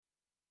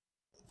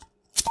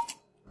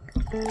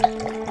Hello,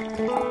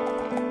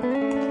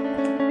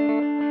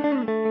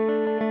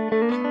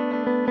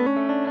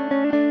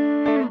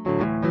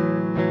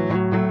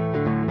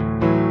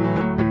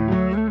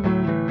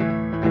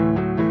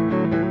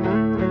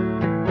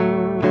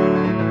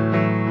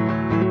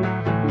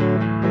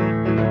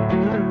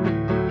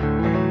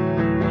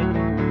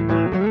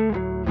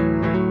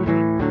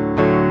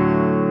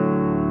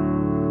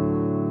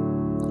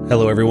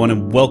 everyone,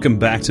 and welcome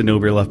back to No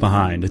Beer Left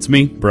Behind. It's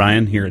me,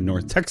 Brian, here in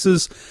North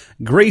Texas,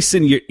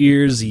 gracing your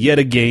ears yet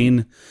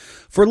again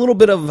for a little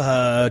bit of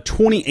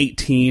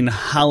 2018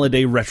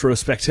 holiday retro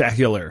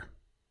spectacular.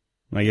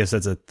 I guess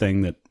that's a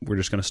thing that we're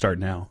just going to start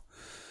now.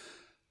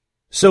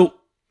 So,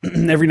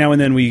 every now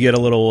and then we get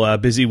a little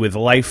busy with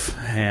life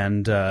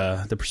and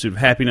the pursuit of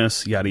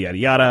happiness, yada, yada,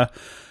 yada.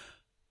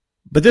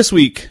 But this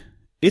week,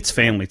 it's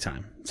family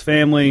time. It's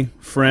family,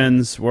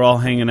 friends, we're all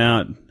hanging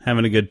out,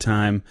 having a good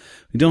time.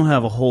 We don't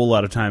have a whole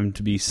lot of time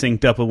to be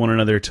synced up with one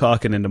another,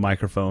 talking into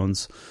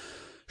microphones,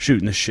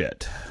 shooting the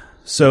shit.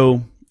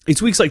 So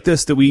it's weeks like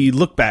this that we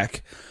look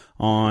back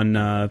on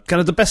kind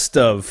of the best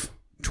of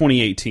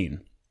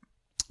 2018.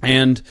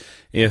 And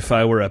if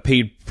I were a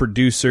paid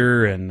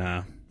producer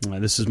and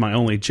this is my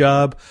only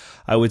job,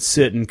 I would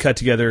sit and cut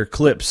together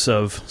clips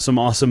of some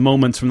awesome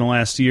moments from the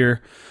last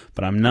year.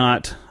 But I'm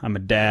not. I'm a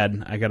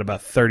dad. I got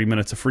about 30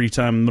 minutes of free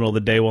time in the middle of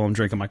the day while I'm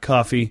drinking my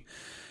coffee.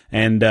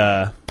 And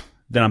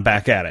then I'm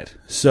back at it.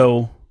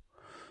 So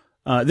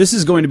this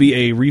is going to be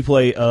a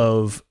replay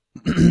of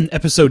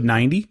episode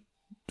 90.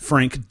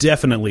 Frank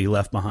definitely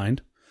left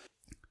behind.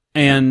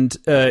 And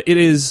it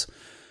is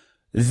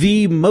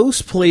the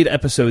most played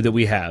episode that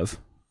we have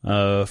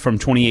from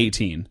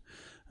 2018.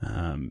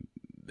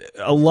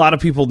 A lot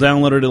of people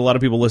downloaded it. A lot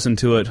of people listened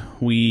to it.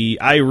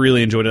 I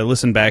really enjoyed it. I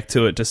listened back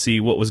to it to see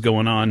what was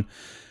going on.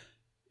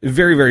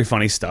 Very, very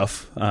funny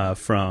stuff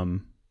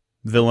from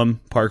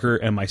Willem, Parker,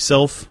 and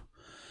myself.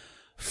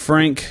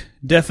 Frank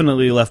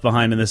definitely left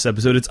behind in this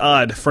episode. It's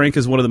odd. Frank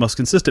is one of the most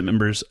consistent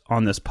members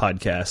on this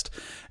podcast,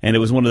 and it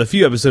was one of the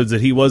few episodes that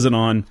he wasn't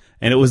on,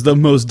 and it was the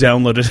most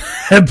downloaded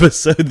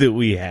episode that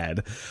we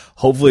had.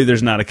 Hopefully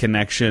there's not a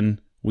connection.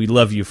 We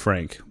love you,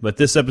 Frank. But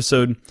this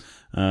episode,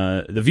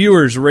 the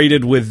viewers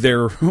rated with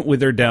their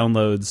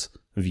downloads.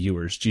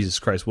 Viewers, Jesus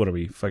Christ, what are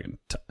we fucking?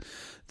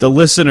 The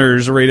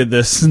listeners rated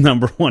this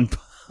number one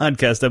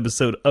podcast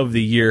episode of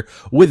the year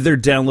with their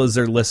downloads,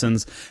 their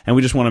listens, and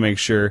we just want to make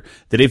sure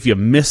that if you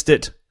missed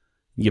it,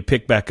 you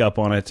pick back up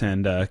on it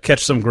and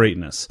catch some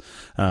greatness.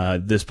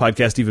 This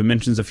podcast even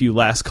mentions a few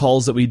last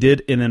calls that we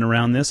did in and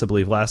around this. I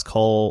believe last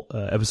call,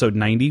 episode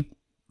 90.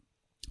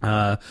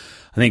 I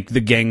think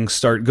the gang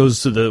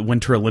goes to the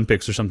Winter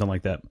Olympics or something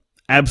like that.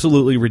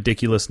 Absolutely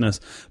ridiculousness,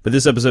 but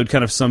this episode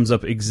kind of sums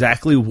up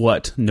exactly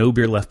what No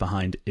Beer Left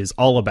Behind is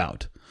all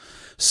about.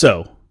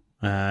 So,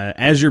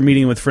 as you're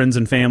meeting with friends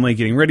and family,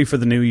 getting ready for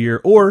the new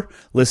year, or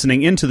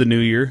listening into the new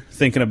year,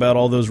 thinking about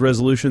all those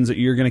resolutions that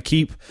you're going to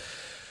keep,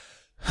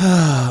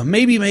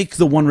 maybe make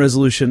the one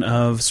resolution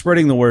of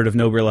spreading the word of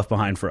No Beer Left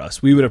Behind for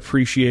us. We would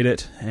appreciate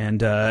it,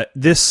 and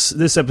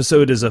this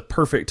episode is a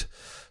perfect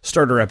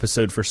starter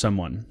episode for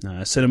someone.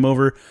 Send them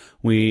over,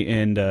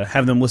 and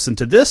have them listen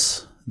to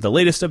this, the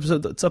latest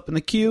episode that's up in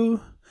the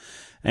queue,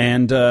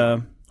 and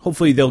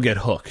hopefully they'll get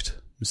hooked.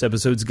 This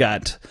episode's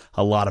got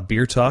a lot of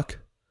beer talk,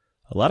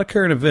 a lot of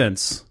current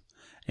events,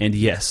 and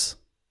yes,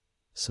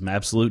 some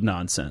absolute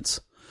nonsense.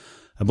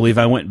 I believe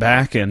I went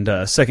back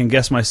and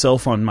second-guessed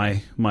myself on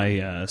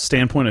my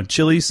standpoint of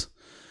Chili's.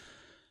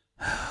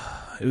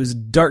 It was a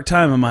dark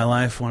time in my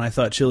life when I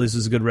thought Chili's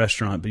was a good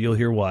restaurant, but you'll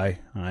hear why.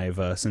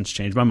 I've since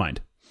changed my mind.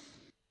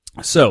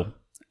 So,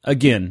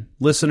 again,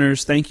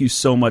 listeners, thank you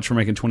so much for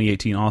making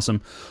 2018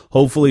 awesome.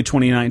 Hopefully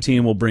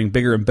 2019 will bring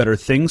bigger and better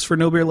things for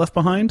No Beer Left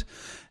Behind,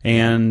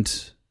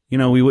 and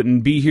we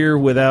wouldn't be here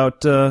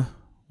without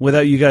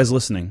you guys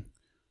listening.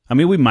 I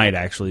mean, we might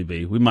actually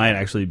be. We might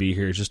actually be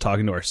here just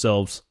talking to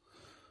ourselves.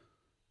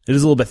 It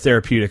is a little bit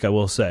therapeutic, I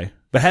will say.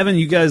 But having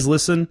you guys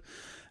listen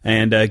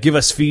and give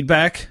us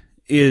feedback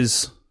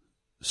is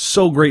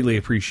so greatly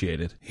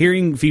appreciated.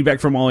 Hearing feedback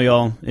from all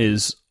y'all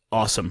is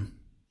awesome.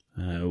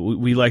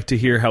 We like to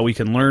hear how we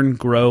can learn,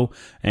 grow,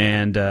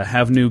 and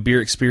have new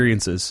beer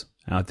experiences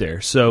out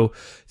there. So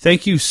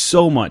thank you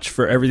so much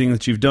for everything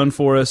that you've done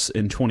for us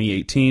in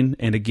 2018.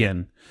 And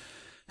again,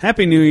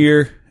 Happy New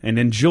Year, and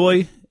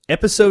enjoy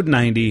episode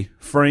 90,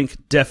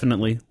 Frank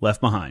Definitely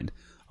Left Behind,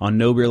 on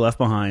No Beer Left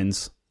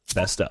Behind's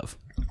Best Of.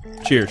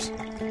 Cheers.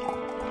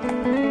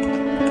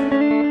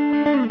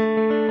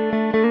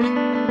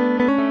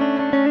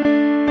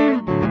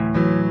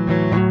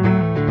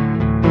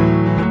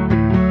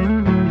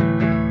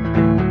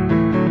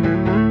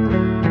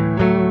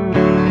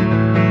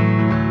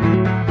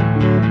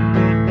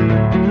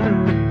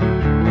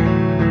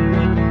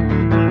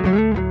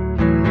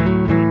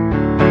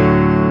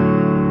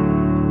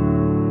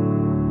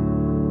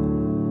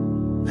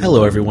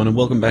 Hello, everyone, and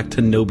welcome back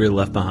to No Beer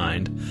Left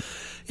Behind.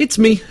 It's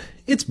me,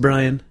 it's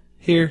Brian,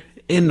 here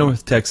in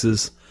North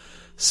Texas,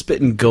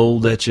 spitting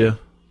gold at you,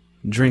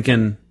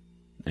 drinking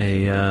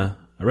a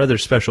rather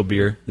special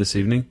beer this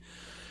evening.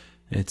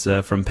 It's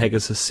from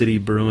Pegasus City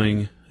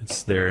Brewing.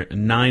 It's their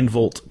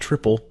 9-volt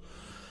triple.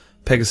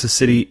 Pegasus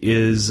City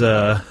is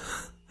based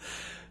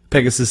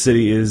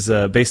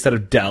out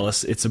of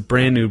Dallas. It's a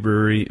brand new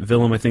brewery.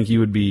 Willem, I think you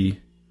would be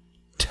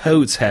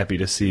totes happy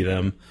to see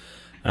them.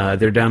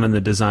 They're down in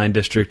the design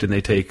district, and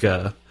they take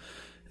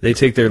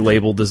their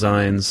label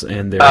designs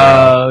and their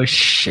oh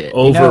shit!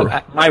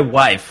 over. My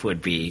wife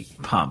would be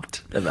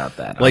pumped about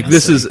that. Like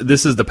honestly.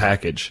 this is the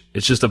package.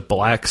 It's just a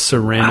black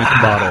ceramic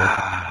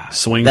bottle,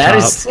 swing that top.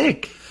 is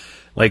sick.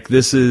 Like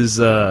this is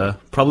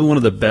probably one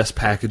of the best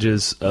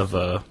packages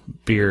of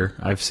beer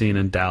I've seen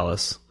in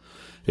Dallas.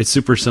 It's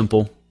super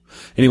simple.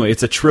 Anyway,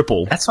 it's a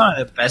triple. That's one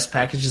of the best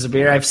packages of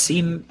beer I've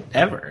seen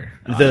ever.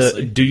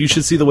 Honestly. You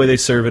should see the way they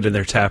serve it in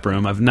their tap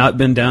room. I've not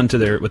been down to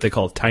their what they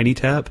call Tiny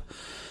Tap.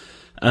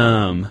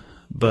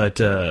 But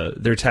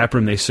their tap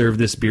room, they serve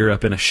this beer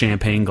up in a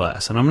champagne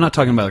glass. And I'm not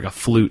talking about like a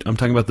flute. I'm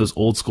talking about those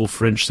old school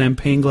French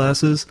champagne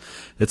glasses.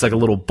 It's like a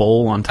little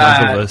bowl on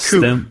top of a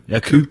stem.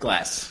 A coupe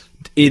glass.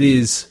 It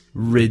is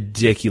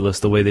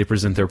ridiculous the way they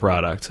present their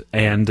product.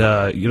 And,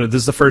 this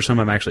is the first time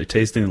I'm actually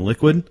tasting the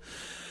liquid.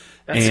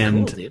 That's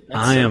and cool, dude.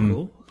 That's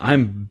cool.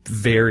 I'm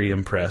very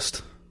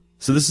impressed.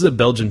 So this is a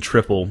Belgian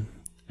triple.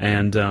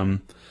 And,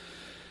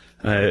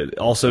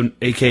 also,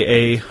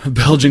 a.k.a.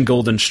 Belgian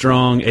Golden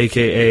Strong,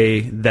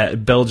 a.k.a.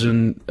 that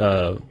Belgian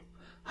high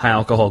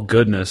alcohol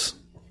goodness.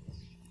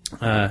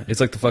 It's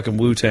like the fucking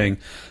Wu-Tang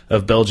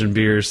of Belgian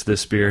beers,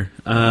 this beer.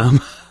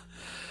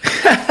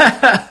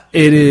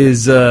 It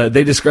is,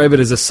 they describe it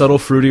as a subtle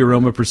fruity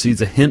aroma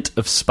precedes a hint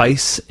of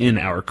spice in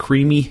our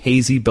creamy,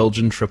 hazy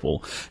Belgian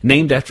triple.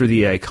 Named after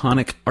the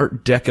iconic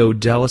Art Deco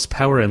Dallas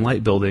Power and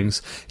Light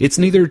buildings, it's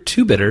neither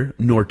too bitter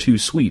nor too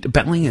sweet,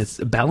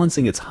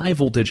 balancing its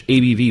high-voltage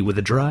ABV with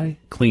a dry,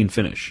 clean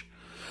finish.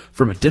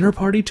 From a dinner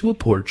party to a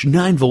porch,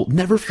 9-volt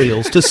never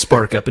fails to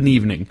spark up an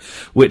evening.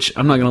 Which,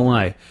 I'm not going to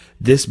lie,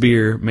 this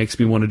beer makes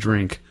me want to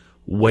drink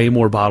way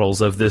more bottles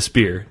of this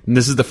beer. And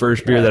this is the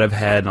first beer that I've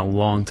had in a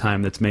long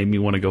time that's made me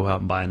want to go out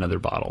and buy another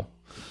bottle.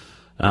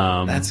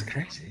 That's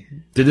crazy.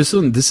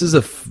 This is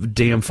a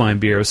damn fine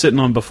beer. I was sitting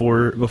on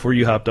before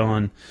you hopped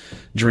on,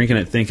 drinking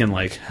it, thinking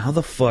like, how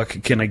the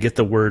fuck can I get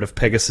the word of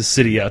Pegasus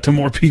City out to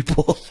more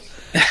people?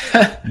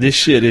 This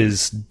shit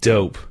is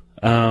dope.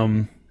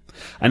 I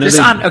know.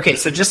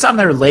 Just on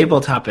their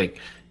label topic,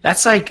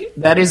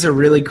 that is a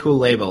really cool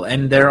label,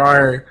 and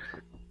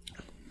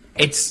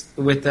it's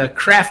with the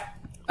craft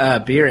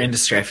beer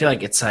industry. I feel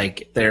like it's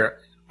like there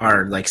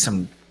are like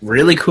some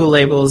really cool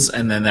labels,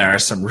 and then there are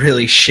some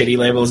really shitty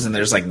labels, and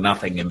there's like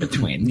nothing in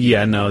between.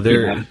 Yeah, no,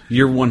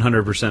 you're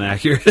 100%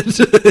 accurate.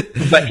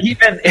 But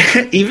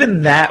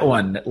even that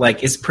one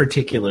like is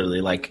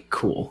particularly like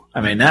cool. I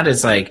mean, that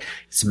is like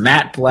it's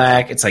matte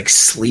black. It's like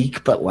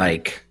sleek, but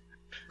like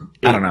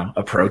I don't know,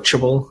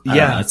 approachable.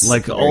 Yeah,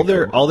 like all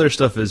their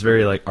stuff is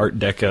very like Art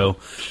Deco,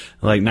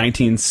 like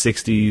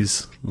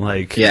 1960s,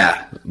 like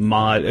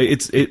mod.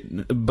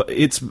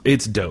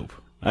 It's dope.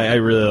 I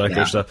really like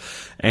their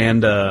stuff,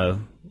 and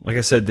like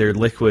I said, their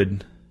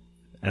liquid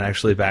and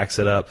actually backs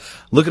it up.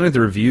 Looking at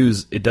the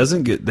reviews, it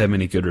doesn't get that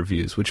many good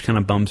reviews, which kind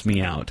of bums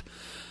me out.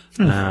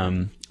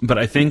 But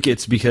I think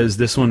it's because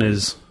this one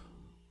is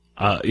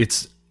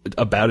it's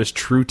about as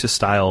true to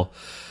style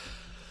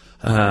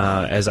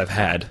as I've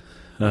had.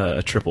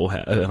 A triple,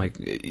 like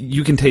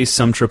you can taste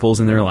some triples,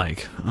 and they're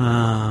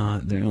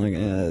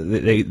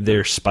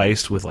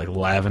spiced with like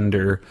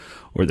lavender,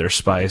 or they're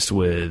spiced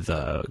with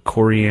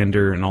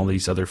coriander and all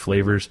these other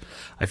flavors.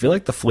 I feel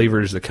like the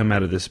flavors that come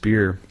out of this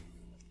beer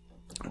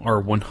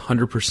are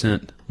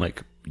 100%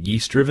 like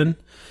yeast driven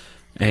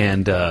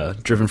and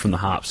driven from the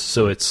hops.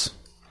 So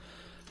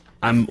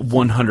I'm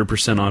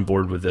 100% on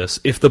board with this.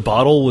 If the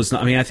bottle was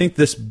not, I think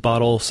this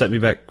bottle set me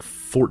back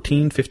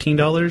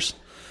 $15.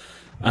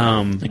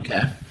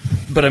 Okay.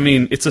 But I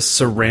mean, it's a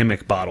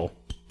ceramic bottle.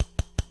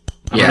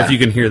 I don't know if you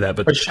can hear that,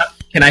 but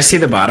can I see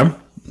the bottom?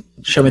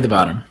 Show me the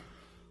bottom.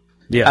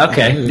 Yeah.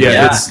 Okay.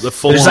 Yeah, it's the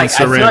full-on ceramic.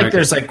 I feel like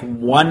there's like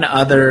one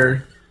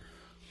other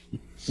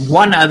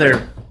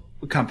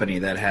company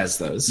that has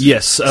those.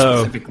 Yes,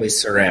 specifically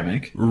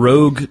ceramic.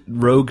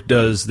 Rogue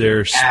does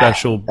their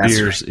special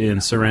beers right. in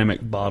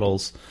ceramic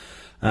bottles.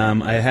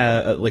 I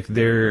have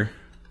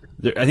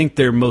I think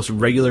their most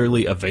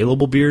regularly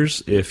available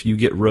beers, if you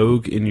get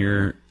Rogue in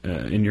your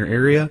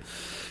area,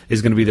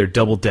 is going to be their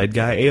Double Dead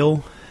Guy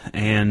Ale.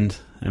 And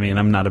I mean,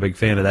 I'm not a big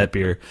fan of that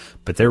beer,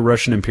 but their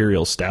Russian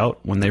Imperial Stout,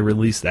 when they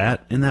release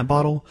that in that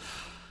bottle,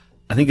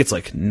 I think it's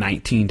like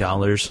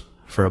 $19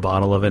 for a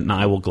bottle of it, and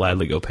I will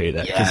gladly go pay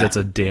that because that's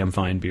a damn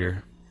fine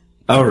beer.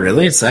 Oh,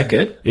 really? It's that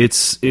good?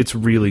 It's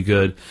really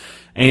good,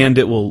 and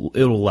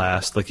it'll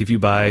last. Like if you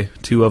buy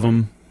 2 of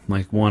them,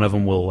 like one of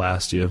them will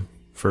last you.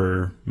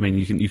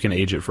 You can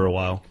age it for a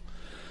while.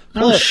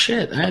 Oh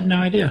shit! I had no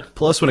idea.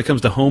 Plus, when it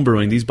comes to home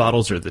brewing, these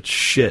bottles are the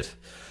shit.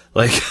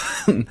 Like,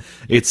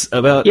 it's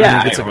about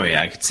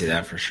I could see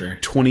that for sure.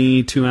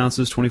 22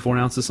 ounces, 24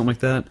 ounces, something like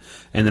that,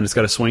 and then it's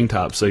got a swing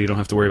top, so you don't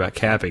have to worry about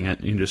capping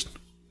it. You can just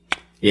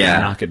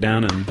knock it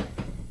down. And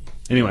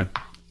anyway,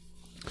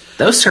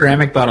 those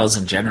ceramic bottles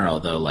in general,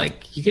 though,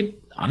 like you could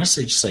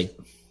honestly just like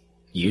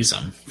use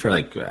them for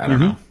like I don't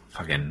know,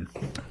 fucking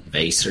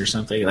vase or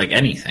something, like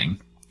anything.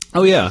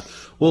 Oh yeah.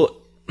 Well,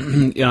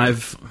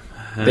 I've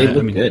They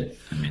look good.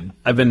 I mean,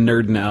 I've been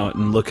nerding out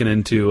and looking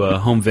into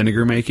home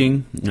vinegar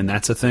making, and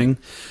that's a thing.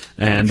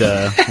 And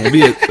it'll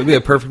be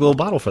a perfect little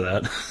bottle for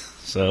that.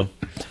 So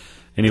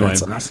anyway,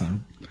 that's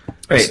awesome.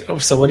 Wait,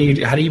 so what do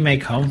you? How do you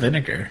make home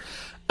vinegar?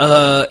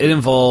 It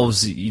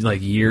involves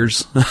like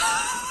years.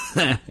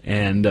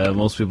 And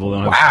most people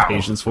don't have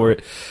patience for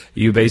it.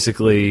 You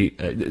basically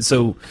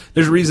so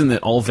there's a reason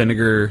that all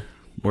vinegar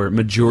or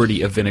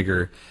majority of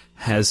vinegar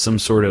has some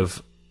sort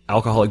of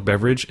alcoholic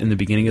beverage in the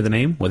beginning of the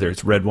name, whether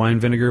it's red wine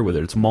vinegar,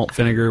 whether it's malt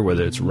vinegar,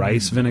 whether it's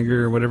rice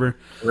vinegar or whatever.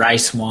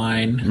 Rice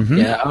wine.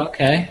 Yeah,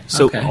 okay.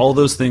 So all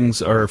those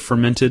things are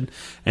fermented,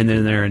 and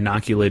then they're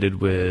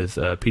inoculated with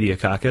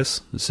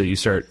Pediococcus. So you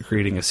start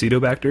creating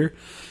acetobacter.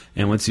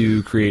 And once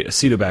you create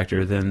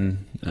acetobacter,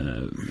 then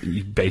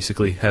you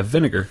basically have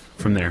vinegar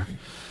from there.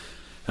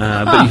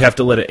 But you have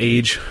to let it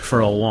age for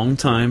a long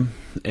time,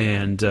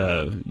 and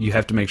you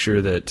have to make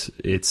sure that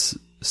it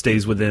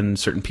stays within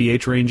certain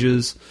pH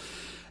ranges,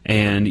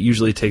 and it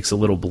usually takes a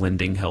little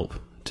blending help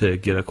to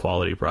get a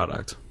quality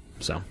product.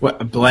 So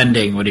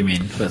blending, what do you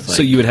mean? With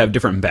so you would have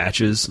different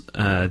batches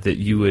that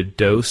you would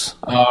dose.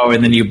 Oh,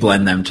 and then you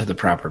blend them to the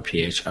proper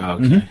pH. Oh,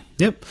 okay.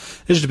 Yep.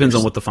 It just depends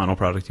on what the final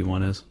product you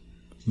want is.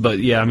 But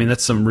yeah, I mean,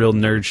 that's some real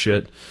nerd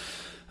shit.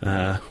 We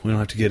don't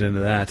have to get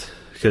into that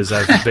because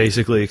I've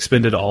basically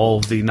expended all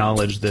of the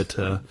knowledge that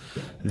the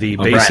basic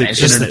Brian, it's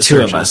just internet the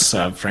two of searches.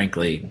 us.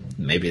 Frankly,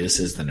 maybe this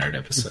is the nerd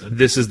episode.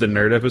 This is the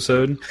nerd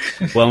episode.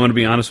 Well, I'm going to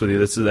be honest with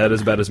you. That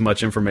is about as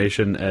much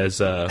information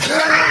as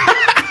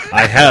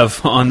I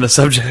have on the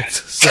subject.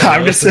 So.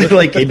 I'm just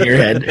like in your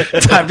head.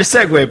 Time to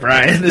segue,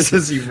 Brian. This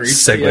is you.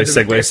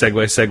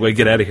 Segue.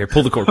 Get out of here.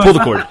 Pull the cord.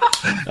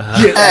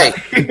 Hey,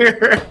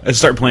 I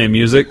start playing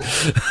music.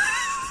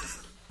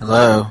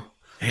 Hello.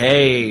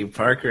 Hey,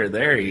 Parker.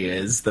 There he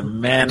is, the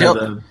man of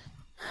the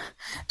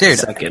dude.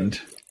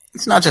 Second.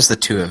 It's not just the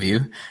two of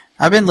you.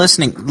 I've been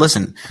listening.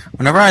 Listen,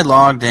 whenever I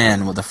logged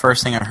in, well, the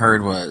first thing I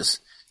heard was,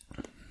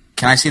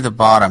 "Can I see the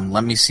bottom?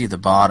 Let me see the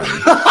bottom."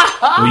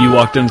 Well, you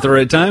walked in at the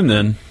right time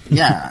then.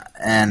 Yeah,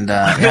 and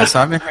so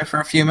I've been here for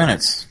a few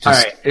minutes. All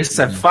right, it's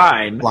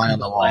fine. Fly on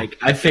the wall. Like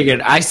I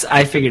figured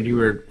you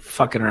were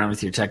fucking around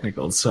with your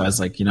technicals, so I was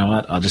like, you know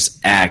what? I'll just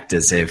act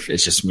as if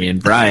it's just me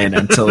and Brian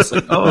until it's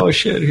like, oh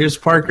shit, here's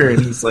Parker, and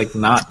he's like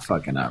not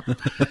fucking up.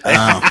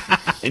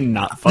 And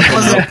not fucking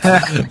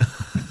up.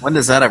 When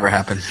does that ever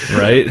happen?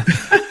 Right?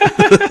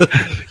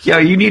 Yo,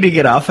 you need to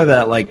get off of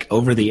that like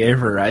over the air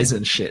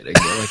Verizon shit and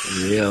get like a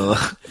real.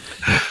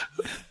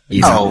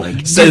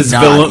 Says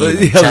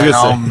Willem.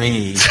 Tell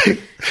me.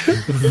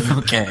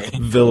 Okay.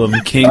 Willem,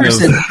 king of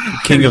used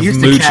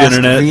to mooch cast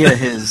internet via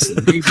his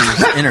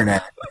neighbor's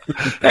internet.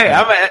 Hey,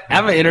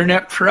 I'm an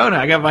internet pro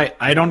now.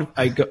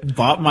 I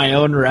bought my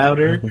own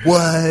router.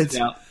 What?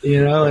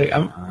 Now, like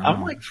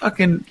I'm like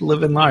fucking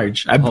living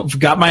large. I've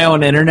got my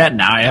own internet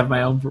now. I have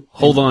my own.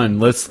 Hold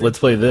on, let's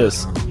play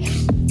this.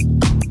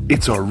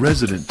 It's our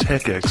resident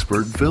tech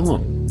expert,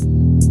 Willem.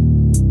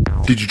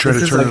 Did you try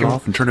to turn it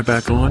off and turn it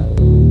back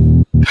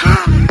on?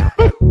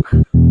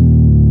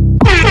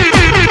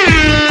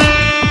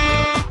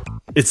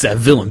 It's that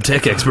Willem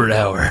Tech Expert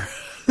Hour.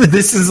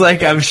 This is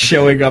like I'm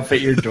showing up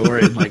at your door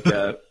in like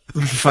a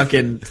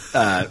fucking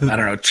I don't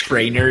know,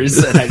 trainers,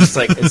 and I just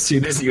like as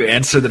soon as you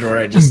answer the door,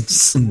 I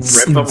just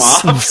rip them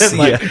off and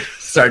like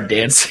start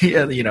dancing,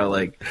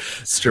 like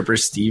stripper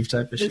Steve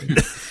type of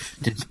shit.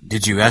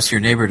 Did you ask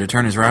your neighbor to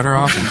turn his router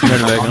off and turn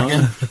it back on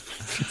again?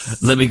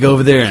 Let me go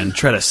over there and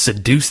try to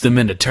seduce them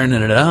into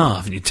turning it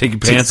off. And you take your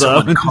pants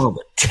off. Call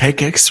the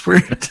tech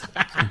expert.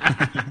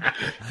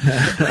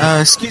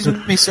 Excuse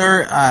me,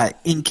 sir.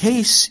 In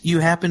case you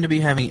happen to be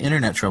having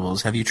internet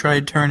troubles, have you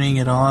tried turning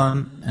it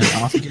on and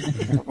off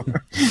again?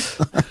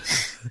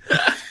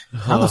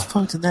 How the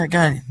fuck did that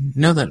guy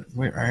know that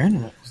our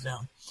internet was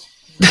down?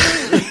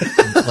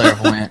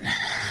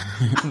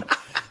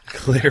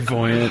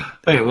 Clairvoyant.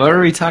 Wait, what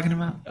were we talking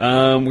about?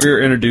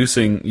 We're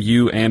introducing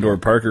you or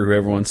Parker,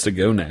 whoever wants to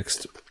go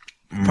next.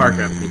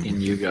 Parker, I'm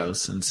thinking you go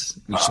since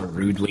you so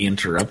rudely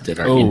interrupted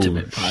our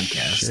intimate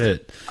podcast.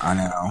 Shit. I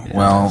know. Yeah,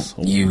 well,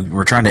 you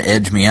were trying to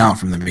edge me out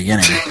from the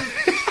beginning.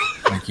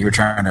 Like you were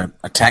trying to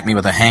attack me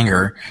with a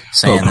hanger,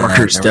 saying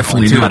Parker's that there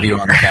definitely were only two not of you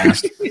on the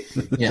cast.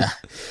 Yeah.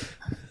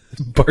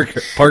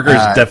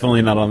 Parker's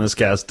definitely not on this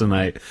cast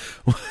tonight.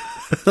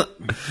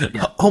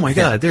 Yeah. Oh my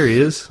God, there he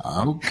is.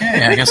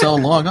 Okay, I guess I'll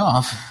log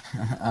off.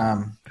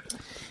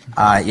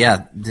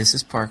 Yeah, this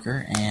is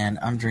Parker, and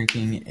I'm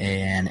drinking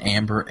an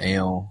amber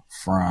ale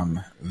from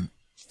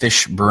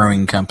Fish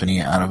Brewing Company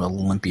out of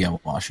Olympia,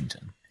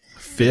 Washington.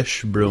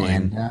 Fish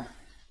Brewing. And,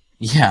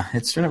 yeah,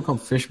 it's straight up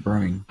called Fish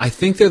Brewing. I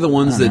think they're the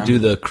ones that do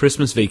the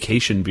Christmas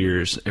vacation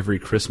beers every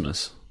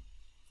Christmas.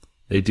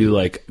 They do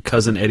like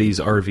Cousin Eddie's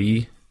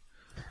RV.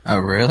 Oh,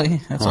 really?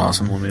 That's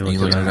awesome. Let me Are you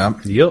looking it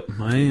up? Yep,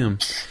 I am.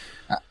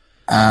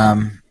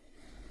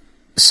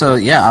 So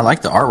yeah, I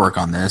like the artwork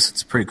on this.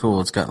 It's pretty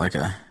cool. It's got like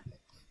a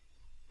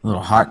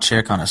little hot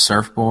chick on a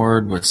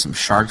surfboard with some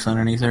sharks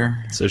underneath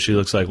her. So she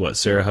looks like what?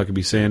 Sarah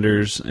Huckabee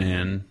Sanders,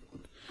 and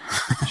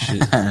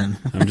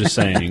I'm just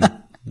saying,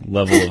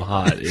 level of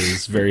hot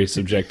is very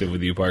subjective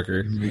with you,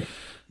 Parker.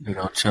 Big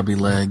old chubby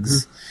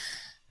legs.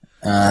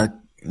 No,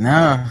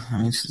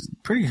 I mean she's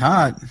pretty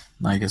hot.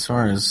 Like as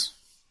far as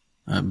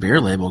a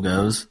beer label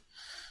goes,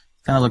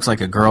 kind of looks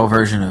like a girl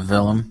version of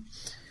Willem.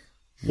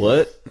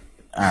 What?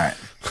 All right.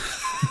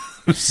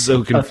 I'm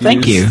so confused.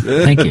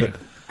 Thank you.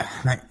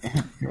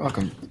 You're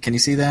welcome. Can you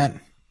see that?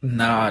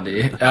 No,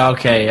 dude.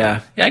 Okay,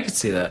 yeah. Yeah, I could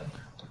see that.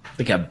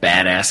 Like a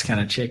badass kind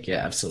of chick.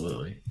 Yeah,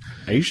 absolutely.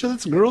 Are you sure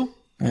that's a girl?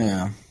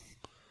 Yeah.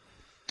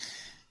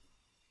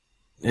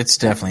 It's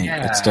definitely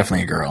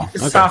a girl.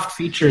 Soft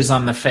features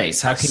on the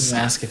face. How can you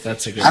ask if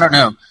that's a girl? I don't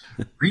know.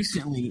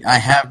 Recently, I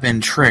have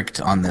been tricked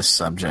on this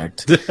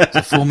subject. So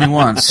fool me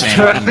once.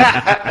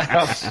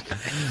 Oh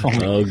Fool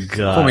me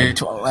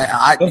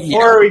God!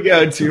 Before we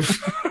go too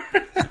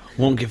far.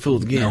 Won't get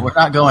fooled again. No, we're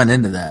not going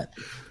into that.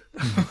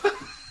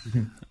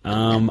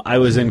 I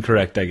was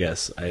incorrect, I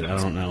guess. I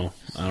don't know.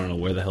 I don't know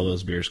where the hell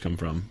those beers come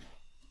from.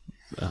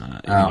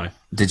 Anyway,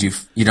 Did you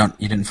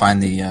didn't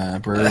find the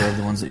brewer of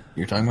the ones that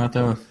you're talking about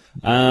though?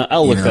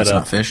 I'll look Even though that it's up.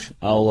 not fish?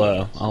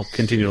 I'll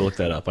continue to look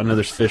that up. I know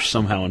there's fish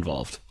somehow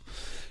involved.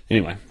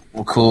 Anyway,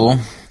 Well, cool.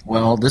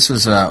 Well, this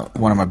was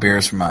one of my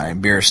beers from my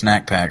beer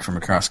snack pack from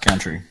across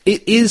country.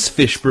 it is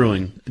Fish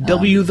Brewing.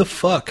 W the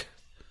fuck?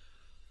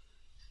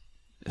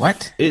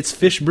 What? It's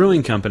Fish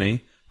Brewing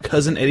Company.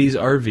 Cousin Eddie's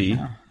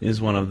RV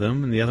is one of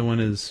them, and the other one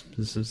is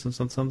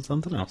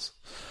something else.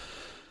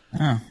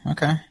 Oh,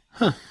 okay.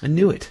 Huh? I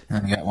knew it.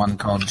 And we got one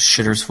called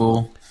Shitter's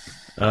Fool.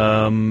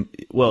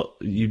 Well,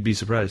 you'd be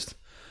surprised.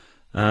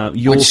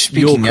 You'll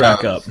speaking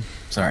crack of- up.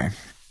 Sorry.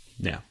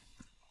 Yeah,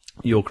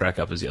 You'll Crack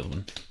Up is the other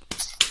one.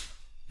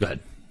 Go ahead.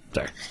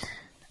 Sorry.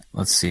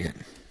 Let's see it.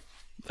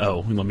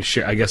 Oh, let me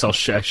share. I guess I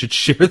should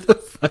share the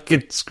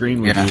fucking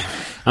screen with Yeah. you.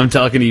 I'm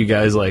talking to you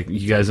guys like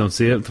you guys don't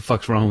see it. What the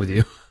fuck's wrong with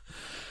you?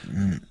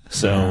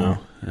 So,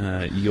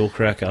 You'll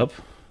Crack Up,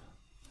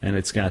 and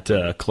it's got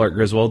Clark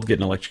Griswold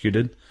getting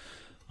electrocuted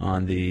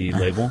on the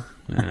label.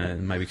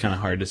 It might be kind of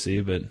hard to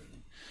see, but you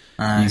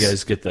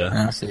guys get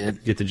I see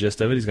it. the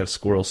gist of it. He's got a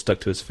squirrel stuck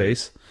to his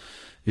face.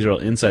 These are all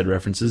inside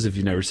references if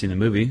you've never seen the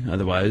movie.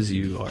 Otherwise,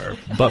 you are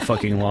butt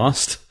fucking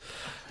lost.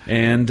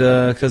 And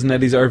Cousin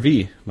Eddie's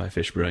RV by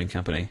Fish Brewing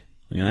Company.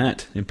 Look at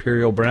that.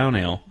 Imperial Brown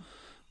Ale.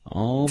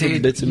 All the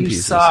Dude, bits and you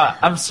pieces.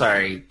 I'm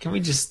sorry. Can we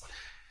just...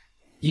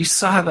 You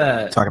saw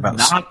the Talk about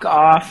the-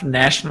 knockoff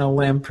National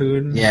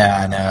Lampoon?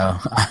 Yeah, I know.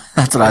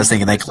 That's what I was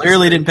thinking. They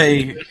clearly didn't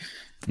pay.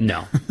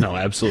 No,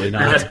 absolutely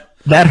not.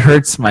 That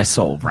hurts my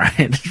soul,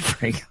 Brian,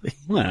 frankly.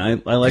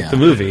 Well, I like Yeah. the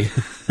movie.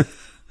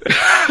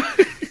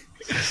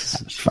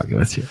 Just fucking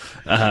with you.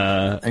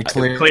 They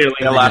Clearly,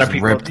 a lot of just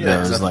people ripped do.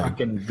 There's those. a Like,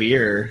 fucking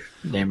beer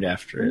named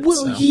after it.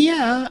 Well, so.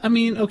 yeah. I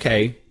mean,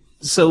 okay.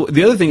 So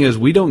the other thing is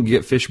we don't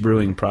get fish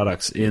brewing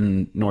products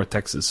in North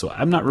Texas, so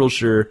I'm not real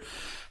sure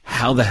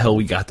how the hell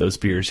we got those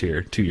beers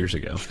here 2 years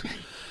ago.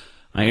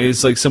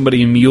 It's like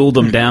somebody muled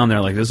them down.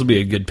 They're like, this will be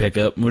a good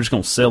pickup. We're just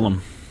going to sell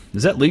them.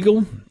 Is that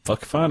legal?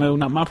 Fuck if I know.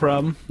 Not my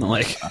problem. I'm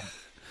like,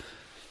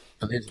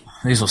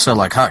 these will sell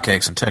like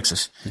hotcakes in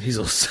Texas.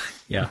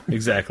 yeah,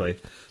 exactly.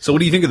 So what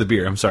do you think of the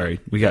beer? I'm sorry.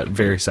 We got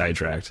very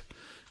sidetracked.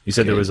 You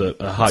said there was a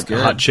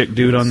hot chick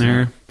dude on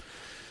there.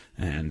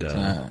 And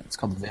It's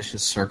called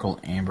Vicious Circle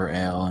Amber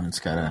Ale, and it's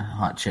got a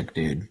hot chick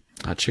dude.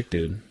 hot chick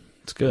dude.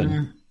 It's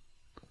good.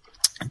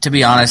 To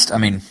be honest, I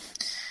mean,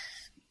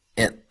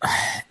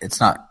 it's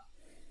not.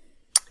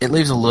 It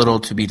leaves a little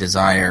to be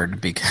desired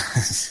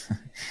because,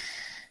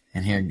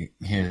 and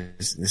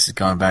this is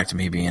going back to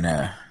me being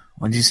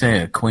what did you say,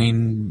 a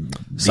queen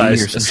bee or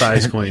some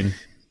Size shit? queen.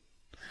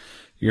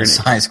 You're A an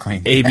size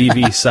queen.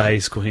 ABV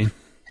size queen.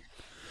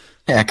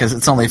 Yeah, because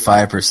it's only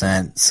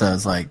 5%, so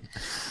it's like,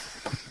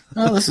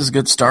 oh, this is a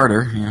good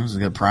starter. You know, this is a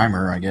good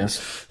primer, I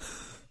guess.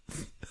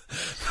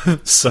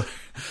 So,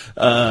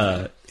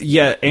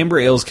 yeah, amber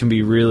ales can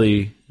be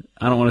really,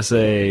 I don't want to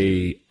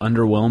say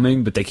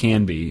underwhelming, but they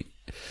can be.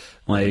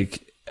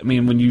 Like, I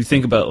mean, when you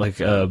think about like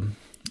a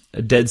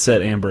dead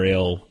set amber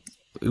ale,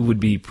 it would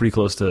be pretty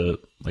close to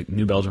like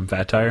New Belgium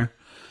Fat Tire.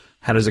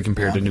 How does it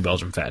compare to New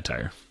Belgium Fat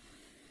Tire?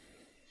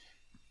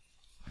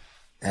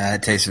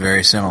 It tastes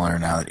very similar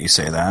now that you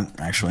say that,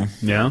 actually.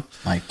 Yeah?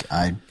 Like,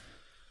 I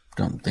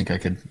don't think I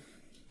could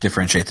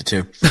differentiate the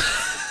two.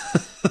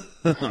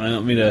 I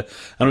don't mean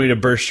to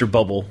burst your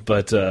bubble,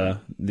 but yeah,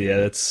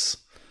 that's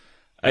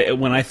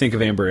when I think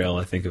of amber ale,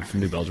 I think of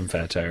New Belgium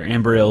Fat Tire.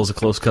 Amber ale is a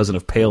close cousin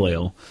of pale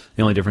ale.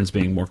 The only difference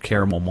being more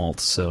caramel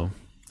malts. So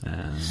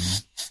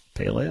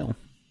pale ale.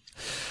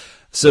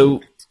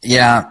 So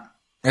Yeah,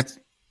 it's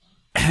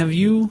have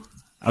you?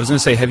 I was going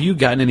to say, have you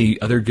gotten any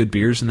other good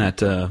beers in that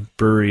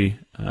brewery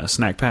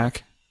snack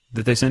pack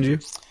that they send you?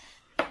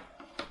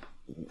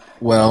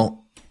 well.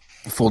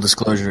 Full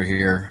disclosure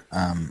here,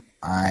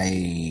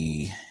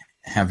 I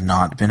have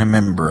not been a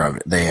member of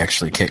it. They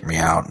actually kicked me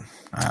out.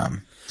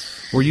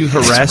 Were you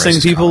harassing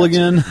racist people comments.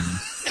 again?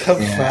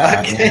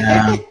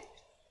 Yeah,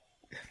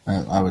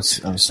 I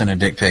was sending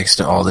dick pics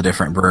to all the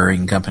different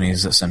brewing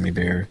companies that send me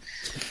beer.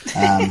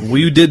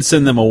 We did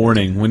send them a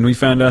warning when we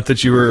found out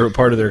that you were a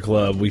part of their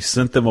club. We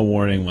sent them a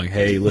warning, like,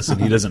 "Hey, listen,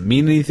 he doesn't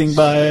mean anything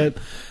by it."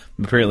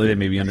 Apparently, they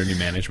may be under new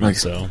management.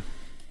 So,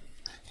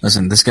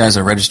 listen, this guy's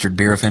a registered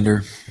beer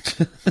offender.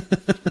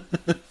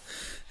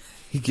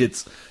 he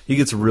gets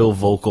real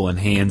vocal and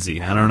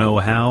handsy. I don't know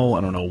how.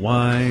 I don't know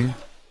why.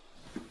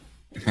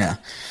 Yeah.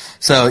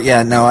 So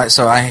yeah, no.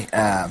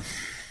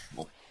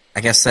 I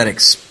guess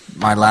that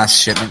my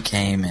last shipment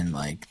came in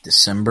like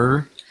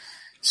December.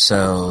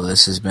 So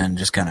this has been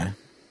just kind of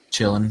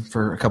chilling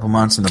for a couple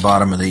months in the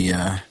bottom of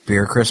the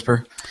beer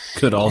crisper.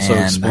 Could also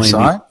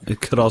explain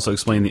it could also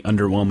explain the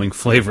underwhelming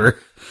flavor.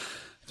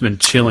 It's been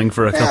chilling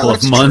for a couple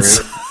of months.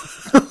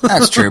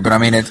 That's true, but I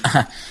mean,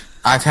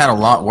 I've had a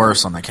lot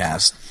worse on the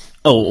cast.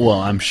 Oh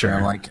well, I'm sure.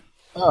 I'm like,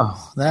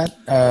 oh, that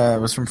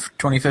was from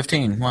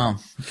 2015. Wow.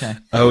 Okay.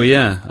 Oh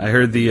yeah, I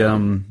heard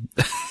the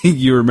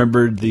you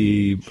remembered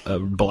the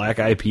black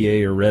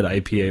IPA or red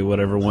IPA,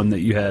 whatever one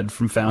that you had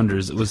from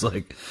Founders. It was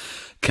like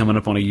coming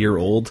up on a year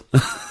old.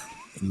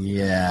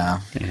 Yeah.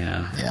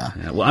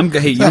 Well,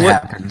 hey, you know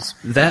what? Happens.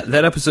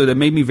 That episode, it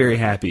made me very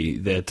happy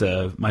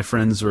that my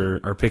friends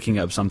are picking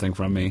up something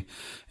from me,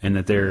 and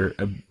that they're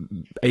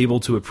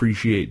able to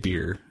appreciate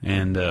beer.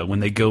 And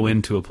when they go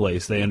into a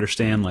place, they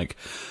understand, like,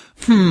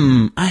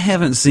 I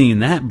haven't seen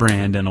that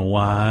brand in a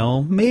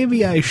while.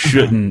 Maybe I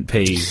shouldn't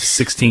pay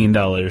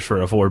 $16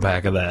 for a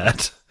 4-pack of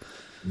that.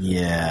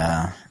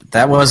 Yeah,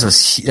 that was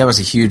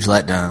a huge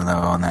letdown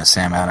though on that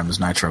Sam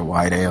Adams Nitro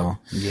White Ale.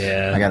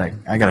 Yeah,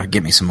 I gotta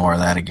get me some more of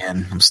that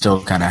again. I'm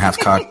still kind of half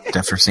cocked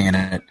after seeing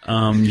it.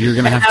 You're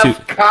gonna have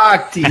half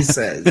cocked, he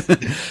says.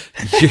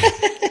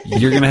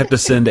 You're gonna have to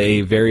send a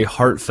very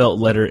heartfelt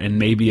letter and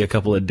maybe a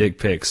couple of dick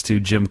pics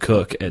to Jim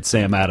Cook at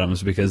Sam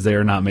Adams, because they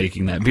are not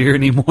making that beer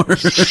anymore.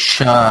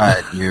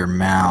 Shut your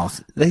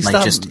mouth. They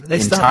stopped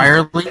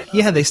entirely.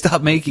 Yeah, they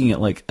stopped making it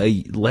like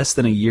less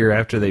than a year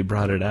after they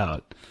brought it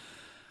out.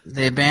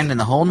 They abandoned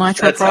the whole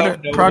Nitro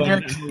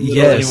project.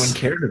 Yes, anyone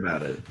cared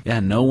about it. Yeah,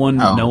 no one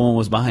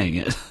was buying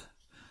it.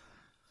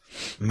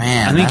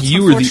 Man, I think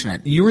you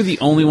were the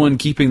only one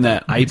keeping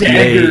that IPA.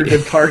 Daggered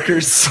in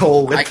Parker's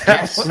soul with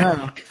that one.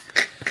 So.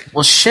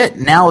 Well, shit.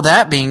 Now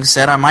that being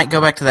said, I might go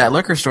back to that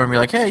liquor store and be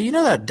like, "Hey, you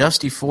know that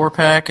dusty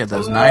 4-pack of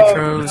those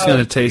Nitros? It's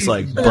gonna taste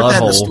like in the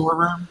butthole."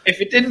 storeroom? If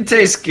it didn't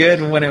taste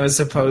good when it was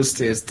supposed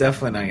to, it's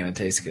definitely not going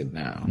to taste good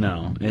now.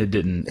 No, it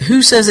didn't.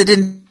 Who says it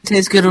didn't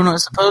taste good when it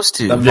was supposed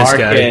to? The This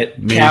market,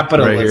 guy, me,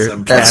 capitalism,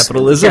 right here.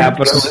 Capitalism.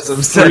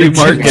 capitalism, Free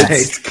markets.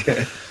 taste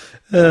good.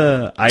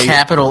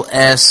 Capital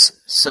S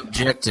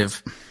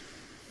subjective.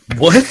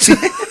 What?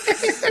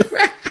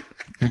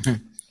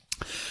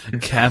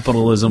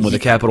 Capitalism with a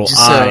capital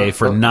I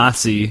for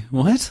Nazi.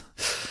 What?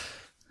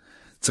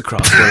 It's a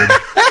crossword.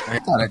 I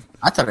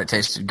thought it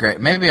tasted great.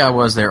 Maybe I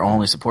was their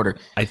only supporter.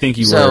 I think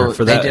you were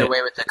for that. They did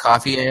away with the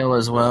coffee ale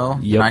as well.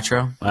 Yep.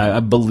 Nitro. I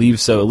believe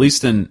so. At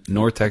least in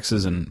North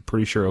Texas and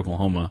pretty sure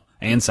Oklahoma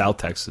and South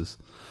Texas.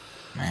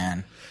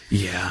 Man.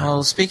 Yeah.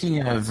 Well,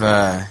 speaking of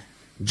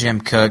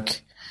Jim Cook,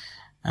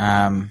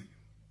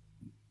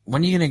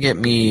 when are you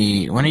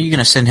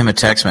gonna send him a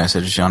text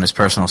message on his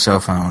personal cell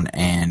phone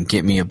and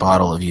get me a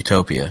bottle of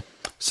Utopia?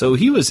 So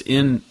he was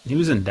in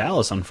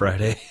Dallas on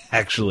Friday,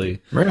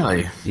 actually.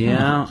 Really?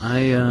 Yeah,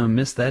 I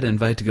missed that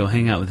invite to go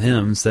hang out with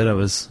him. Instead, I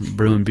was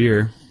brewing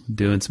beer,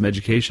 doing some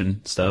education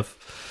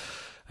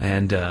stuff,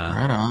 and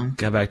right on.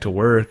 Got back to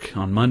work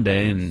on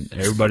Monday, and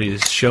everybody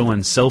is showing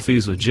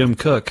selfies with Jim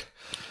Cook.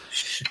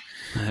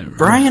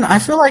 Brian, I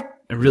feel like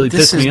it really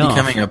this pissed me is off.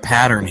 becoming a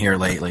pattern here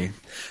lately.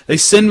 They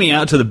send me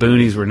out to the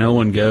boonies where no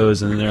one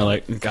goes, and then they're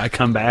like, I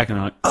come back, and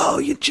I'm like, oh,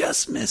 you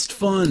just missed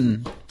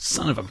fun,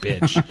 son of a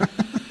bitch.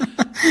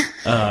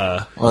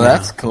 Well,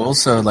 that's cool.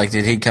 So, like,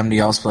 did he come to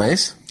y'all's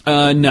place?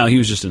 No, he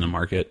was just in the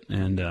market,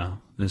 and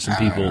there's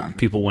some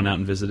people went out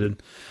and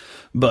visited.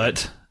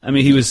 But I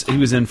mean, he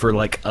was in for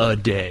like a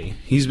day.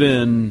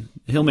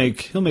 He'll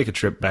make a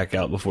trip back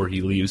out before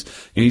he leaves,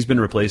 and he's been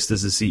replaced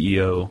as the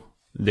CEO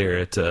there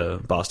at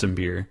Boston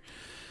Beer.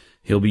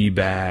 He'll be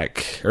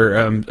back,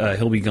 or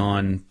he'll be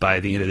gone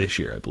by the end of this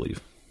year, I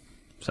believe.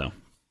 So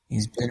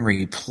he's been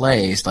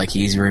replaced, like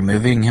he's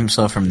removing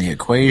himself from the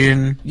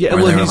equation. Yeah,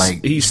 well,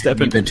 he's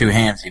stepping. You've been too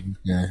handsy,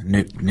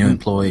 new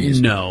employees.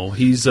 No,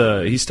 he's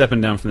stepping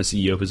down from the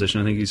CEO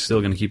position. I think he's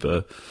still going to keep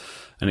an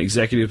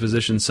executive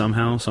position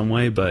somehow, some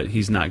way, but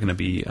he's not going to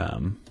be.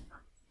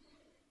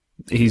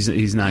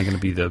 He's not going to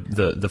be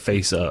the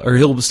face of, or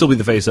he'll still be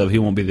the face of. He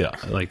won't be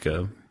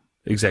the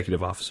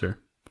executive officer.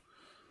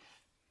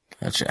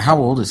 Gotcha. How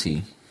old is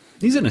he?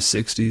 He's in his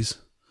 60s.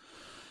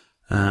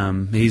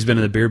 He's been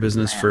in the beer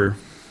business for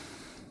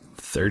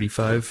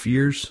 35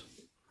 years,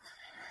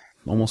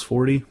 almost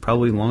 40,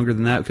 probably longer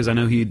than that, because I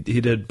know he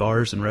did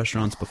bars and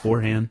restaurants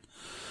beforehand.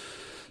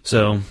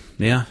 So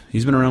yeah,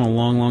 he's been around a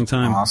long, long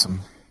time.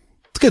 Awesome.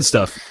 It's good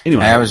stuff.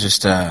 Anyway, I was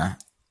just I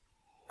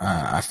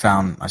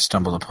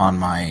stumbled upon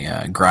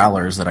my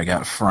growlers that I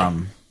got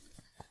from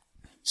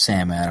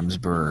Sam Adams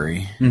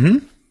Brewery.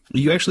 Mm-hmm.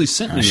 You actually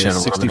sent me a shed a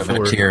 64. little bit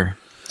of a tear.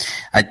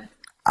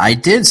 I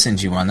did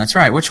send you one. That's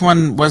right. Which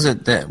one was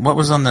it? What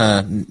was on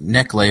the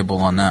neck label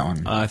on that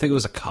one? I think it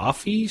was a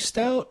coffee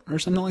stout or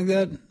something like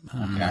that. I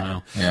don't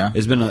know. Yeah.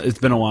 It's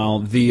been a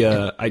while.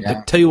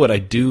 I tell you what, I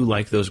do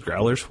like those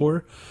growlers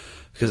for,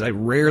 because I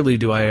rarely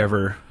do I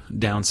ever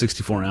down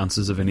 64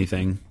 ounces of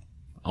anything.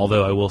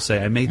 Although I will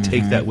say I may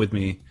take that with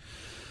me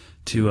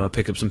to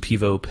pick up some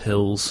Pivo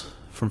pills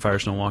from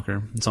Firestone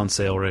Walker. It's on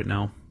sale right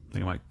now. I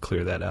think I might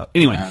clear that out.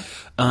 Anyway,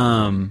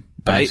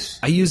 Nice.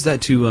 I use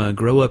that to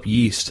grow up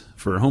yeast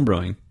for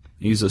homebrewing. I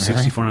use those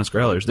 64-ounce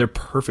growlers. They're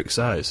perfect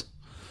size.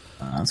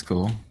 That's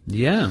cool.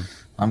 Yeah.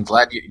 I'm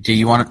glad you. Do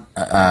you want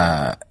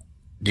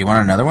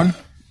another one?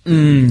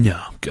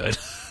 No, I'm good.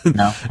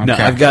 No. Okay. No,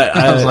 I've got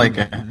I was like,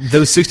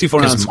 those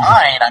 64-ounce.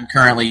 mine I'm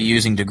currently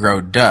using to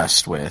grow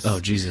dust with. Oh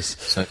Jesus!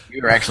 So if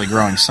you were actually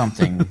growing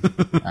something,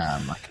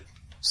 I could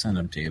send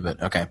them to you.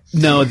 But okay.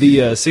 No, the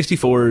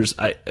 64s.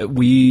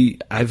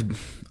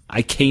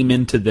 I came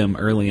into them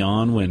early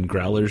on when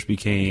growlers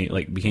became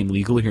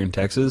legal here in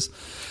Texas.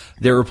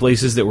 There were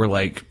places that were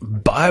like,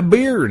 buy a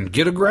beer and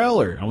get a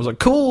growler. I was like,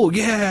 cool,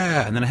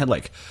 yeah. And then I had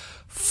like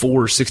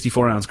 4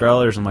 64-ounce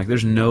growlers. I'm like,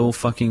 there's no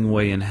fucking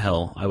way in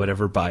hell I would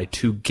ever buy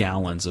 2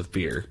 gallons of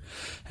beer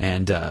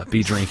and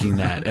be drinking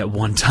that at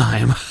one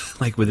time,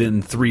 like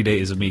within 3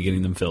 days of me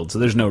getting them filled. So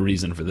there's no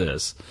reason for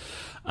this.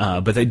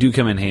 But they do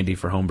come in handy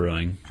for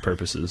homebrewing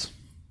purposes.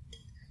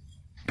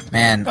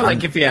 Man, But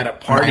like if you had a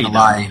party, not gonna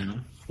lie. though, you know?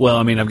 Well,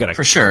 I mean, I've got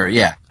For sure,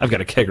 yeah. a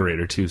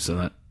kegerator too, so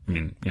that, I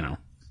mean, you know.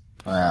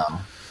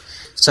 Well,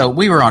 so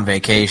we were on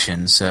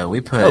vacation, so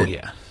we put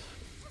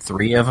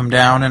 3 of them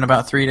down in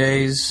about 3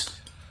 days.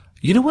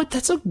 You know what?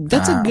 That's a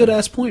good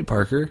ass point,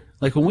 Parker.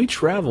 Like when we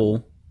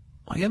travel,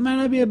 like it might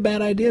not be a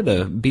bad idea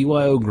to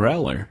BYO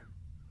growler.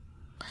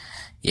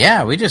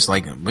 Yeah, we just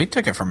we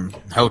took it from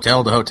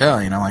hotel to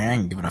hotel. You know, like I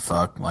ain't giving a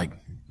fuck. Like,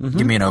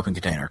 give me an open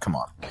container. Come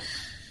on.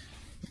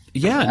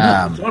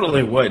 Yeah,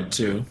 Totally would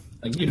too.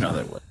 Like you know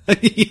they would.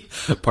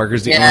 no.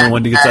 Parker's the only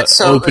one to get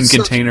that open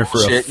container for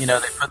bullshit. You know,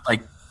 they put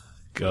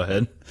Go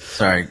ahead.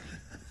 Sorry.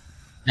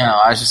 No,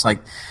 I was just like,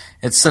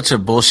 it's such a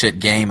bullshit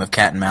game of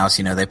cat and mouse.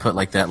 You know, they put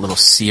like that little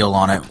seal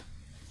on it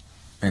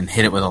and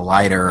hit it with a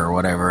lighter or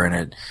whatever,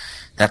 and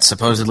that's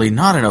supposedly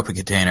not an open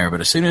container.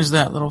 But as soon as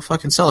that little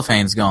fucking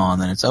cellophane's gone,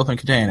 then it's open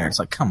container. It's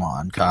like, come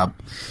on, Cobb.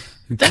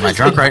 Am I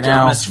drunk right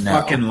now?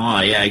 No. Fucking law.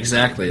 Yeah,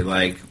 exactly.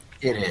 Like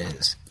It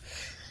is.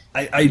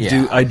 I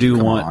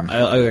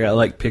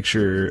like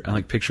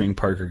picturing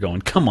Parker going,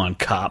 "Come on,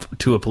 cop,"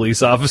 to a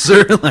police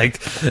officer. Like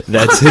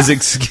that's his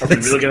excuse. Are we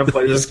really gonna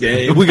play this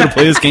game? We're gonna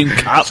play this game,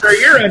 cop. Sir,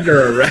 you're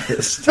under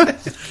arrest.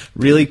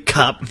 Really,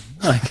 cop?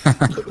 Like,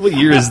 what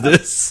year is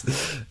this?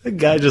 The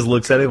guy just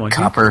looks at him like,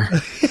 Copper.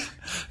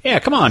 "Yeah,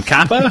 come on,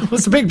 copper.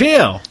 What's the big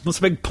deal? What's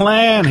the big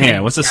plan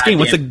here? What's the scheme?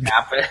 What's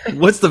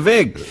the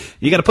vig?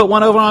 You got to put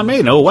one over on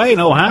me? No way,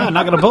 no how. I'm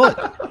not gonna pull it."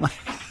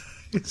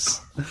 He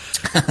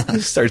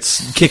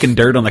starts kicking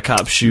dirt on the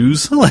cop's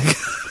shoes. Like,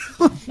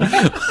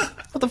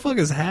 what the fuck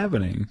is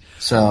happening?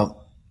 So,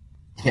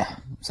 yeah.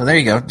 So there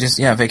you go. Just,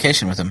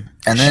 vacation with him.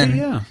 And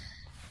then,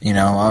 you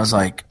know, I was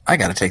like, I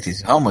got to take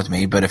these home with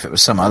me. But if it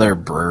was some other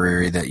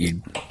brewery that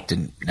you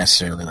didn't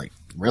necessarily,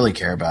 really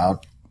care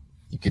about,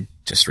 you could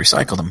just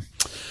recycle them.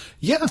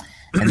 Yeah.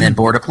 And then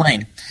board a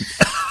plane.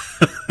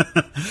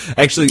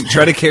 Actually,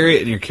 try to carry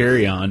it in your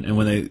carry-on, and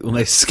when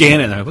they scan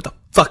it, they're like, "What the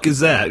fuck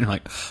is that?" And you're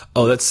like,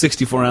 "Oh, that's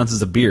 64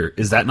 ounces of beer.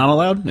 Is that not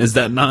allowed? Is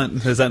that not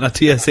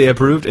TSA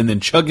approved?" And then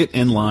chug it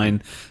in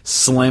line,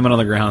 slam it on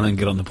the ground, and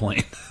get on the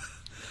plane.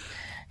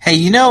 Hey,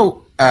 you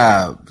know,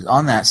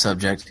 on that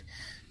subject,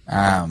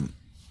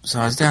 so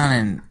I was down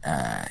in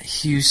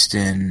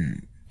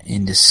Houston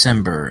in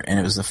December, and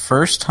it was the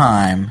first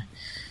time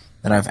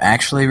that I've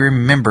actually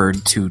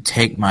remembered to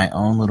take my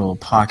own little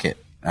pocket,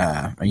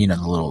 the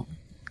little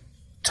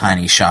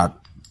tiny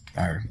shot,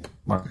 or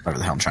whatever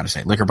the hell I'm trying to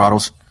say, liquor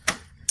bottles.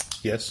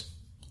 Yes.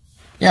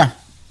 Yeah.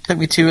 Took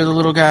me 2 of the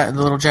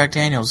little Jack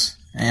Daniels,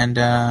 and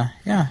that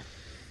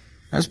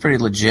was pretty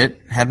legit.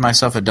 Had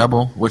myself a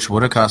double, which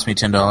would have cost me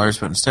 $10,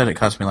 but instead it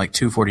cost me like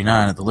 $2.49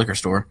 at the liquor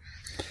store.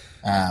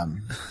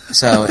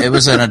 So it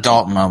was an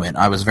adult moment.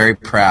 I was very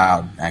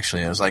proud,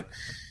 actually. I was like,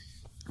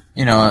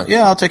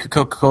 I'll take a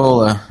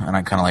Coca-Cola, and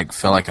I kind of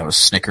felt like I was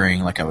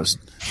snickering, like I was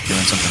doing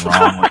something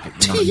wrong.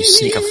 Like, you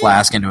sneak a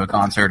flask into a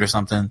concert or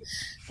something,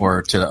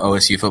 or to the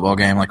OSU football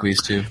game like we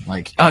used to.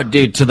 Like, oh,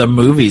 dude, to the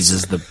movies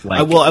is the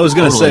I was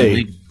going to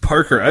say,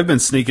 Parker, I've been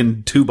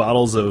sneaking 2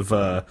 bottles of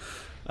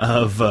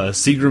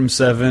Seagram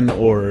 7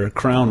 or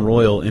Crown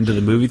Royal into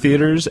the movie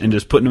theaters and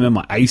just putting them in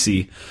my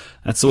icy.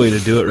 That's the way to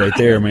do it right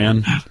there,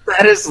 man.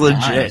 That is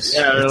legit. Nice.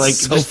 Yeah,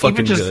 It's so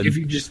fucking good. If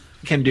you just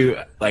can do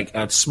like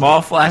a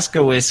small flask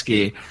of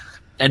whiskey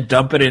and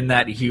dump it in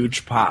that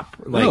huge pop.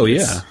 Like, Oh,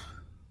 yeah.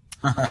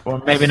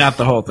 Well, maybe not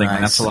the whole thing.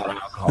 Nice. That's a lot of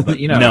alcohol, but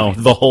No,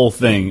 the whole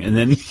thing. And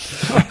then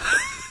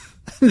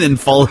and then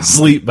fall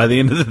asleep by the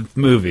end of the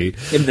movie.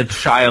 in the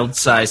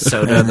child-sized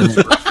soda,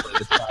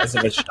 the size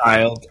of a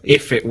child,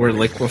 if it were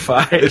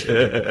liquefied.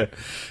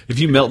 If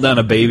you melt down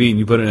a baby and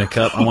you put it in a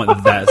cup, I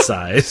want that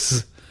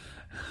size.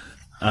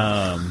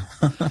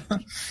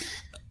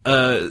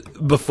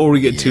 Before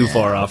we get too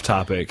far off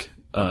topic,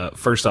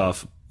 first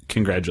off,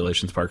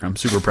 congratulations, Parker. I'm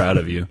super proud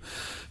of you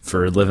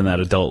for living that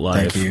adult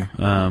life. Thank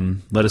you.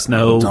 Let us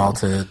know.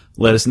 Adulthood.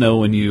 Let us know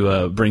when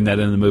you bring that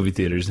into the movie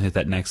theaters and hit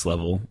that next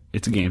level.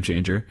 It's a game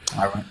changer.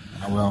 I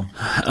will.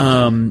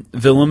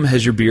 Willem,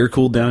 has your beer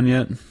cooled down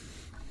yet?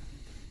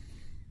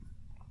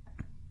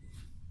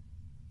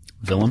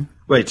 Willem?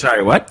 Wait,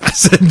 sorry, what? I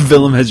said,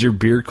 Willem, has your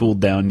beer cooled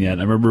down yet?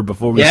 I remember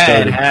before we Yeah,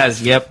 started. it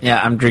has. Yep.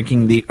 Yeah, I'm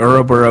drinking the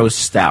Ouroboros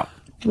Stout.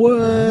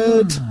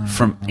 What?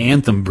 From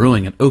Anthem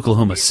Brewing in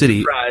Oklahoma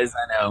City. Surprise,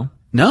 I know.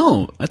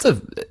 No, that's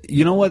a.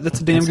 You know what?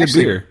 That's a damn good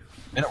actually- beer.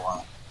 Been a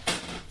while.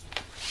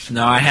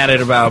 No, I had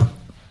it about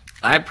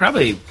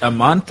probably a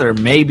month or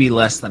maybe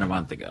less than a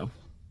month ago.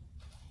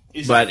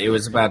 But it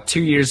was about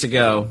 2 years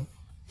ago,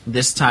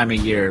 this time of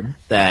year,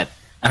 that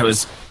I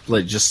was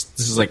like, this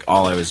is like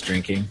all I was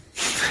drinking.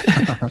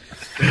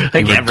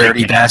 Like You were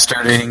dirty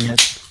bastarding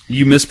it.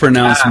 You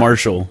mispronounced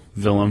Marshall,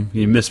 Willem.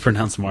 You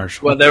mispronounced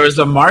Marshall. Well, there was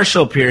a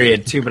Marshall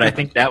period too, but I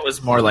think that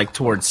was more like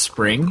towards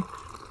spring.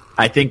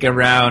 I think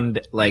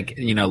around like,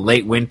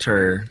 late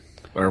winter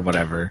or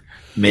whatever,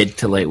 mid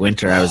to late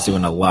winter, I was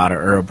doing a lot of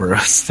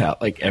Ouroboros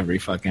Stout like every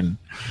fucking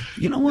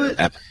You know what?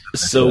 episode.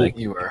 So like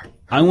You were.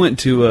 I went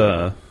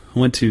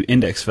to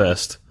Index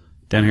Fest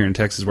down here in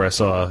Texas where I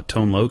saw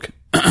Tone Loc.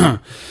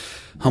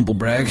 Humble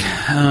brag.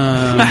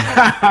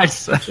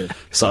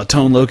 Saw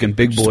Tone Loc and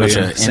Big Boy Bunch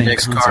at of the same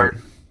index concert.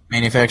 card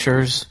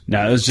manufacturers.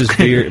 No, it was just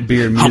beer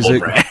and Humble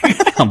music.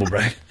 brag. Humble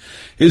brag.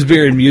 It was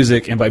beer and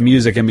music, and by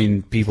music I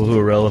mean people who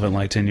were relevant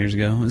like 10 years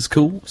ago. It's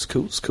cool. It's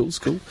cool. It's cool. It's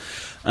cool.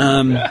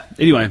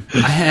 Anyway, I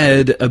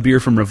had a beer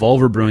from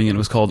Revolver Brewing, and it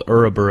was called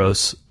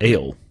Ouroboros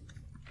Ale.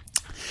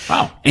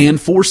 Wow. And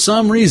for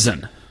some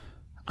reason,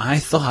 I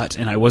thought,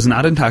 and I was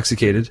not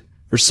intoxicated,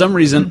 for some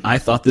reason, I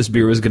thought this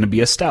beer was going to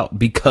be a stout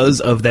because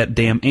of that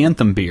damn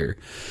Anthem beer.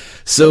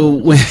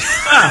 So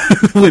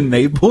when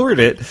they poured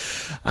it,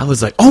 I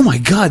was like, oh my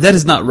God, that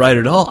is not right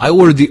at all. I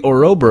ordered the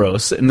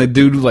Ouroboros, and the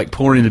dude like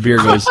pouring the beer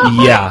goes,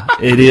 yeah,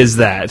 it is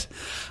that.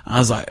 I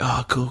was like,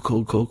 oh, cool.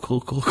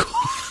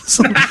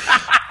 So,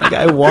 like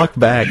I walked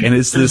back, and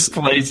it's this.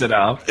 Plays it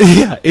off.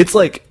 Yeah, it's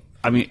like,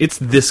 I mean, it's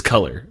this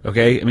color,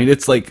 okay? I mean,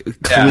 it's like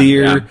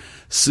clear, Yeah.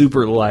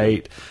 super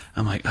light.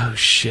 I'm like, oh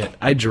shit.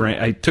 I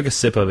took a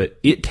sip of it.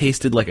 It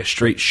tasted like a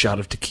straight shot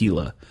of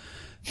tequila.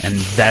 And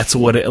that's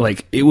what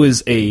it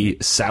was a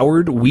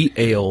soured wheat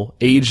ale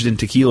aged in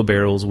tequila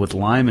barrels with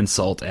lime and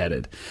salt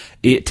added.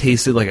 It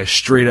tasted like a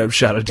straight up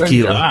shot of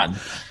tequila. God.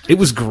 It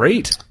was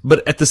great,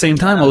 but at the same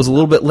time, I was a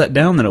little bit let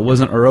down that it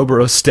wasn't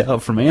Ouroboros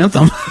Stout from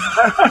Anthem.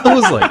 I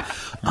was like,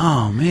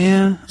 oh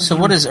man. So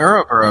what does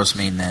Ouroboros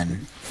mean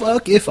then?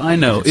 Fuck if I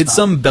know. It's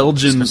some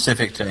Belgian.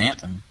 Specific to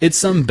Anthem. It's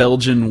some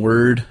Belgian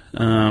word.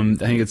 I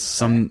think it's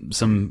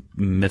some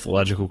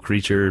mythological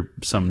creature,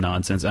 some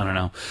nonsense. I don't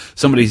know.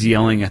 Somebody's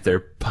yelling at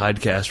their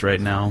podcast right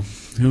now.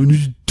 Oh,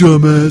 you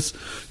dumbass!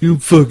 You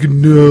don't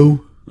fucking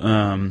know.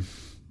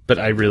 But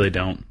I really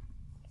don't.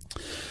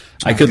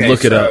 I could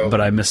look it up, but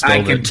I misspelled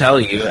I can it. tell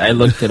you. I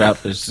looked it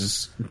up. There's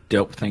this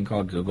dope thing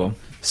called Google.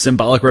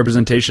 Symbolic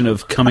representation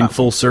of coming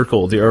full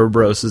circle. The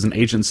Ouroboros is an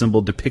ancient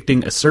symbol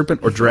depicting a serpent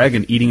or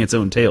dragon eating its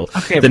own tail.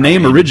 Okay, the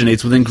name Brian.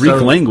 originates within Greek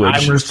So language.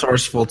 I'm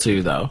resourceful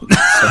too, though.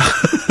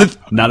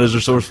 Not as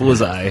resourceful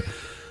as I.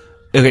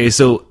 Okay,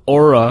 so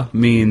aura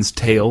means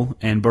tail,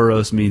 and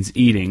boros means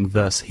eating,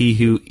 thus he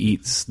who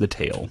eats the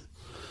tail.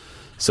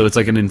 So it's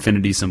like an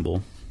infinity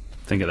symbol.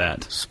 Think of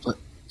that.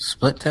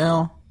 Split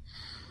tail?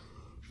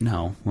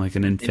 No, like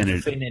an infinity.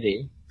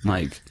 Infinity.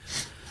 Like,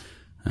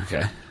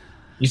 okay.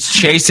 He's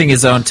chasing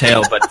his own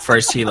tail, but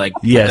first he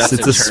Yes, does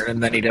it's a a s- turn,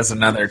 and then he does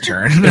another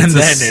turn, and then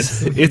then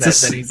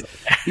he's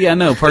Yeah,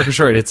 no, Parker's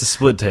right. It's a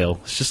split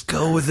tail. Just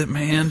go with it,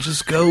 man.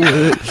 Just go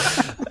with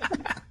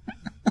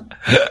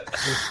it.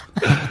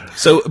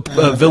 So,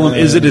 Willem,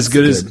 is it as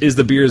good as is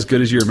the beer as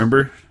good as you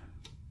remember?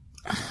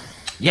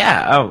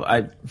 Yeah. Oh,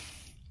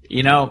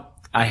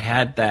 I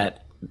had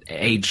that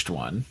aged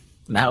one.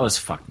 And that was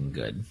fucking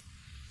good.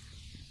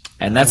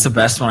 And that's the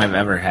best one I've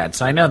ever had.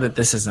 So I know that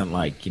this isn't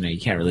like, you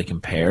can't really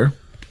compare.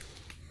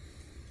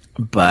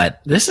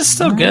 But this is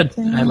still good.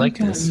 I like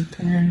this.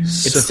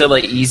 It's still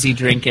like easy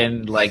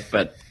drinking,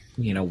 but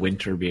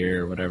winter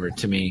beer or whatever.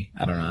 To me,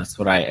 I don't know. That's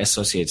what I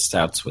associate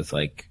stouts with,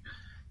 like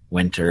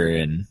winter,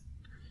 and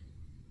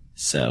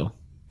so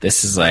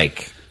this is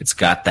like it's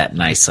got that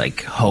nice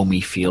like homey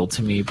feel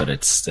to me, but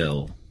it's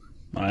still.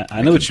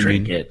 I know what you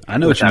mean. I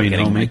know what you mean,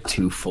 homie. Like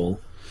too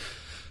full.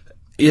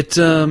 It's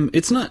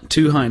not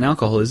too high in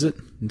alcohol, is it?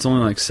 It's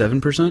only like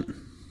 7%,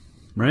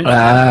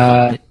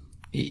 right?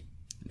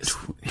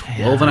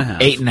 12 and a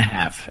half.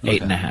 8.5.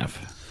 8.5.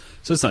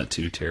 So it's not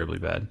too terribly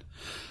bad.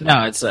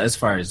 No, it's as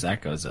far as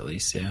that goes, at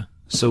least. Yeah.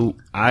 So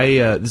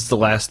this is the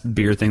last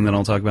beer thing that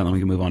I'll talk about, then we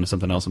can move on to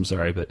something else. I'm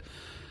sorry, but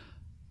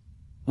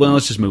well,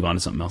 let's just move on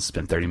to something else. It's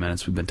been 30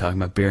 minutes. We've been talking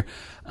about beer.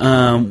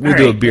 We'll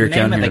do a beer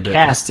count here. The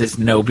cast is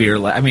no beer.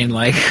 I mean,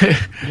 like,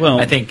 well,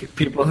 I think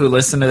people who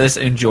listen to this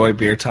enjoy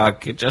beer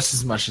talk just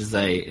as much as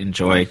they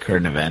enjoy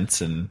current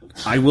events. And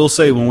I will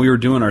say, when we were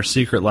doing our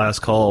secret last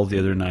call the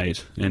other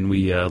night, and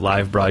we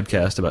live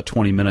broadcast about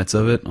 20 minutes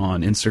of it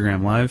on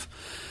Instagram Live,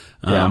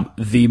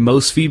 the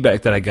most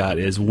feedback that I got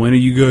is, when are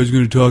you guys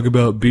going to talk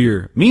about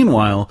beer?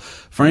 Meanwhile,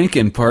 Frank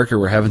and Parker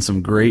were having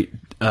some great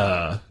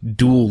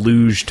dual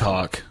luge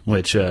talk,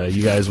 which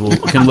you guys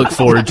can look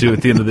forward to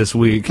at the end of this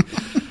week.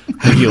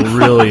 I think you'll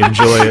really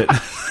enjoy it.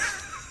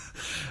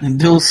 And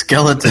dual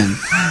skeleton.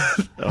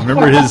 I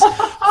remember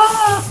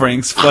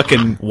Frank's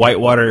fucking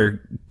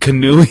whitewater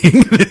canoeing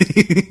that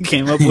he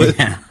came up with.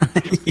 Yeah.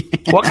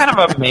 What kind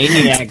of a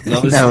maniac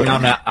goes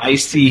down an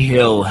icy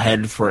hill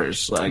head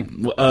first? Like,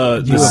 you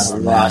have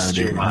lost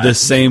your mind. The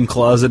same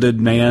closeted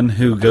man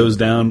who goes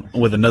down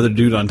with another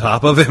dude on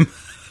top of him.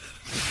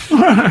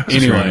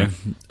 Anyway,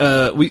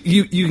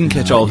 you can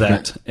catch all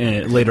that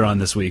later on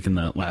this week in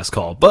the last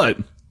call. But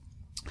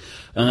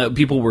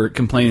people were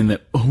complaining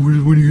that, when are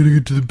you going to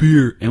get to the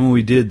beer? And when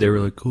we did, they were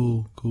like,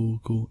 cool.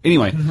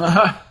 Anyway,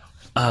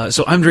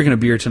 so I'm drinking a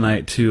beer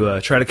tonight to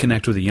try to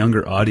connect with a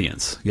younger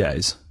audience,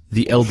 guys.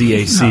 The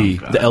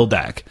LDAC, the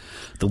LDAC,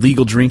 the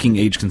Legal Drinking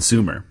Age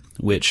Consumer,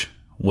 which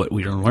what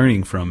we are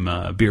learning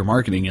from Beer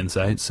Marketing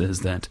Insights is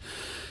that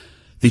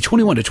the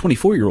 21 to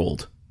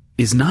 24-year-old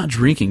is not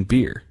drinking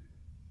beer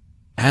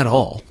at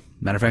all.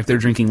 Matter of fact, they're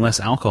drinking less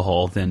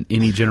alcohol than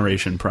any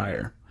generation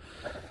prior.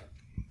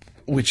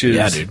 Which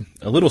is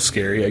a little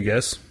scary, I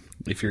guess,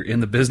 if you're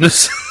in the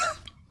business.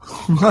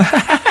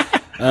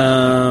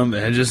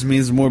 It just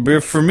means more beer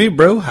for me,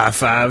 bro. High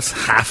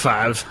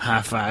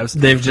fives.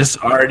 They've just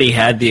already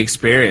had the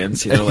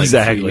experience, like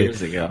exactly. 3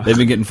 years ago. They've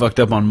been getting fucked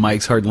up on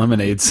Mike's Hard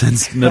Lemonade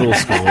since middle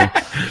school.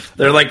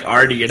 They're like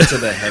already into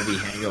the heavy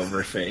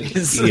hangover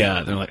phase.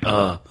 Yeah, they're like,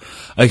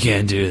 I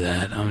can't do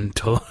that. I'm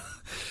told.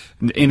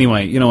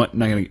 Anyway, you know what?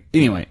 Not gonna.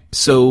 Anyway,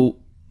 so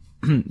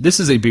this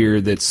is a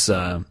beer that's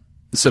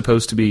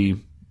supposed to be,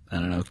 I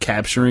don't know,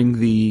 capturing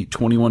the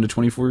 21 to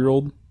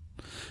 24-year-old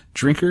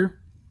drinker.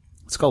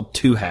 It's called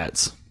Two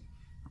Hats.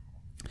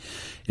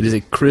 It is a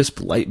crisp,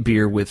 light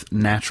beer with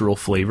natural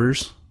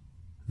flavors.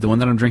 The one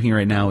that I'm drinking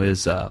right now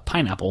is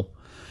pineapple.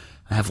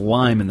 I have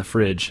lime in the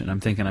fridge, and I'm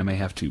thinking I may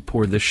have to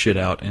pour this shit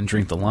out and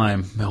drink the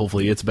lime.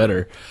 Hopefully it's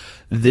better.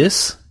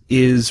 This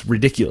is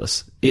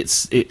ridiculous.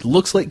 It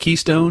looks like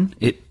Keystone.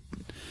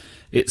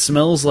 It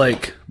smells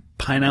like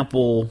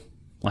pineapple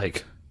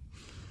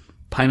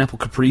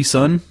Capri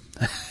Sun.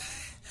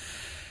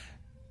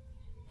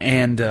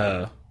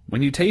 And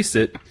when you taste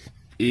it,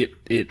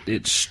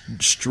 it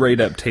straight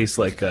up tastes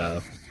like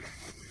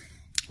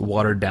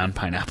watered down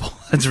pineapple.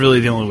 That's really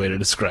the only way to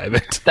describe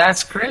it.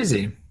 That's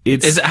crazy.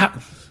 Is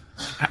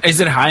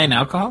it high in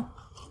alcohol?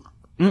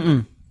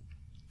 Mm-mm.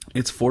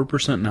 It's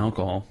 4% in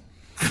alcohol.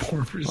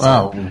 4%.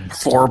 Wow,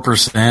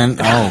 4%.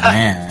 Oh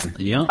man.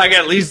 Yeah. Like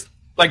at least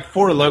like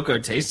Four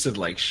Loko tasted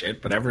like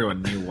shit, but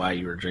everyone knew why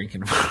you were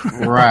drinking.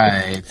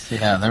 Right.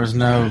 Yeah, there was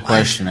no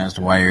question as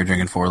to why you're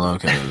drinking Four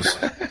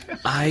Lokos.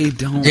 I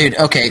don't. Dude,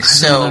 okay,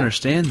 I don't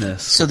understand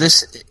this. So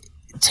this,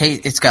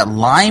 it's got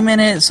lime in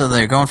it, so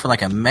they're going for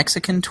like a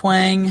Mexican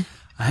twang.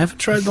 I haven't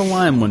tried the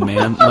lime one,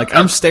 man. Like,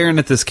 I'm staring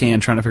at this can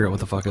trying to figure out what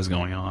the fuck is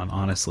going on,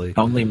 honestly.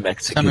 Only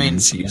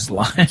Mexicans use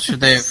lime. Should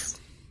they?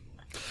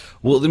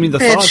 Well, I mean,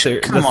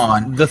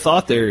 the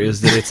thought there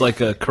is that it's like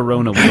a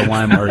Corona with the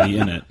lime already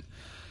in it.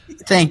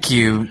 Thank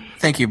you,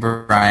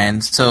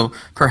 Brian. So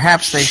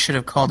perhaps they should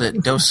have called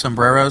it Dos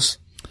Sombreros.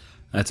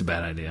 That's a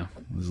bad idea.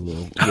 It was a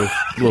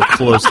little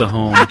close to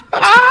home.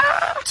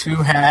 Two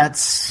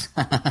hats.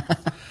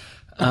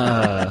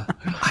 I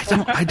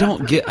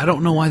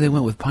don't know why they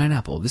went with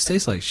pineapple. This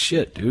tastes like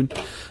shit, dude.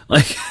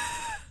 Like,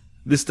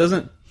 this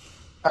doesn't.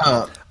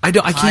 I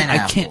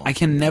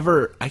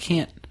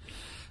can't.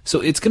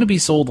 So it's going to be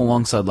sold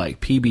alongside like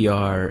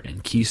PBR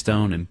and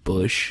Keystone and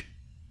Busch.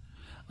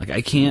 Like,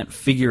 I can't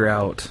figure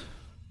out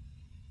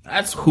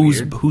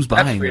who's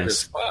buying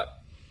this.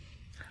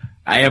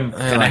 I am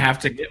gonna have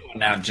to get one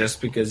now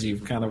just because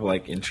you've kind of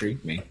like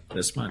intrigued me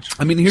this much.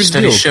 I mean, here's the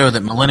studies deal. show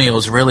that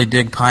millennials really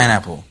dig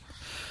pineapple.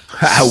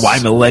 Why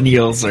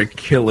millennials are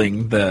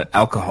killing the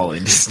alcohol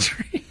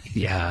industry?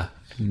 Yeah,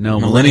 no,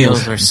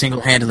 millennials are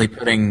single-handedly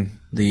putting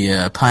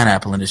the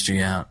pineapple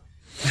industry out.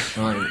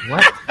 What?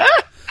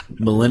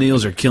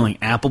 Millennials are killing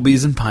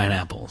Applebee's and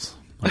pineapples.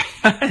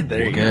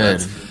 There you go.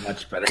 That's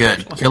much better.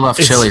 Good. Kill off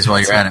Chili's while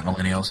you're at it,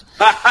 millennials.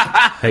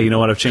 Hey, you know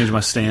what? I've changed my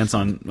stance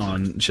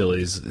on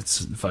Chili's.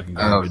 It's fucking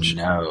garbage.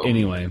 Oh, no.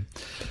 Anyway.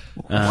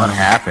 What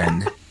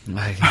happened?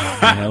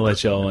 I'll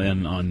let y'all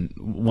in on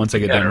once I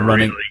get done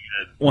running. Really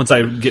once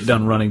I get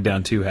done running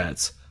down Two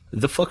Hats.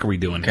 The fuck are we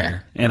doing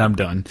here? And I'm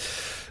done.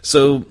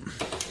 So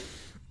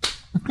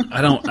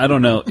I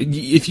don't know.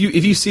 If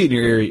you see it in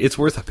your area, it's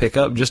worth a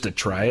pickup just to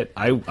try it.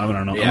 I don't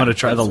know. Yeah, I'm gonna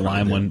try the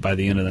lime one by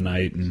the end of the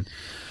night, and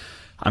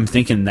I'm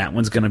thinking that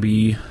one's gonna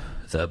be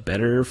the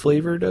better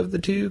flavored of the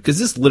two, because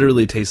this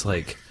literally tastes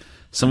like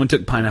someone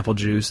took pineapple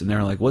juice and they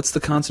were like, "What's the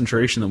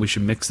concentration that we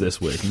should mix this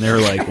with?" And they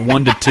were like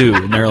 1 to 2,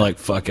 and they were like,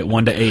 "Fuck it,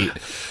 1 to 8."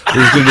 We're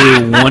just gonna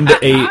do 1 to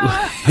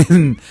 8,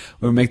 and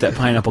we'll make that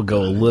pineapple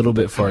go a little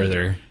bit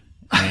farther.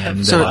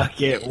 And So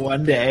fuck it,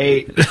 1 to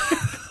 8.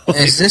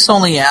 Is this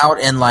only out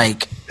in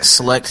like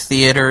select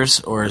theaters,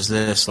 or is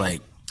this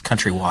like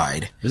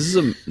countrywide?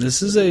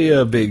 This is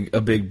a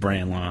big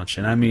brand launch,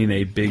 and I mean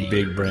a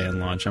big brand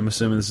launch. I'm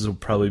assuming this will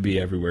probably be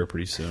everywhere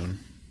pretty soon.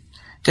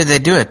 Did they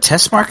do a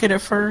test market at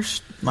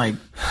first? Like,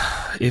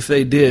 if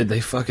they did,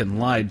 they fucking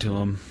lied to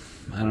them.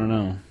 I don't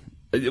know.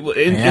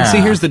 And see,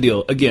 here's the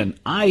deal. Again,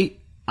 my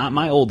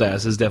old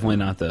ass is definitely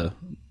not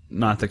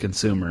the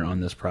consumer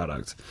on this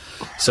product.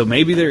 So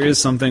maybe there is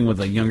something with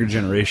a younger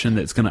generation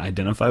that's going to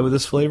identify with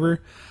this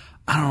flavor.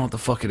 I don't know what the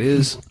fuck it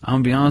is. I'm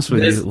gonna be honest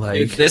with you.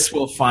 Like, this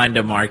will find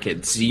a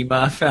market.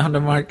 Zima found a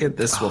market.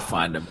 This will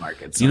find a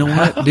market. You know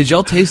what? Did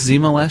y'all taste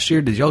Zima last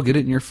year? Did y'all get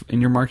it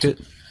in your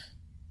market?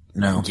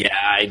 no. Yeah,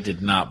 I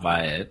did not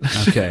buy it.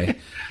 Okay,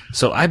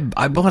 so I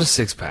bought a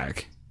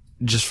 6-pack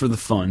just for the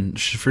fun,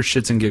 for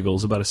shits and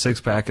giggles, about a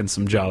 6-pack and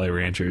some Jolly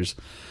Ranchers,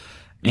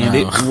 and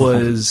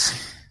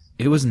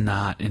it was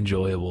not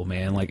enjoyable,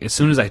 man. Like, as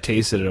soon as I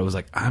tasted it, I was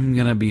like, I'm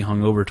gonna be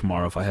hungover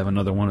tomorrow if I have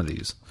another one of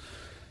these.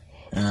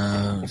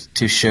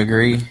 Too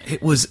sugary.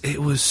 It was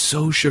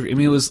so sugary.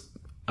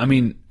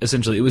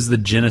 Essentially, it was the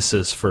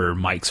genesis for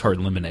Mike's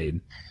Hard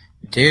Lemonade.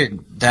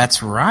 Dude,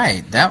 that's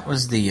right. That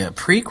was the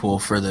prequel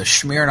for the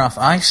Smirnoff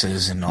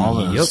Ices and all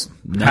those.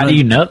 Yep. How do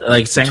you know?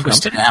 Like, same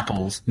Twisted company?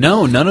 apples.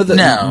 No, none of the.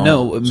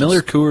 No.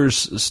 Miller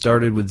Coors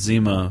started with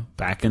Zima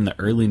back in the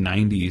early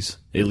 90s,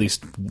 at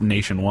least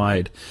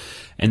nationwide.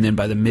 And then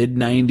by the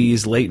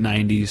mid-90s, late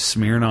 90s,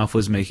 Smirnoff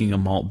was making a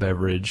malt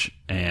beverage,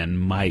 and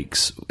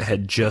Mike's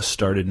had just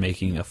started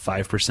making a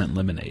 5%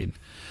 lemonade.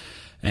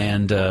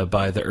 And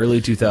by the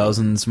early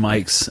 2000s,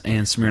 Mike's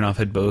and Smirnoff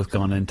had both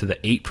gone into the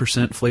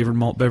 8% flavored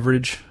malt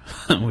beverage,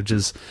 which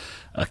is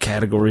a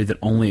category that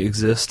only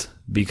exists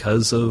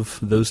because of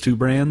those two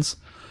brands.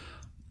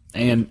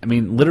 And I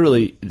mean,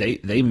 literally,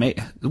 they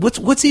make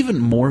what's even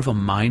more of a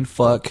mind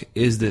fuck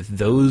is that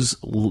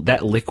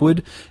that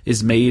liquid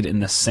is made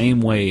in the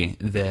same way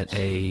that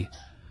a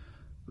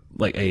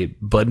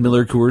Bud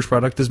Miller Coors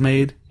product is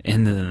made,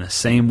 and then in the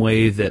same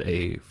way that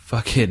a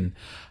fucking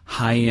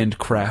high-end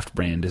craft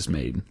brand is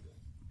made.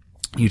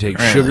 You take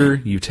sugar,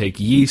 you take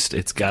yeast,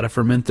 it's got to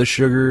ferment the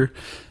sugar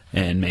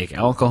and make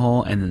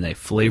alcohol, and then they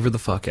flavor the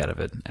fuck out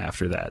of it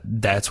after that.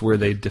 That's where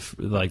they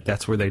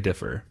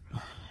differ.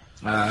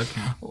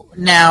 Okay.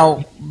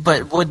 Now,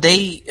 but would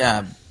they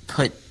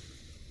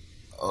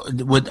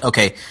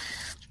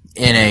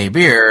in a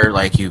beer,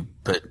 like, you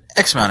put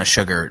X amount of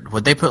sugar,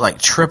 would they put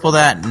like triple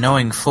that,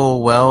 knowing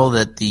full well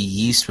that the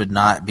yeast would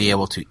not be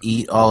able to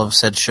eat all of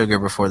said sugar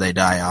before they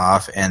die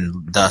off,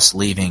 and thus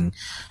leaving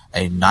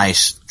a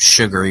nice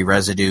sugary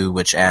residue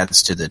which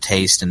adds to the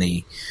taste and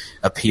the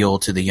appeal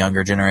to the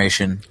younger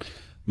generation?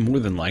 More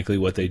than likely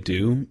what they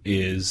do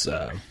is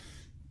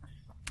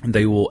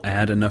they will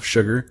add enough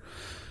sugar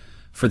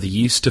for the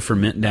yeast to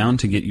ferment down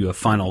to get you a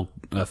final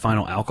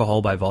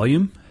alcohol by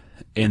volume,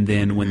 and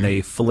then when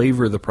they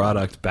flavor the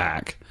product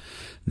back,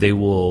 they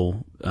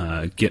will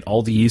get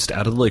all the yeast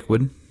out of the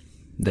liquid.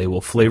 They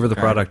will flavor the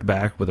product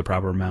back with a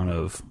proper amount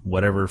of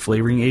whatever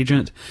flavoring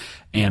agent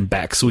and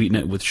back sweeten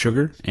it with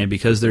sugar. And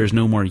because there's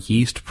no more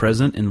yeast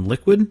present in the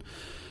liquid,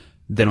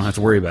 they don't have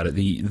to worry about it.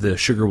 The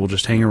sugar will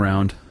just hang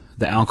around.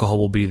 The alcohol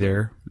will be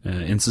there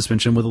in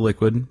suspension with the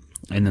liquid,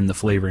 and then the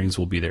flavorings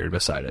will be there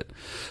beside it.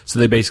 So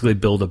they basically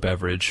build a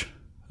beverage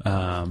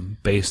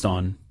based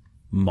on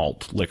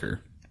malt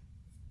liquor.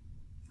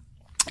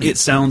 It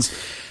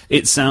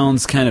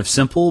sounds kind of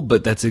simple,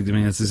 but that's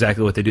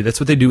exactly what they do.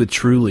 That's what they do with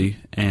Truly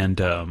and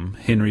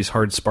Henry's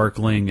Hard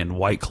Sparkling and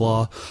White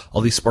Claw.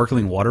 All these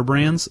sparkling water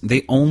brands,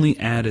 they only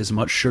add as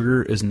much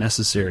sugar as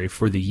necessary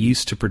for the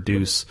yeast to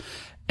produce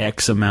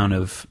X amount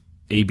of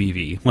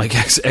ABV, like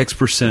X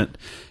percent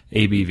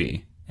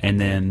ABV. And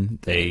then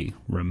they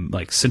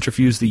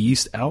centrifuge the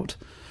yeast out.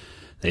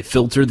 They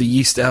filter the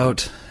yeast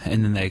out,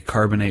 and then they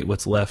carbonate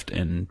what's left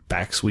and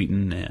back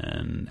sweeten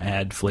and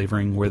add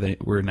flavoring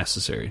where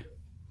necessary.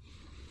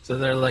 So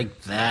they're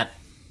like that.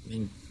 I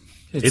mean,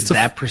 it's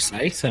that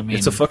precise. I mean,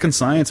 it's a fucking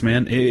science,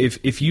 man.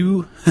 If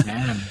you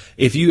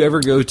ever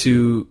get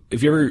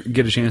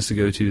a chance to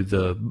go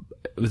to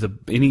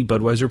any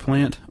Budweiser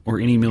plant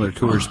or any Miller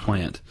Coors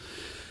plant,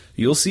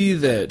 you'll see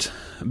that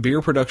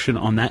beer production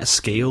on that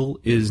scale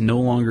is no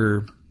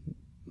longer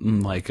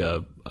like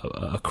a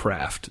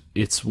craft.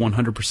 It's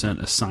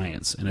 100% a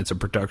science, and it's a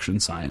production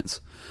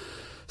science.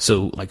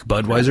 So, like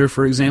Budweiser,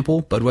 for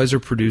example,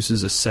 Budweiser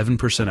produces a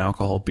 7%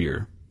 alcohol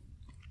beer.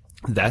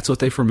 That's what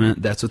they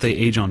ferment. That's what they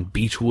age on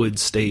beechwood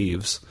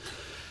staves.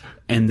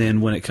 And then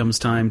when it comes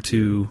time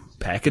to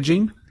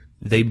packaging,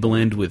 they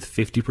blend with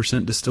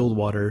 50% distilled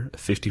water,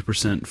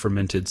 50%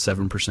 fermented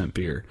 7%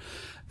 beer.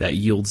 That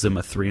yields them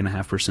a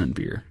 3.5%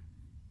 beer.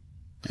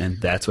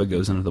 And that's what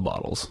goes into the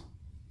bottles.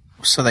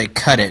 So they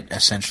cut it,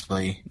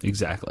 essentially.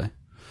 Exactly.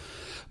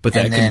 But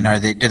and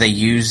then do they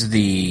use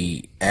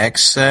the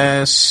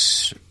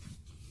excess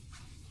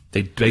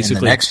They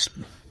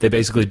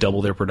basically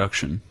double their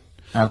production.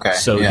 Okay.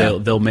 So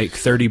they'll make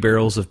 30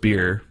 barrels of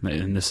beer,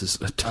 and this is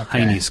a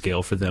tiny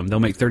scale for them. They'll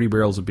make 30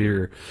 barrels of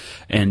beer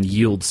and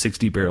yield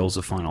 60 barrels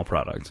of final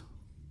product,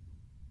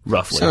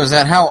 roughly. So is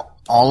that how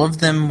all of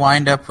them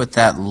wind up with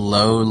that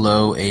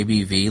low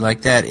ABV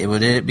like that?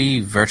 Would it be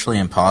virtually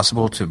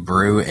impossible to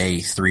brew a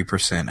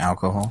 3%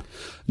 alcohol?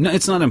 No,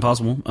 it's not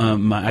impossible.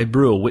 I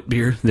brew a wit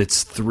beer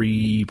that's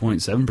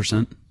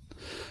 3.7%.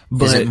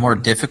 But, is it more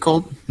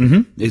difficult?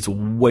 Mm-hmm. It's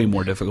way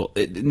more difficult.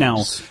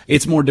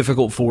 It's more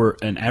difficult for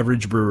an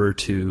average brewer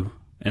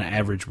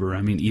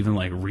I mean, even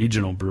like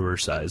regional brewer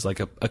size, like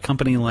a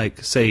company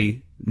like,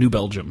 say, New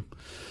Belgium.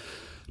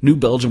 New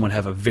Belgium would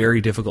have a very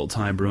difficult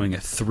time brewing a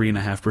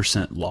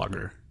 3.5%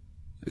 lager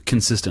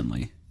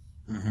consistently.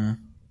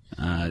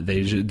 Mm-hmm.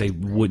 They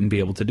wouldn't be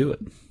able to do it.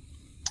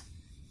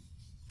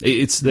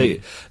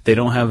 They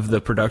don't have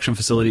the production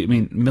facility. I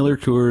mean, Miller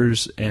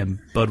Coors and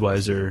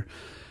Budweiser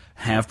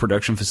have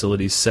production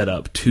facilities set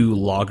up to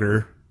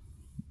lager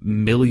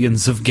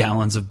millions of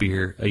gallons of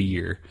beer a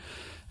year,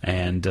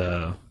 and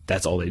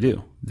that's all they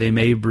do. They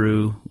may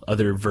brew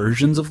other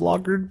versions of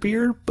lagered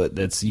beer, but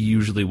that's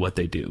usually what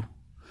they do.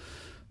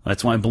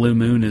 That's why Blue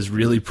Moon is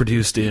really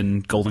produced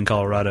in Golden,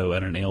 Colorado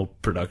at an ale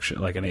production,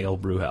 like an ale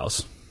brew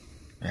house.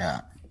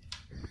 Yeah.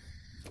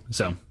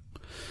 So,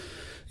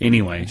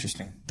 anyway,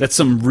 interesting. That's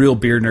some real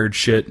beer nerd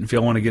shit. If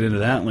y'all want to get into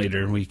that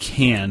later, we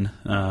can.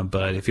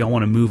 But if y'all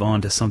want to move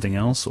on to something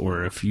else,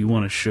 or if you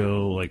want to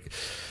show, like,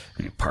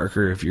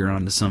 Parker, if you're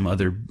on to some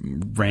other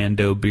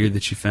rando beer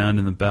that you found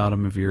in the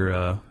bottom of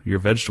your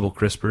vegetable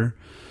crisper,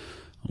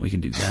 we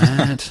can do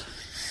that.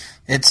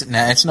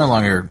 It's no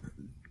longer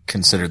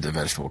considered the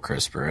vegetable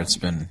crisper. It's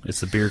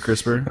the beer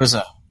crisper. It was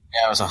a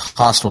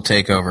hostile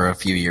takeover a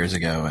few years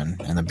ago,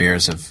 and the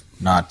beers have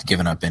not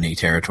given up any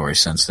territory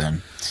since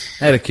then.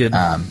 I had a kid.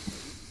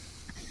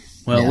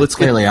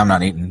 Clearly I'm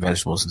not eating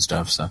vegetables and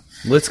stuff. So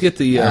let's get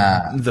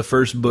the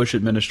first Bush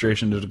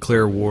administration to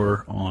declare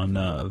war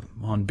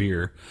on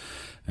beer,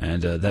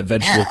 and that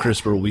vegetable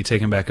crisper will be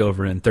taken back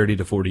over in 30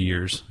 to 40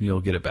 years.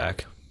 You'll get it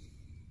back.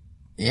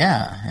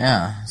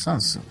 Yeah.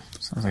 Sounds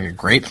like a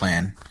great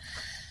plan.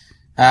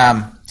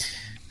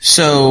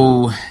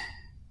 So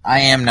I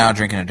am now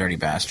drinking a Dirty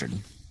Bastard.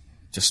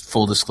 Just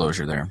full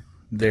disclosure there.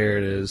 There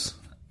it is.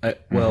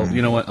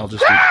 You know what? I'll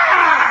just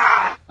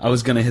I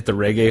was going to hit the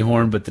reggae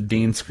horn, but the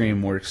Dean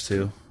scream works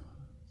too.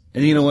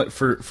 And you know what?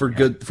 For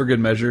good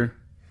measure.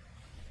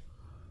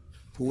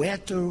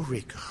 Puerto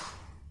Rico.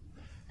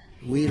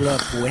 We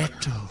love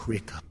Puerto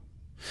Rico.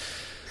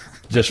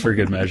 Just for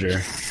good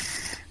measure.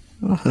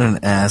 What an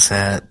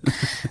asshat.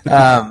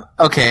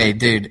 Okay,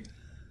 dude.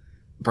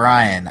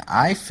 Brian,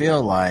 I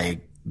feel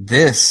like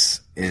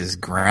this is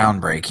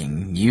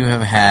groundbreaking. You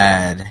have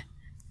had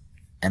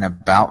an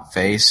about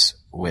face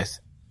with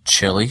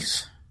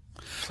Chili's.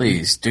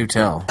 Please, do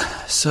tell.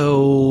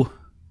 So,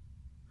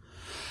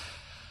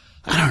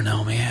 I don't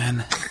know,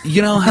 man.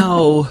 You know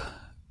how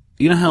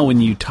when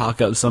you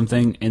talk up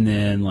something and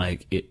then,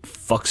 like, it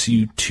fucks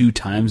you 2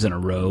 times in a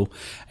row,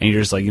 and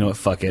you're just like, you know what,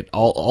 fuck it.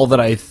 All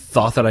that I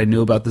thought that I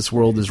knew about this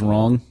world is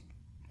wrong?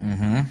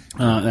 Mm-hmm.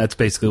 That's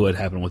basically what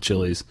happened with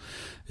Chili's.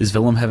 Is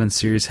Willem having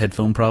serious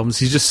headphone problems?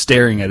 He's just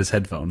staring at his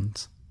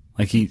headphones.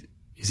 Like,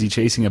 is he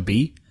chasing a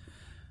bee?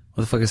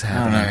 What the fuck is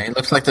happening? I don't know. It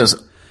looks like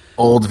those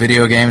old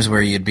video games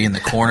where you'd be in the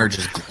corner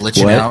just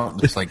glitching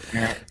out. It's like...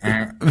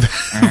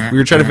 We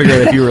were trying to figure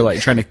out if you were,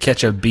 like, trying to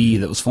catch a bee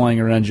that was flying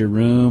around your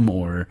room,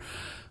 or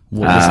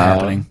what was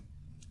happening.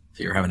 If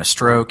you were having a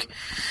stroke.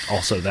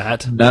 Also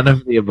that. None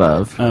of the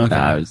above. Okay.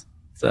 No, it was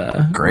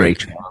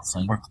great.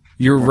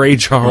 You're Ray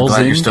Charles.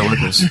 Glad you're still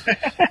with us.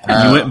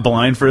 You went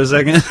blind for a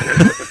second.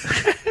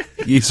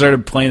 You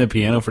started playing the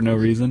piano for no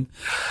reason.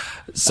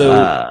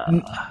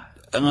 So,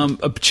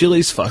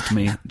 Chili's fucked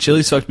me.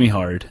 Chili's fucked me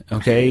hard.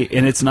 Okay,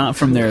 and it's not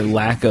from their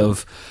lack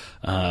of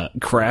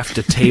craft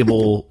to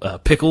table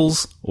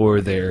pickles or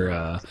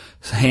their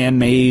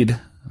handmade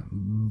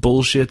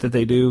bullshit that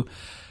they do.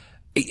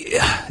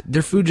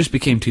 Their food just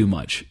became too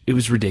much. It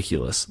was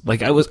ridiculous.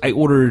 Like I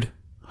ordered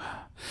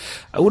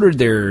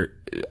their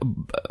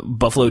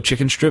buffalo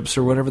chicken strips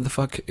or whatever the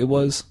fuck it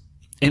was.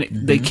 And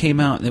they came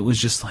out and it was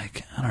just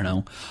like, I don't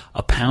know,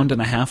 1.5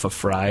 pounds of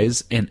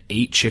fries and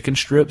 8 chicken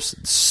strips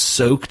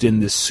soaked in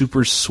this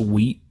super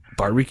sweet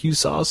barbecue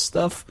sauce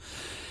stuff.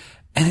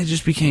 And it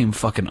just became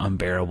fucking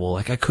unbearable.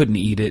 Like, I couldn't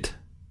eat it.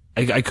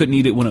 I couldn't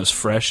eat it when it was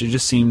fresh. It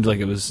just seemed like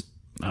it was,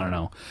 I don't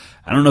know.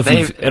 I don't know if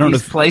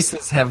these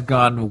places have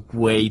gone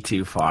way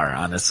too far,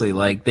 honestly.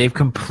 Like, they've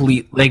gone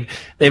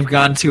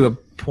to a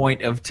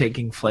point of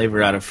taking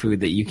flavor out of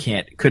food that you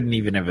couldn't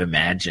even have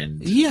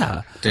imagined.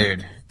 Yeah.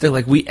 Dude. They're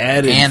like, we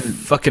added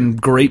fucking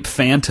grape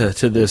Fanta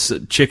to this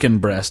chicken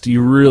breast.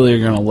 You really are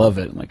going to love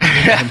it. I'm like,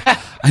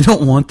 I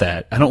don't want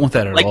that. I don't want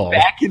that at all. Like,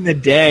 back in the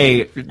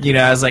day,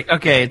 I was like,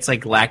 okay, it's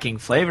like lacking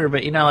flavor,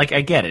 but like,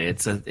 I get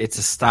it. It's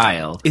a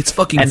style. It's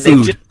fucking and food.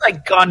 they've just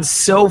like gone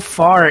so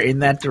far in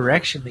that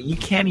direction that you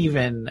can't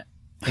even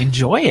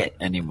enjoy it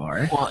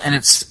anymore. Well, and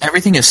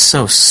everything is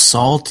so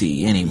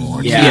salty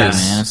anymore. Yes.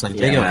 Too, man. It's like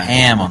they go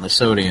ham on the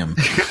sodium.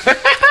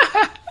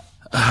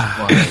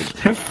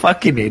 They're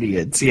fucking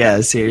idiots.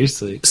 Yeah,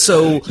 seriously.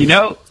 So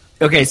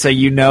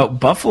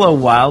Buffalo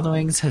Wild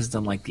Wings has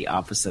done like the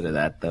opposite of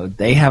that though.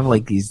 They have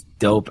like these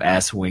dope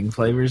ass wing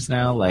flavors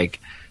now, like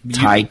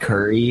Thai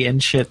curry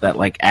and shit that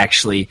like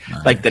actually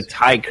like the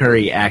Thai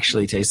curry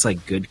actually tastes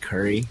like good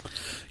curry.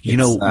 You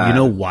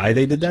know why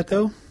they did that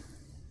though?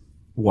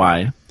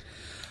 Why?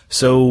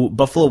 So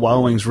Buffalo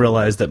Wild Wings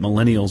realized that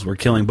millennials were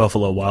killing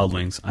Buffalo Wild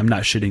Wings. I'm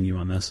not shitting you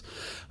on this.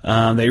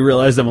 They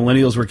realized that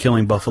millennials were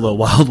killing Buffalo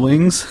Wild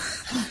Wings.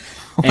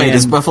 Wait,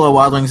 is Buffalo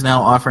Wild Wings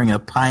now offering a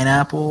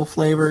pineapple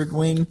flavored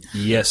wing?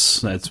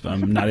 Yes,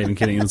 I'm not even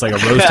kidding. It's like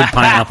a roasted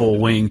pineapple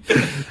wing.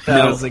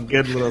 That was a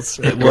good little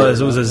circle.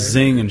 It was a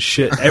zing and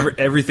shit.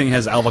 Everything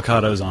has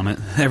avocados on it.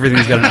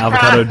 Everything's got an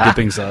avocado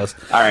dipping sauce.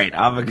 All right,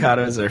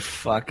 avocados are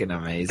fucking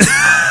amazing.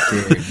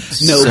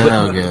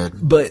 Dude, good.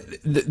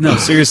 But no,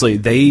 seriously,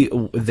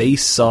 they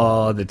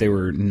saw that they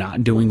were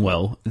not doing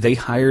well. They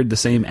hired the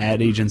same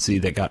ad agency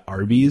that got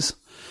Arby's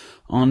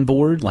on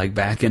board, like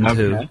back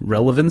into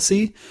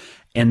relevancy.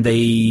 And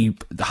they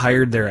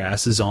hired their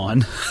asses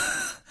on,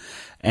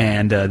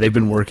 and they've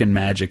been working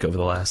magic over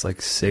the last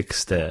like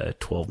 6 to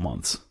 12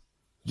 months.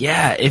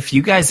 Yeah, if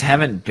you guys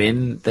haven't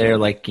been there,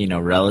 like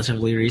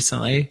relatively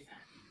recently,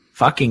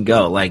 fucking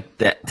go. Like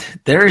that,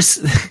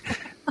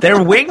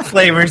 their wing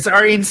flavors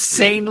are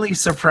insanely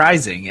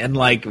surprising and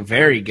like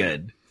very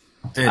good.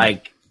 Dude.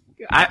 Like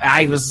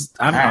I'm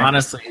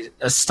honestly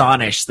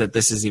astonished that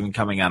this is even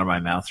coming out of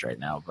my mouth right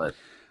now, but.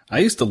 I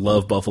used to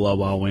love Buffalo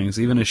Wild Wings,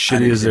 even as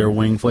shitty as their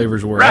wing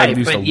flavors were. Right,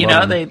 but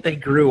they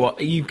grew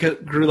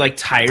like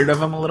tired of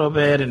them a little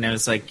bit, and it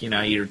was like I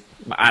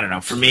don't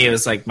know. For me, it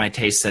was like my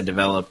taste had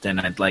developed,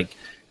 and I'd like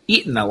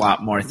eaten a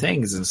lot more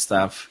things and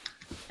stuff.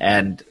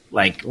 And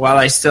like while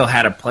I still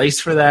had a place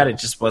for that, it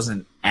just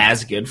wasn't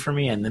as good for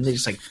me. And then they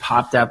just like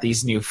popped out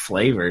these new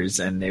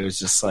flavors, and it was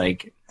just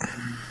like.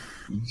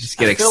 You just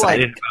get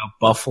excited about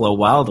Buffalo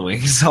Wild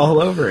Wings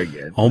all over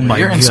again. Oh my God.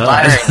 You're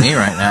inspiring me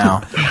right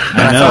now.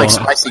 I feel like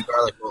spicy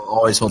garlic will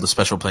always hold a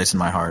special place in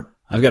my heart.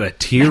 I've got a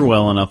tear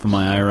welling up in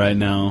my eye right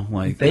now.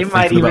 Like they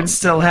might even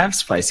still have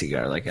spicy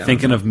garlic.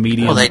 Thinking of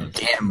medium. Well, they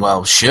damn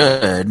well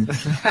should.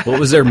 What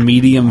was their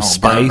medium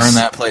spice? Burn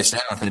that place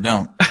down if they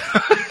don't.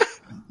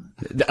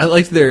 I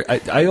like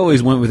I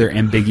always went with their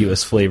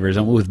ambiguous flavors.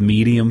 I went with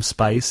medium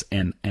spice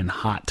and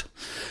hot.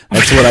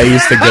 That's what I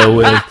used to go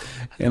with.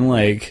 And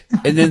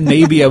then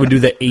maybe I would do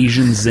the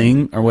Asian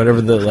zing or whatever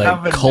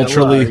the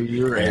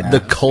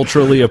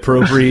culturally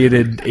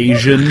appropriated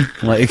Asian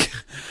like.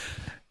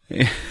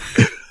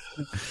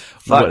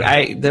 Fuck!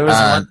 There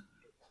was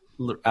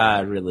one I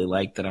really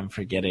liked that I'm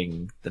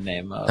forgetting the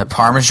name of. The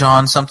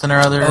Parmesan something or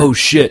other. Oh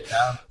shit!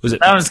 Was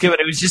it? That was good.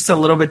 It was just a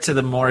little bit to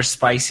the more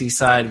spicy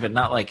side, but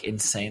not like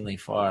insanely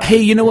far.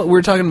 Hey, you know what? We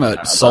were talking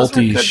about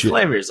salty those were good shit.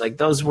 Flavors like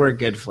those were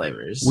good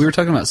flavors. We were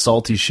talking about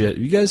salty shit.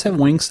 You guys have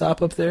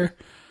Wingstop up there?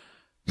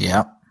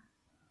 Yeah.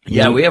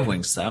 Yeah, we have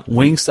Wingstop.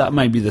 Wingstop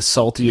might be the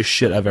saltiest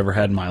shit I've ever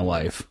had in my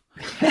life.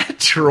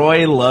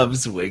 Troy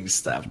loves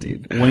Wingstop,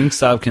 dude.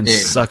 Wingstop can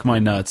suck my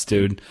nuts,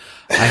 dude.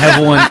 I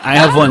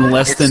have one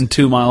less than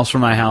 2 miles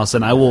from my house,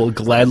 and I will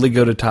gladly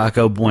go to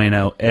Taco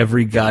Bueno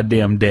every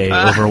goddamn day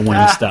over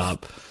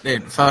Wingstop.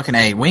 Dude, fucking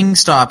A.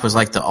 Wingstop was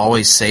like the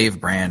Always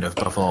Save brand of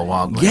Buffalo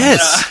Wild Wings.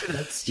 Yes!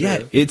 That's true.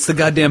 Yeah, it's the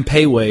goddamn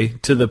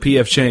Payway to the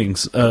P.F.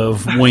 Chang's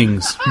of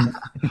wings.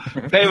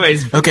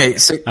 Payway's... Okay,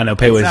 so... I know,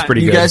 Payway's pretty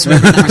good. You guys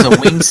remember there was a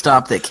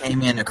Wingstop that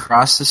came in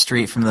across the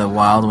street from the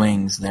Wild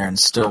Wings there in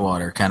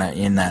Stillwater, kind of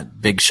in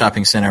that big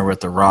shopping center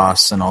with the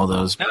Ross and all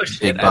those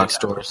big box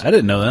stores. I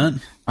didn't know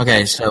that.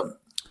 Okay, so...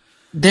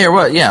 There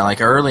was, yeah, like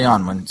early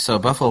on so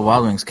Buffalo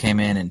Wild Wings came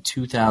in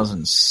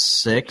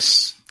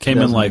 2006. Came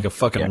in like a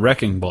fucking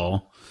wrecking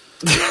ball.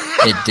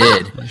 It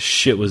did.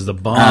 Shit was the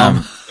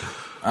bomb.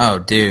 Oh,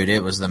 dude,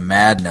 it was the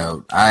mad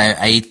note.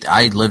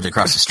 I lived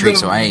across the street,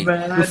 so I ate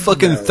the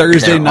fucking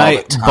Thursday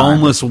night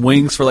boneless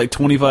wings for like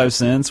 25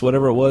 cents,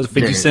 whatever it was,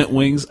 50-cent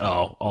wings.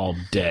 Oh, all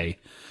day.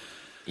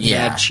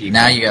 Yeah.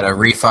 Now you got to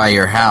refi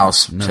your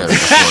house to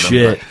afford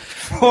shit. them.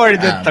 For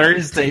the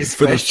Thursday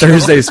special. For the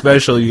Thursday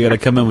special, you got to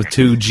come in with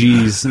 2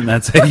 G's, and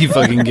that's how you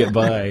fucking get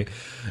by.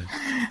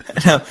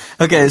 No,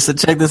 okay, so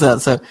check this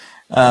out. So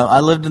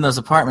I lived in those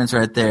apartments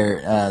right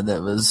there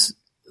that was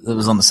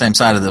on the same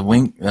side of the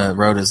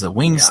road as the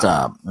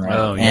Wingstop. Right?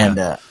 Oh, yeah. And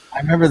I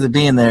remember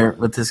being there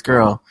with this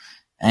girl,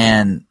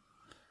 and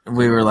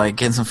we were like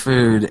getting some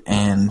food,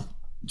 and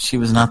she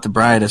was not the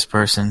brightest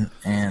person,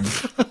 and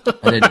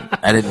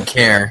I didn't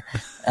care.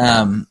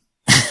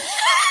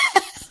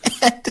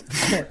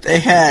 They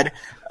had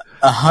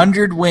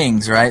 100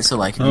 wings, right? So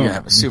like if you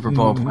have a Super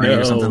Bowl party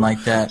or something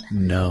like that.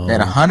 No. They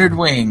had 100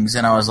 wings,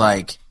 and I was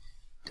like,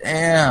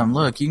 damn,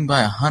 look, you can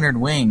buy 100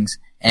 wings.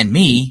 And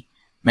me,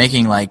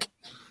 making like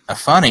a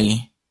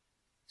funny,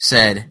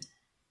 said,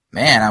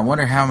 man, I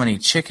wonder how many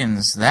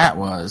chickens that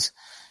was.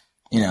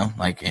 You know,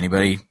 like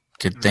anybody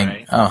could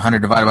think, 100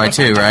 divided by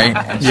 2, right?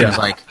 And she was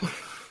like,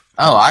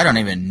 Oh, I don't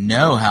even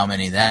know how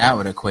many that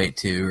would equate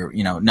to.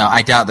 No,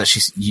 I doubt that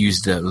she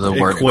used the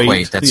word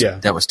equate.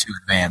 That was too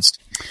advanced.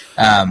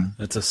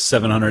 That's a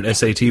 700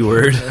 SAT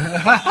word.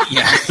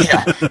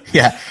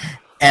 Yeah.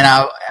 And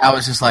I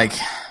was just like,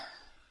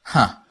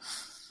 huh.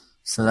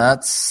 So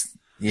that's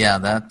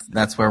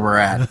where we're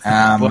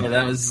at. Boy,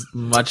 that was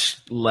much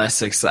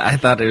less exciting. I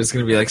thought it was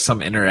going to be like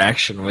some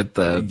interaction with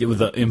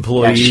the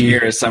employee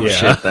cashier or some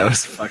shit. That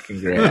was fucking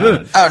great.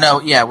 Oh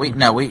no, yeah,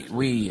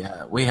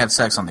 we had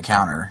sex on the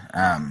counter.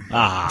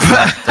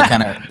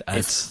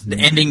 It's the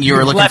ending you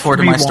were looking for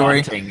to my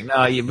story.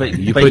 No, but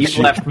you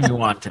left me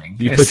wanting.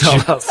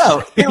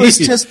 It was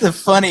just the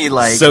funny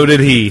So did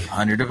he.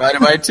 100 divided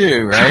by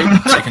 2,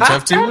 right? Chickens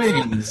have 2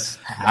 wings.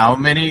 How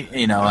many?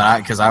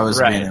 Because I was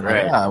being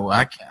like, well,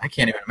 I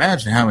can't even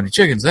imagine how many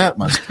chickens that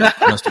must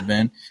have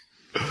been.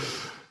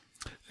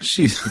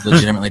 She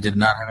legitimately did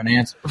not have an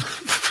answer.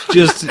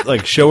 Just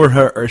like show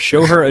her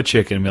a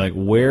chicken and be like,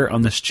 where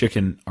on this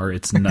chicken are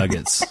its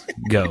nuggets?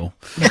 Go.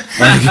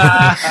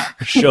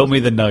 Show me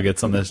the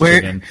nuggets on this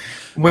chicken.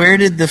 Where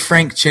did the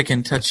Frank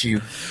chicken touch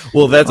you?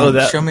 Well,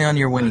 show me on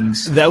your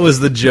wings. That was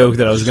the joke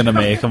that I was going to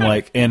make. I'm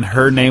like, and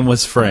her name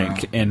was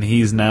Frank, and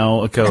he's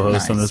now a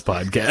co-host on this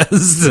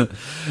podcast.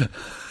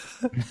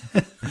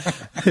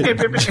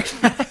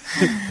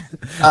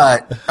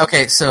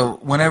 Okay, so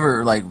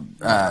whenever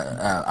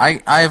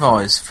I've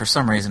always, for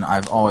some reason,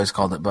 I've always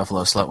called it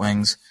Buffalo Slut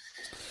Wings.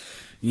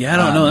 Yeah, I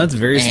don't know. That's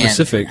very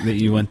specific that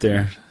you went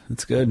there.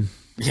 That's good.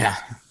 Yeah,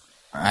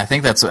 I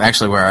think that's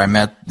actually where I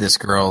met this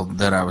girl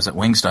that I was at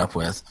Wingstop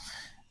with.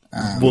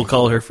 We'll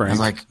call her Frank. I was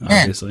like,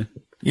 obviously.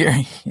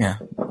 Yeah,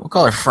 we'll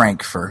call her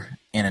Frank for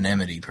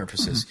anonymity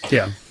purposes.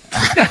 Yeah.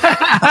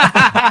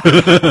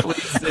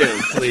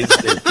 Please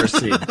do.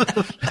 Proceed.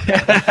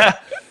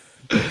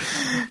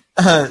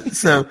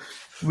 So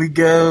we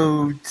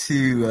go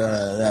to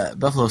that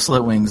Buffalo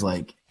Slut Wings,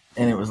 and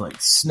it was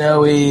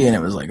snowy, and it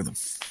was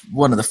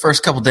one of the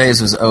first couple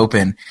days was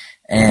open,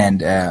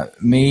 and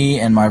me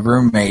and my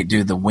roommate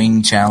do the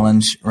wing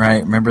challenge,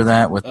 right? Remember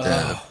that with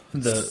the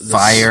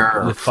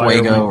fire or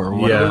fuego or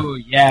whatever?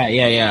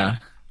 Yeah.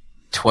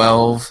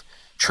 12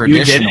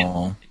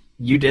 traditional.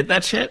 You did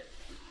that shit?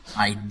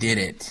 I did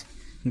it.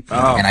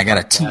 Oh, and I got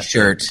a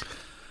T-shirt.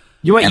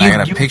 I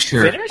got a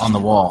picture on the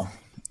wall.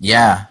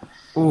 Yeah.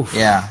 Oof.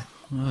 Yeah.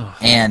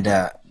 And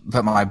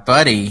but my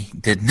buddy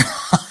did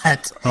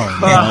not. Oh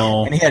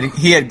no. And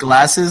he had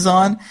glasses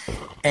on,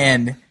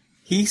 and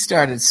he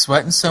started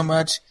sweating so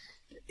much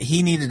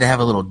he needed to have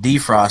a little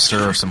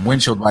defroster or some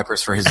windshield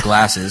wipers for his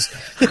glasses.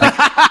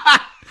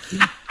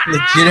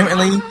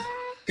 Legitimately.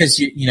 Because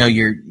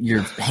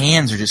your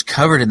hands are just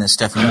covered in this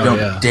stuff, and you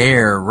don't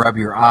dare rub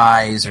your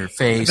eyes or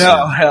face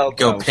or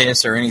go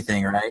piss or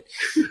anything, right?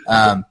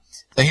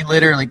 So he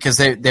literally, because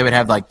they would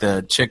have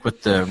the chick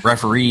with the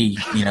referee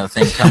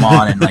thing come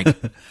on and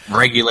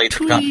regulate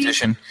the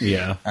competition.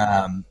 Yeah.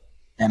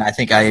 And I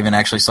think I even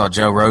actually saw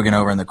Joe Rogan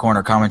over in the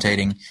corner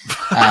commentating.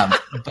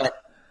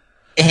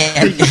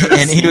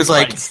 And he was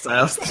like,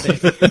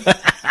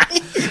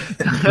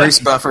 Bruce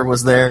Buffer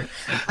was there,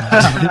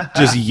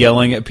 just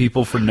yelling at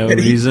people for no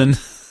reason.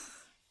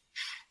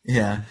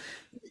 Yeah,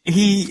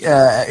 he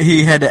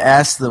had to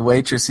ask the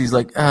waitress. He's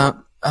like,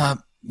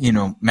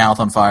 mouth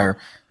on fire,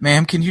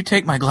 ma'am, can you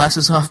take my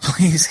glasses off,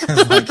 please?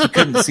 Because he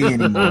couldn't see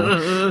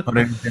anymore what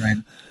I was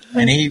doing.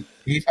 And he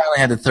finally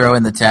had to throw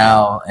in the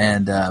towel.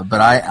 And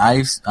but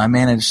I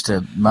managed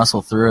to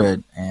muscle through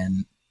it,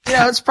 and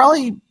it's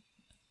probably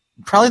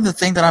the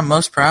thing that I'm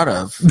most proud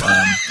of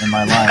in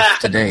my life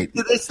to date.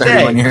 To this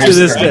 31 day. years. To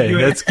this day.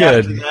 That's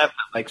good.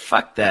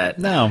 Fuck that.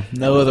 No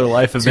other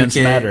life events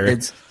matter.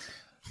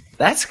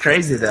 That's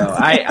crazy, though.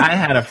 I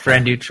had a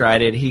friend who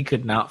tried it. He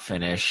could not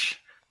finish.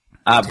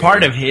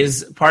 Part of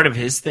his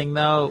thing,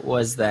 though,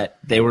 was that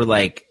they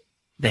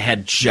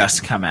had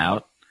just come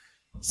out.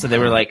 So they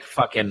were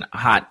fucking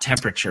hot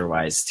temperature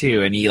wise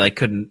too. And he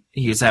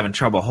was having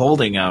trouble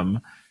holding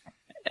them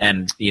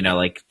and,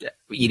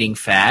 eating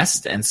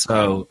fast. And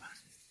so,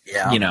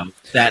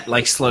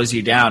 that slows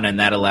you down, and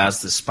that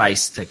allows the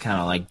spice to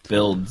kind of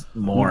build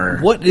more.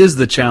 What is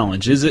the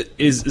challenge? It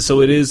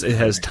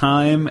has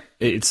time.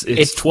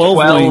 It's 12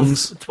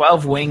 wings.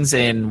 12 wings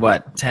in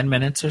what, 10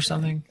 minutes or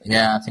something?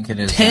 Yeah, I think it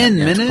is. 10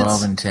 minutes?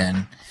 12 and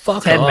 10.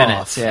 Fuck 10 off.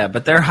 minutes, yeah.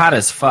 But they're hot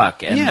as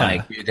fuck. And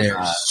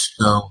they're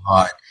so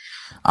hot.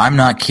 I'm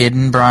not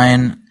kidding,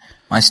 Brian.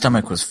 My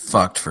stomach was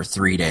fucked for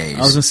 3 days.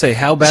 I was going to say,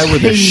 how bad were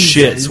the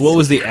shits? What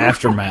was the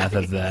aftermath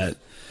of that?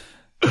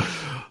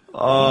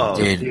 Oh,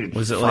 dude,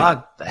 was it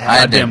I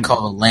had to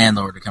call the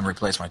landlord to come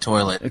replace my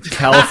toilet.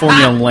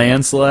 California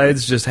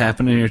landslides just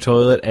happen in your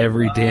toilet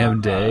every damn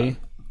day?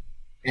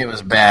 It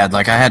was bad.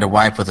 I had to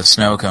wipe with a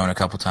snow cone a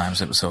couple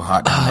times. It was so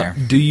hot down there.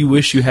 Do you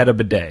wish you had a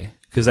bidet?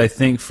 Because I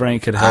think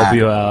Frank could help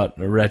you out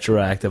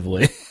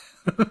retroactively.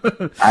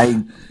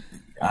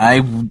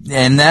 I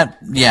bet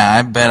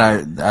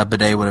a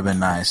bidet would have been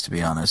nice, to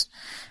be honest.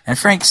 And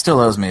Frank still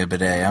owes me a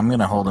bidet. I'm going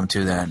to hold him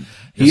to that.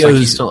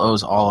 He still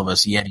owes all of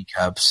us Yeti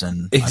cups.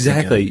 And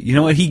exactly. You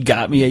know what? He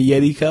got me a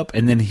Yeti cup,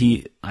 and then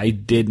I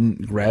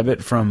didn't grab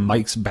it from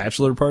Mike's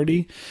bachelor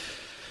party.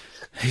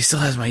 He still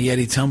has my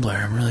Yeti tumbler.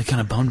 I'm really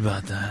kind of bummed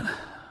about that.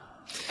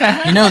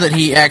 You know that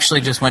he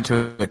actually just went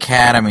to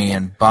Academy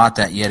and bought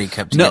that Yeti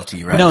cup to give to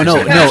you, right? No.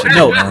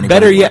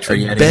 Better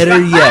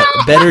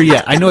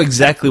yet. I know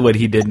exactly what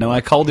he did. No,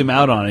 I called him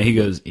out on it. He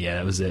goes, "Yeah,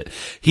 that was it."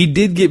 He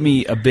did get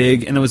me a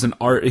big, and it was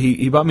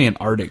he bought me an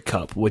Arctic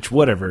cup, which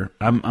whatever.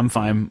 I'm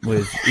fine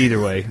with either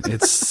way.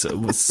 It's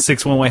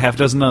 6 one way, half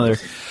dozen other.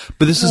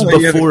 But this is before.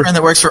 You have a friend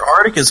that works for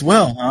Arctic as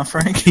well, huh,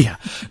 Frank? Yeah.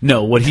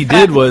 No, what he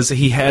did was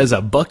he has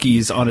a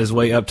Buc-ee's on his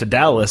way up to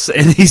Dallas,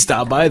 and he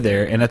stopped by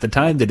there. And at the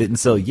time, they didn't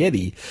sell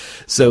Yeti.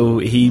 So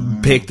he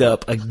picked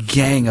up a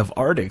gang of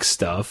Arctic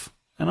stuff,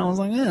 and I was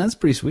like, "Yeah, that's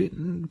pretty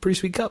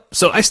sweet cup."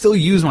 So I still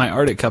use my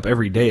Arctic cup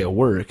every day at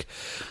work,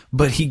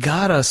 but he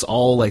got us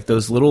all like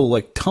those little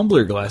like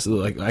tumbler glasses,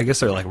 like I guess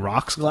they're like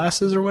rocks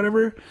glasses or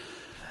whatever.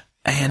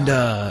 And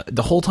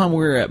the whole time we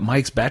were at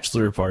Mike's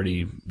bachelor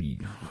party,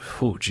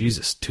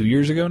 2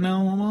 years ago now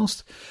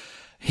almost.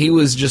 He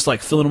was just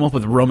like filling them up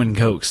with rum and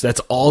cokes.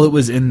 That's all that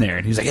was in there,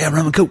 and he's like, "Yeah,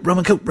 rum and coke, rum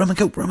and coke, rum and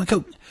coke, rum and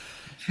coke."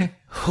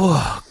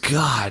 Oh,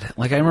 God.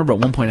 Like, I remember at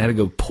one point I had to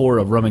go pour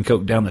a rum and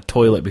coke down the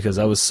toilet because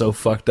I was so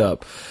fucked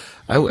up.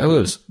 I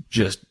was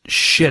just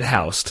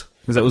shit-housed.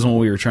 Because that was when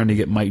we were trying to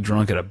get Mike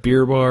drunk at a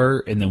beer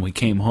bar, and then we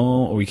came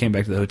home, or we came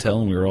back to the hotel,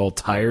 and we were all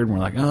tired, and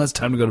we're like, "Oh, it's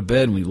time to go to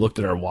bed." And we looked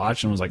at our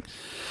watch, and it was like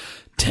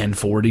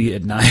 10:40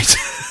 at night.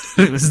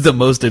 It was the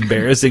most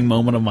embarrassing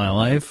moment of my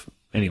life.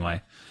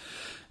 Anyway.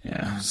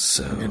 Yeah,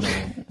 so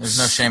there's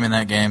no shame in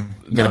that game.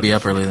 You got to be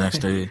up early the next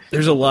day.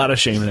 There's a lot of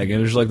shame in that game.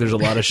 There's a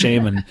lot of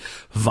shame in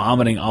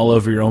vomiting all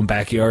over your own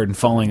backyard and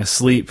falling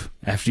asleep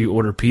after you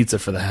order pizza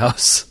for the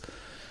house.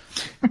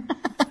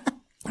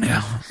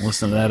 Yeah,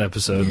 listen to that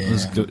episode. Yeah.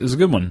 It was a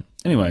good one.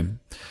 Anyway,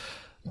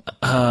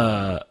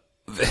 do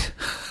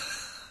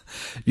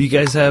you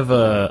guys have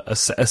a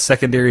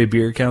secondary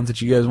beer account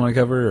that you guys want to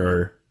cover,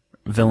 or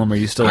Willem? Are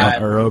you still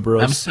on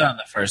Ouroboros? I'm still on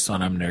the first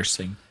one. I'm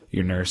nursing.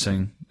 You're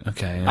nursing.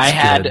 Okay.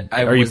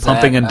 Are you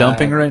pumping and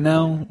dumping right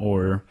now,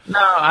 or no?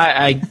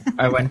 I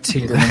went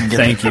to.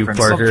 Thank you,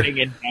 Parker.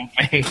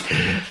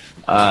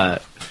 I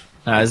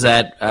was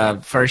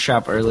at First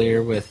Shop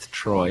earlier with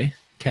Troy,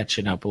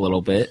 catching up a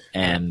little bit,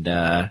 and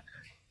had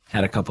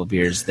a couple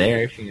beers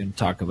there. If you can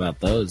talk about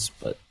those,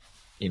 but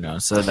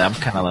so I'm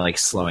kind of like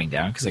slowing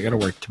down because I got to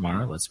work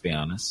tomorrow. Let's be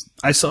honest.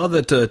 I saw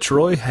that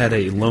Troy had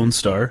a Lone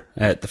Star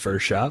at the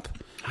First Shop.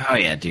 Oh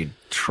yeah, dude.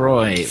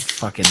 Troy,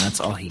 that's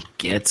all he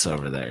gets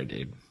over there,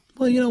 dude.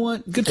 Well, you know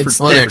what? Good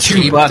for they're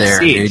cheap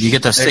there, each. Dude. You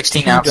get the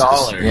 16 ounces.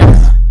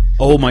 Yeah.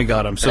 Oh my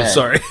God, I'm so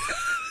sorry.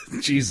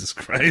 Jesus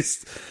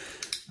Christ.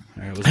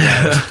 All right, it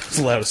was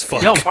loud as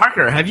fuck. Yo,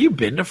 Parker, have you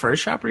been to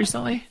First Shop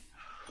recently?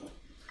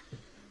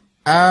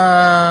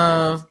 Man,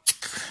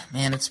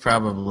 it's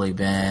probably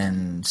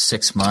been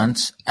 6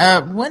 months.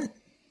 When?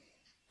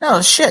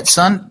 No, shit,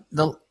 son.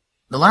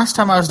 The last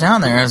time I was down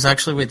there, I was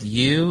actually with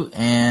you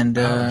and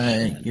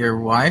your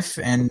wife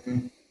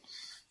and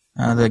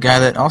the guy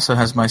that also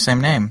has my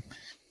same name.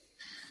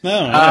 Oh,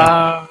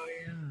 yeah.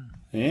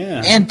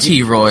 Yeah. And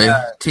T-Roy.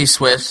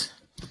 T-Swiss.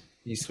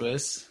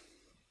 T-Swiss.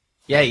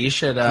 Yeah, you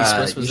should.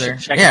 T-Swiss was there.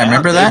 Check yeah,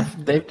 remember that?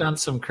 They've done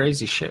some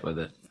crazy shit with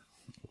it.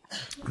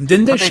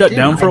 Didn't they shut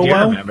down for a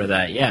while? I remember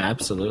that. Yeah,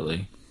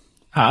 absolutely.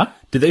 Huh?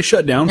 Did they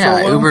shut down for a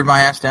while? Yeah, I Ubered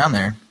my ass down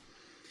there.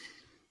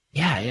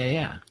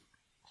 Yeah.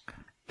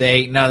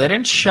 They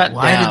didn't shut down.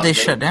 Why did they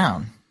shut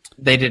down?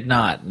 They did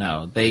not.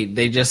 No, they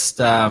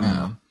just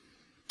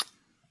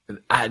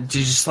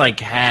just like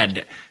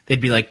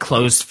they'd be like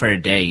closed for a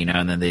day,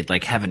 and then they'd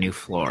like have a new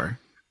floor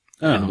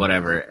and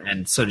whatever.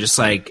 And so just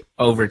like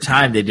over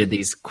time, they did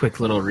these quick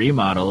little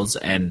remodels,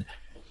 and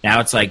now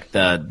it's like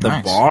the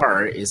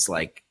bar is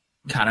like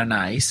kind of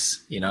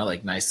nice,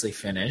 like nicely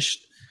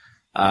finished.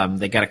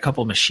 They got a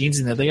couple machines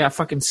in there. They got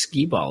fucking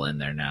skee ball in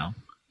there now.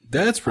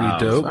 That's pretty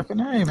dope. Fucking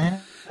hey,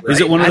 man. Is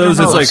it one of those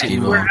that's like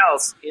anywhere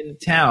else in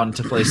town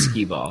to play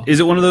skee ball? Is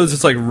it one of those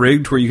that's like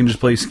rigged where you can just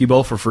play skee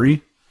ball for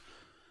free?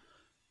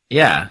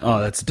 Yeah. Oh,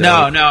 that's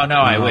dope. No.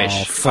 I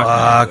wish.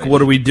 Fuck.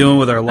 What are we doing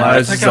with our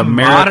lives? It's This like is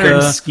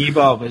America. skee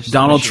ball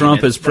Donald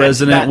Trump is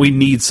president. We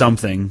need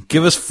something.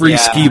 Give us free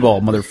skee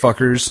ball,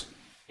 motherfuckers.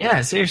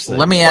 Yeah, seriously.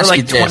 Let me ask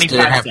you this: 25 do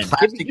it have cents.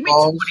 plastic Give me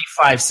balls?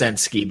 25-cent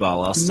skee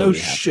ball. I'll still No be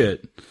happy.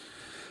 shit.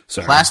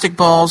 Sorry. Plastic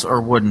balls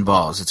or wooden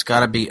balls? It's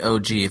got to be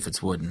OG if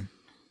it's wooden.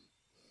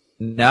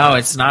 No,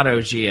 it's not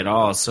OG at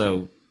all.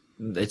 So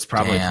it's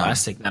probably Damn.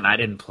 plastic. Then I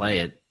didn't play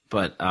it,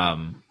 but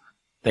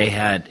they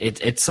had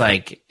it. It's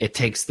like it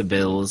takes the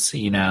bills,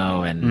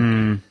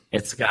 and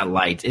it's got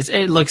lights.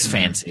 It looks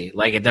fancy.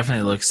 Like it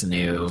definitely looks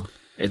new.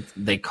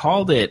 They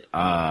called it. They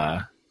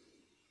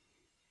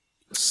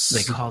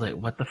called it.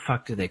 What the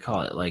fuck did they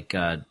call it? Like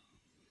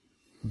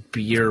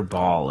beer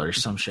ball or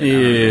some shit.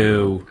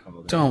 Ew.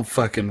 Don't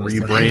fucking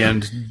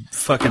rebrand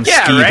fucking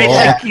Yeah, skee right? ball.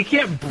 Like, you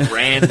can't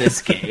brand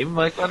this game.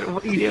 Like, what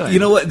are you doing? You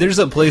know what? There's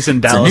a place in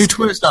It's a Dallas. new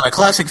twist on a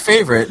classic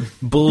favorite.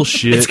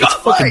 Bullshit. It's got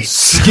fucking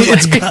life.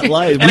 It's got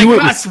life. and it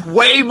costs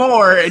way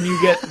more, and you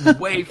get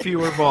way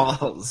fewer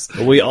balls.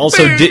 We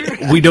also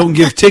we don't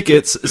give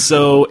tickets,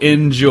 so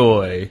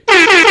enjoy.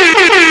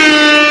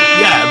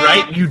 Yeah,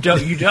 right? You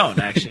don't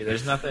actually.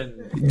 There's nothing.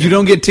 You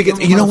don't get tickets.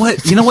 You know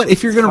what?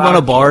 If you're gonna run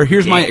a bar,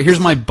 here's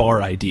my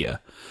bar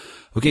idea.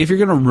 Okay, if you're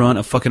gonna run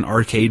a fucking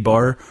arcade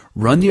bar,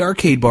 run the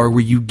arcade bar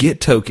where you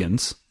get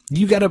tokens.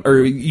 You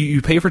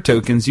pay for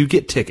tokens, you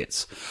get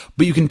tickets,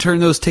 but you can turn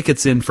those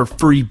tickets in for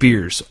free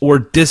beers or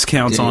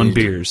discounts on Dude.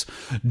 beers.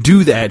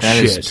 Do that That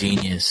shit. is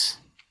genius.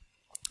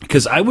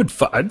 Because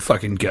I'd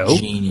fucking go.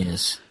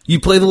 Genius. You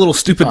play the little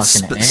stupid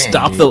Fucking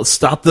A,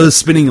 stop the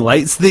spinning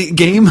lights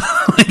game.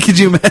 Like, could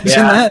you imagine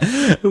Yeah.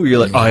 that? Where you're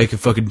like, oh, I could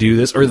fucking do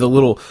this, or the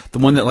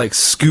one that like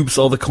scoops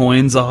all the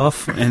coins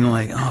off, and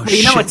like, oh, But shit.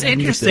 you know what's I need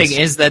interesting this.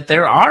 is that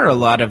there are a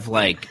lot of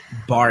like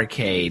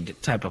barcade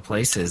type of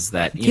places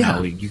that you Yeah.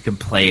 know you can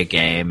play a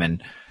game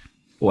and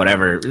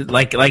whatever.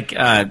 Like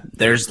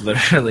there's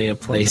literally a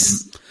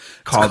place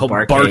called called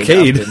Barcade,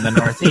 Barcade. up in the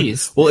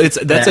Northeast. Well, that's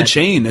a that-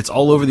 chain. It's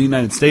all over the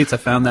United States. I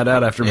found that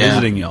out after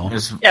visiting y'all.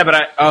 There's- Yeah, but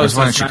There's so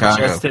one in it's not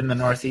Chicago. just in the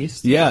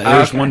Northeast. Yeah,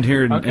 there's Okay. one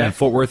here in Okay.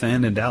 Fort Worth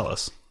and in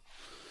Dallas.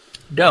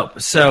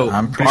 Dope. So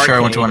I'm pretty sure I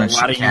went to Barcade, one in a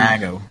lot of you-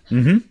 Chicago.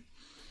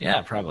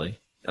 Yeah, probably.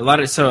 A lot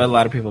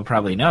of people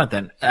probably know it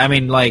then. I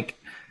mean, like,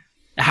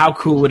 how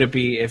cool would it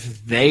be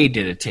if they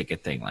did a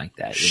ticket thing like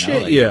that? You know?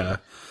 Shit, Like, yeah.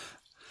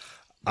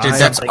 Dude,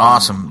 that's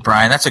awesome,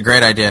 Brian. That's a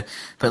great idea.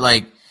 But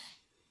like,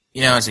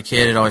 you know, as a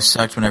kid, it always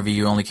sucked whenever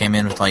you only came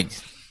in with like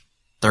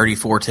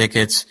 34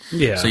 tickets.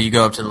 Yeah. So you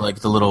go up to like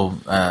the little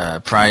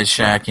prize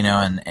shack, you know,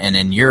 and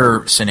in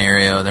your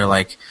scenario, they're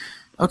like,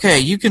 okay,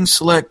 you can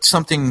select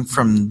something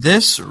from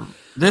this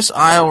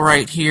aisle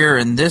right here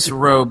and this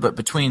row, but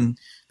between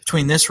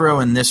this row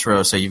and this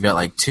row, so you've got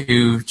like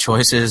two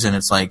choices, and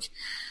it's like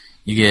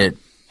you get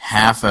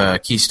half a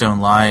Keystone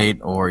Light,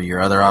 or your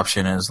other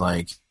option is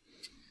like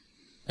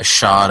a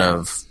shot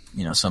of,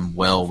 you know, some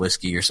well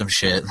whiskey or some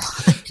shit.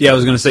 Yeah, I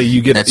was gonna say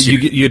you That's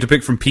get to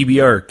pick from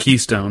PBR or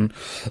Keystone.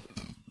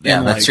 Yeah,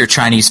 And, that's like, your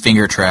Chinese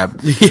finger trap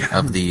Yeah.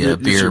 of the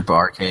beer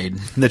barcade.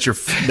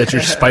 That's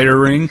your spider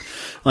ring.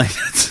 Like,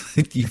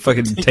 you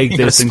fucking take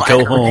this and go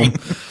spider home. ring.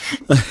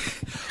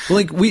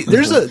 Like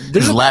there's a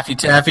Laffy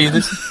Taffy.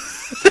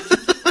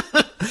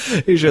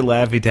 here's your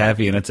Laffy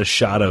Taffy, and it's a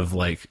shot of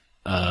like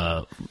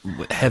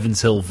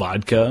Heaven's Hill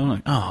vodka. I'm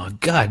like, oh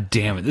god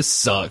damn it, this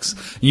sucks.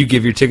 You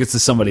give your tickets to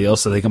somebody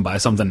else so they can buy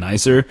something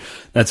nicer.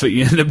 That's what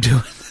you end up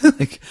doing.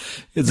 Like,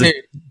 it's a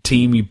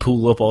team. You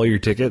pool up all your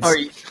tickets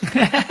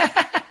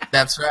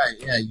That's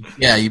right.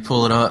 Yeah. You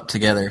pull it up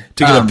together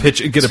to get a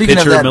pitcher speaking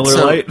of that,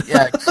 Miller Lite.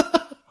 Yeah.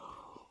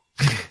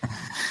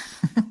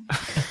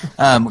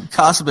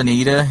 Casa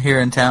Bonita here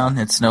in town.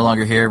 It's no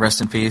longer here.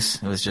 Rest in peace.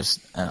 It was just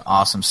an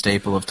awesome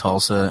staple of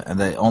Tulsa. And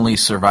the only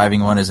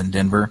surviving one is in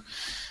Denver.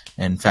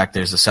 In fact,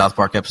 there's a South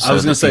Park episode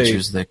gonna that say-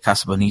 features the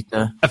Casa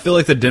Bonita. I feel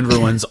like the Denver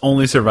one's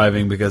only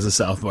surviving because of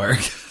South Park.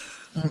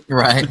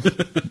 Right.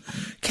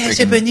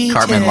 Freaking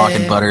Cartman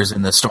locking butters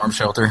in the storm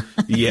shelter.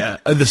 Yeah,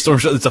 the storm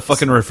shelter. It's a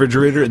fucking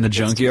refrigerator in the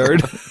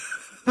junkyard.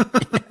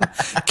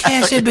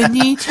 Casa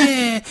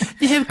Bonita.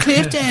 They have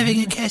cliff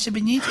diving in Casa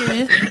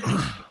Bonita.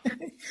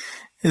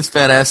 His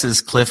fat ass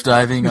is cliff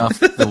diving off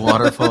the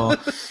waterfall.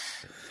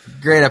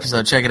 Great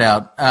episode. Check it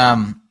out.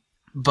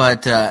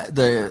 But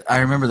I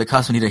remember the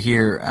Casa Bonita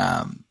here.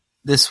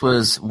 This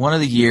was one of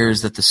the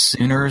years that the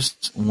Sooners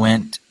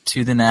went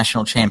to the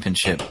national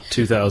championship,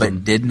 2000,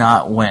 but did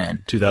not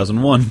win.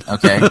 2001.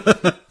 Okay,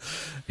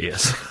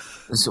 Yes.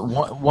 so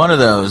one of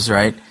those,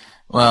 right?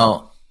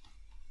 Well,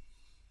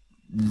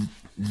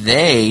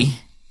 they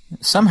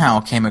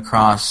somehow came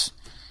across,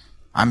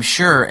 I'm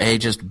sure, a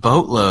just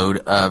boatload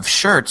of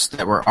shirts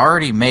that were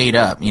already made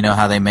up. You know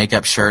how they make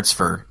up shirts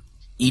for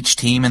each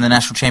team in the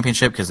national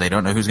championship because they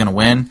don't know who's going to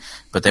win,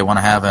 but they want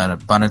to have an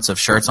abundance of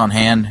shirts on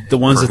hand. The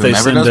ones for that they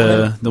whomever send does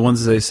to win. the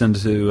ones that they send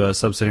to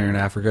sub-Saharan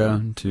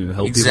Africa to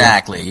help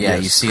Exactly. people. Yeah,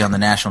 Yes. you see on the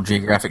National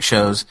Geographic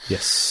shows.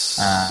 Yes.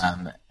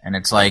 And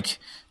it's like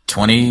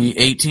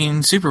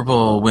 2018 Super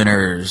Bowl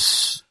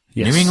winners,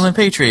 Yes. New England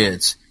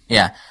Patriots.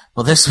 Yeah.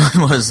 Well, this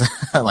one was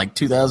like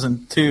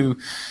 2002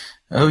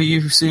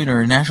 OU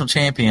Sooner national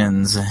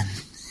champions,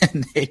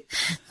 and they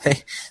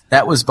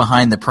that was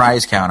behind the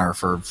prize counter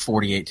for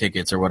 48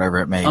 tickets or whatever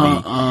it may be.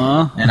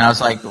 And I was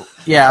like,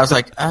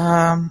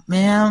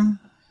 ma'am,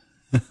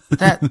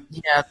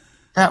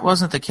 that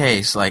wasn't the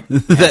case. Like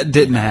that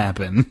didn't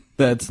happen.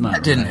 That's not.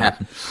 that didn't right.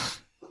 happen.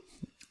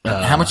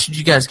 How much did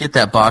you guys get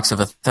that box of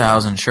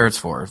 1,000 shirts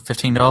for?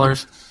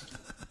 $15?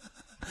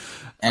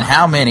 And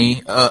how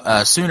many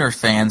Sooner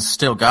fans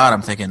still got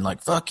them thinking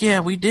like, fuck yeah,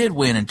 we did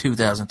win in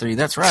 2003.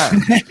 That's right.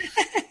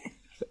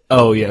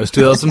 Oh yeah, it was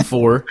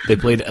 2004. They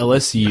played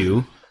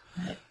LSU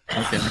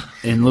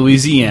in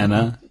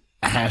Louisiana.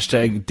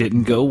 Hashtag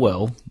didn't go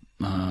well.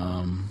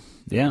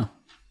 Yeah.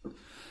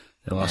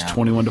 They lost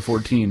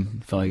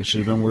 21-14. Felt like it should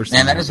have been worse.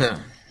 Man,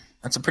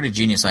 that's a pretty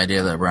genius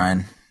idea, though,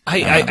 Brian.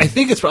 I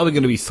think it's probably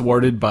going to be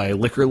thwarted by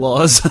liquor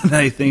laws. And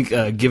I think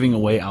giving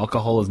away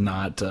alcohol is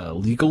not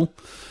legal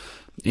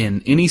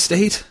in any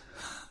state.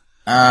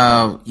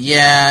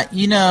 Yeah,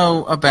 you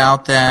know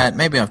about that.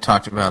 Maybe I've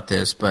talked about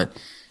this, but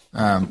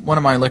one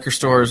of my liquor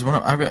stores,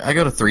 I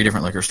go to 3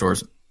 different liquor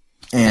stores,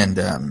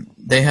 and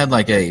they had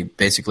like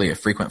basically a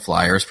frequent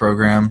flyers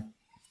program,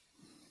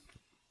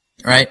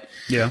 right?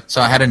 Yeah.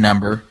 So I had a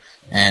number,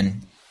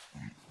 and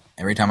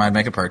every time I'd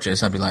make a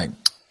purchase, I'd be like,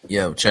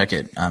 yo, check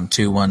it, I'm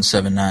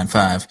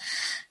 21795,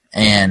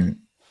 and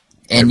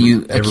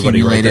you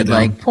accumulated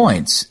like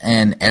points,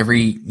 and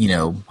every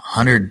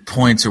 100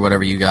 points or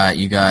whatever you got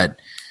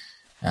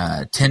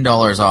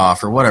 $10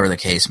 off or whatever the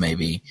case may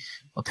be.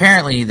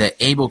 Apparently, the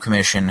Able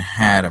Commission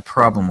had a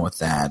problem with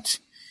that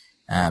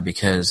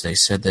because they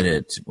said that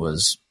it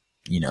was,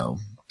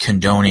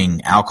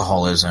 condoning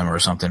alcoholism or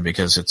something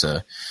because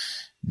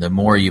the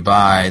more you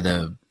buy,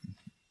 the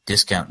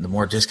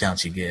more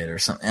discounts you get or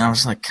something. And I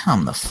was like,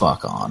 come the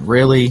fuck on,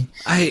 really?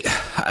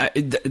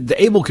 The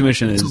Able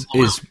Commission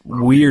is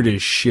weird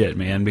as shit,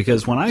 man,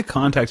 because when I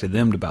contacted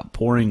them about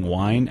pouring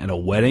wine at a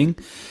wedding,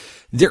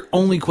 their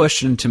only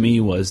question to me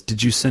was,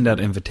 did you send out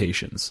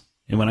invitations?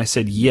 And when I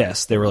said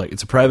yes, they were like,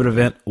 it's a private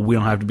event. We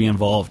don't have to be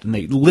involved. And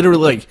they were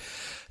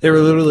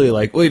literally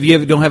like, well, if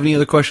you don't have any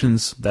other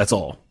questions, that's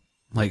all.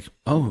 Like,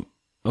 oh,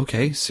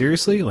 okay,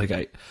 seriously? Like,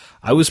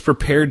 I was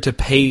prepared to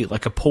pay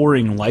like a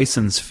pouring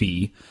license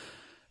fee,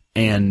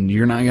 and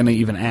you're not going to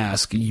even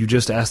ask. You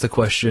just asked the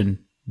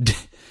question,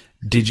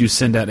 did you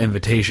send out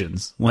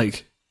invitations?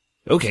 Like,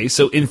 okay,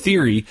 so in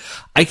theory,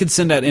 I could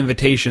send out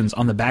invitations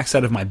on the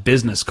backside of my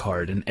business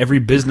card, and every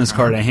business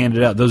card I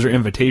handed out, those are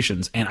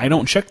invitations, and I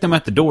don't check them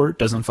at the door. It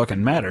doesn't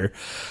fucking matter.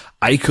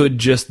 I could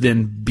just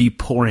then be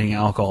pouring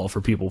alcohol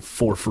for people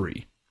for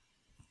free.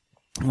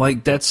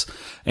 Like,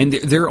 and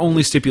their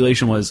only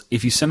stipulation was,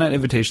 if you send out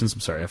invitations,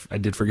 I'm sorry, I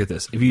did forget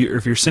this. If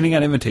you're sending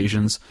out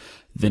invitations,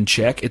 then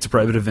check, it's a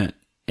private event.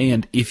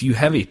 And if you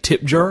have a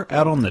tip jar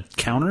out on the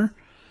counter,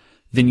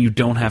 then you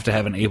don't have to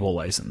have an Able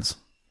license.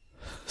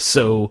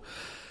 So,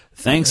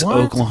 thanks, what?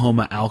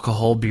 Oklahoma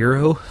Alcohol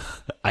Bureau.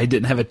 I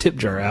didn't have a tip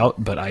jar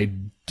out, but I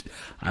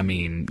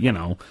mean,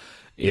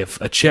 if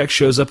a check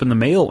shows up in the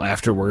mail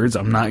afterwards,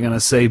 I'm not going to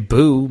say,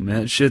 boo,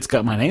 man, that shit's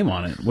got my name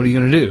on it. What are you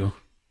going to do?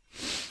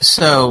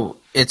 So,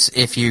 it's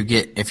if you're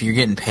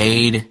getting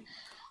paid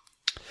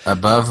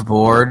above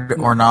board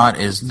or not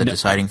is the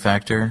deciding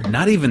factor?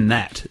 Not even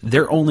that.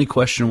 Their only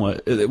question was,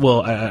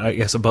 well, I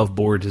guess above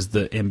board is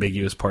the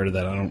ambiguous part of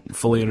that. I don't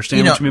fully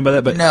understand what you mean by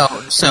that. But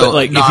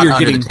like, not if you're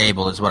getting the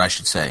table is what I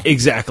should say.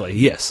 Exactly,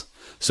 yes.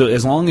 So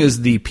as long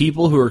as the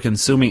people who are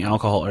consuming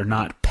alcohol are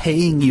not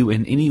paying you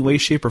in any way,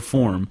 shape, or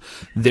form,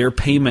 their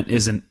payment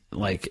is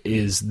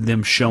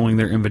them showing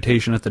their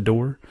invitation at the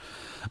door,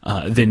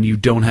 then you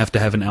don't have to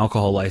have an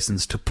alcohol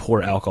license to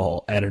pour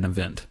alcohol at an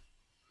event.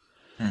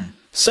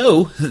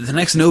 So, the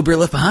next No Beer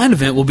Left Behind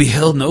event will be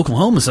held in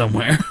Oklahoma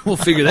somewhere. We'll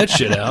figure that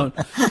shit out.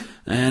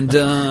 And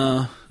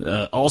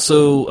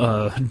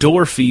also,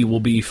 door fee will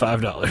be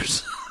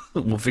 $5.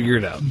 We'll figure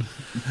it out.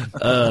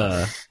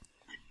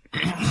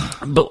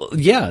 But,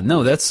 yeah,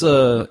 no, that's...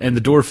 and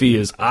the door fee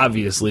is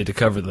obviously to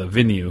cover the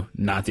venue,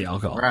 not the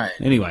alcohol. Right.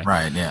 Anyway.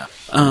 Right, yeah.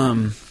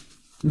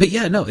 But,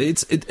 yeah, no,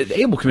 the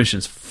Able Commission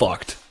is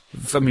fucked.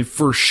 I mean,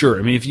 for sure.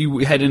 I mean, if you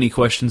had any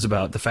questions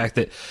about the fact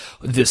that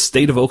the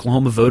state of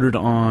Oklahoma voted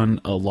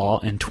on a law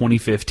in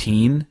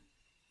 2015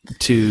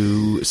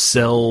 to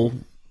sell,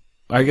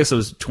 I guess it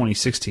was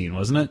 2016,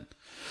 wasn't it?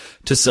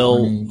 To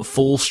sell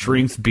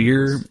full-strength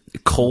beer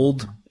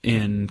cold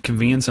in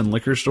convenience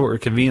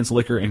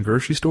liquor and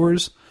grocery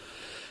stores.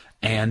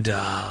 And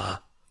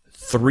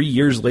 3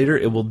 years later,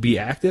 it will be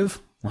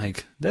active.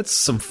 Like, that's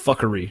some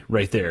fuckery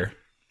right there.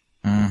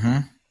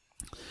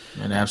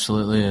 Mm-hmm. It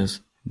absolutely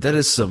is. That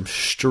is some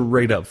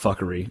straight up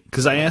fuckery.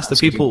 Because I asked the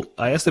people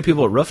at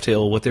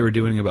Roughtail what they were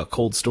doing about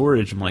cold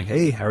storage. I'm like,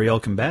 hey, how are y'all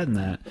combating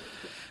that?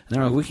 And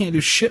they're like, we can't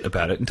do shit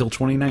about it until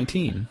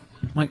 2019.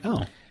 I'm like,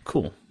 oh,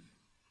 cool.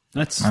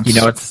 That's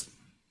it's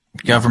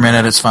government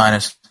at its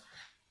finest.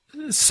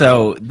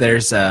 So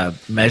there's a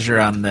measure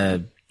on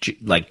the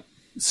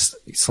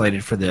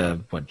slated for the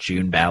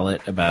June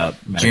ballot about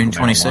June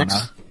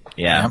 26th.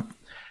 Yeah, yep.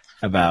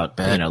 About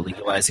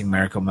legalizing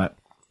medical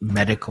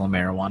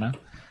marijuana.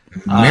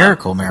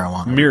 Miracle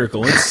marijuana.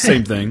 Miracle. It's the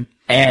same thing.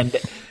 And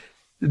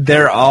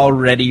they're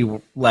already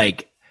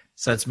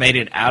so it's made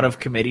it out of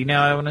committee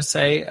now, I want to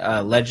say,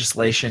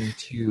 legislation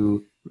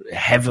to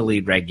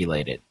heavily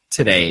regulate it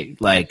today,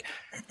 like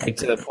to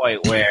the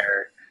point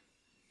where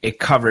it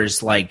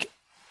covers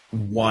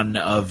one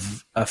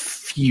of a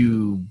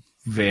few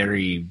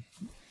very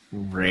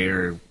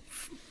rare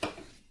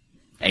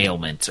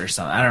ailments or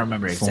something. I don't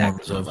remember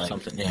exactly. Forms of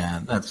something.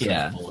 Yeah, that's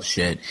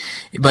bullshit.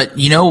 But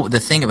the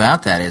thing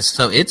about that is,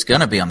 so it's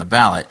going to be on the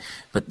ballot,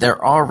 but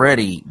they're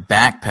already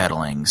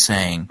backpedaling,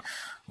 saying,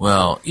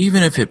 well,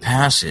 even if it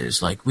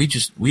passes, we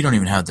don't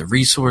even have the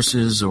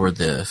resources or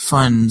the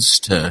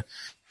funds to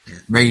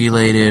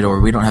regulated, or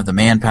we don't have the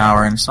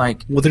manpower, and it's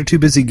like, Well, they're too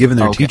busy giving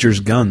their Okay. teachers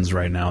guns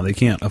right now. They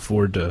can't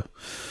afford to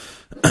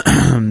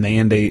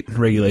mandate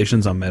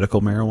regulations on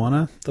medical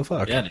marijuana. The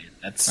fuck? Yeah, dude,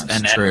 that's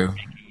true.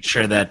 Making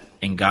sure that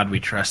In God We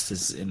Trust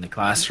is in the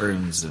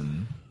classrooms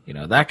and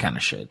that kind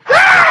of shit.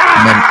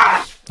 and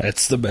then,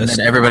 That's the and best.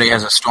 then everybody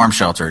has a storm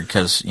shelter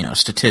because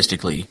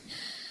statistically,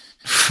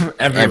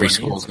 every Everyone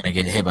school is needs- going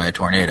to get hit by a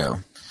tornado.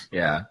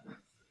 Yeah.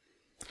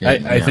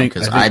 I think-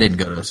 because I didn't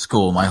go to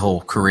school my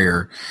whole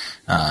career,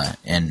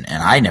 and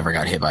I never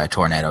got hit by a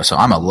tornado. So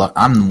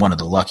I'm one of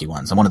the lucky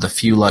ones. I'm one of the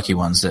few lucky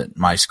ones that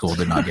my school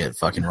did not get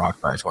fucking rocked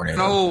by a tornado.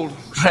 Cold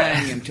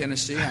song in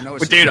Tennessee. I know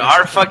it's But dude,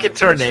 our fucking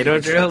tornado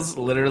drills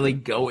literally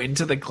go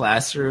into the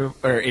classroom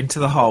or into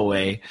the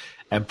hallway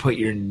and put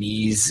your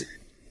knees,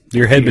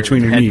 Your head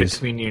between your head knees.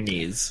 between your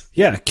knees.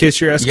 Yeah,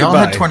 kiss your ass Y'all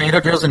goodbye. had tornado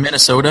drills in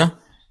Minnesota?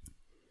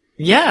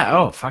 Yeah.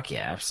 Oh fuck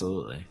yeah,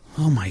 absolutely.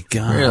 Oh my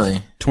god!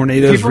 Really?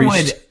 Tornadoes People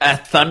reached. would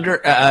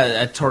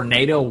a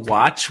tornado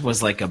watch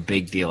was like a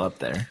big deal up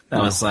there. That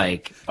was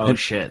like, oh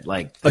shit,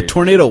 like A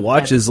tornado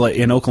watch is like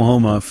in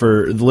Oklahoma.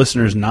 For the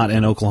listeners not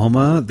in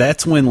Oklahoma,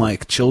 that's when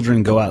like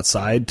children go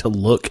outside to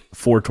look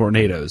for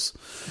tornadoes.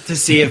 to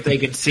see if they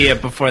can see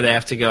it before they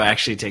have to go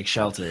actually take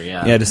shelter.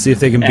 Yeah. Yeah, to see if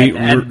they can beat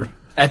And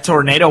a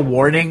tornado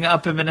warning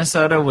up in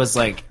Minnesota was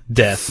like,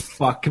 death.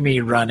 fuck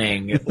me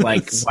running.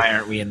 Like, why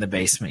aren't we in the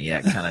basement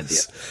yet? Kind of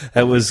deal.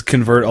 That was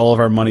convert all of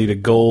our money to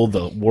gold.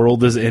 The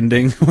world is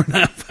ending. We're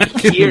not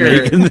fucking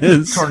Here, making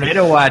this.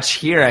 tornado watch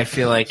here, I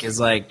feel like is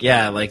like,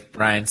 yeah, like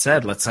Brian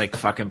said, let's like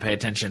fucking pay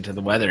attention to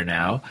the weather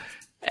now.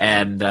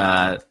 And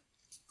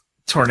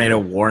tornado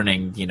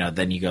warning,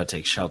 then you go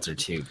take shelter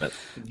too. But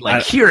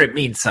like here, it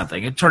means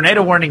something. A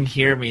tornado warning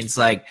here means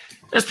like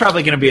there's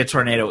probably going to be a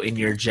tornado in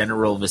your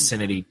general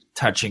vicinity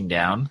touching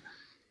down.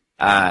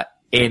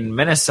 In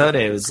Minnesota,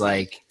 it was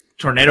like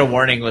tornado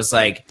warning was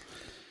like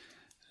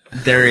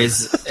there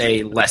is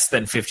a less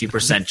than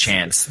 50%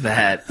 chance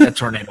that a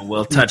tornado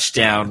will touch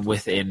down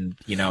within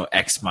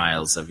X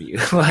miles of you.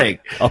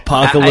 Like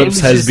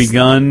Apocalypse I has just-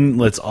 begun.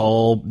 Let's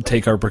all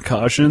take our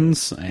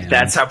precautions. And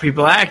That's how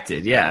people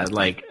acted. Yeah,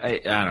 like I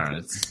don't know.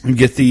 It's,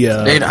 get the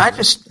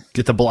Dude,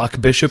 get the block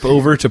bishop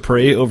over to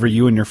pray over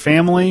you and your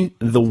family.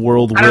 The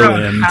world I will don't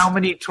know end. how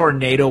many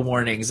tornado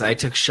warnings I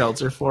took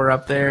shelter for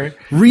up there.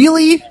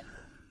 Really?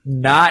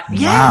 Not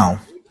wow.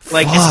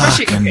 like Fuck,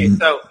 especially and-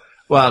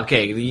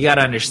 you got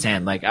to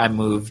understand. Like I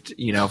moved,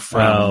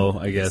 from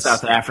I guess.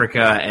 South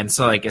Africa, and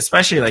so like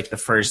especially like the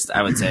first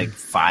I would say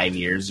 5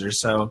 years or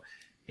so,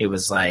 it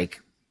was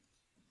like,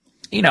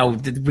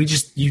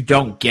 you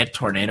don't get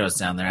tornadoes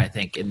down there. I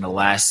think in the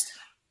last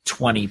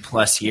 20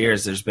 plus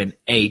years, there's been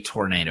a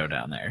tornado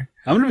down there.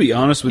 I'm going to be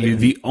honest with you.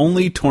 The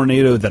only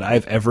tornado that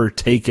I've ever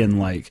taken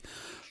like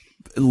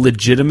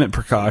legitimate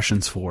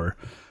precautions for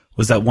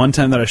was that one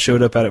time that I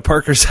showed up at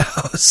Parker's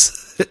house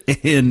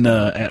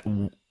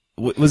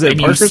was it And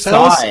Parker's you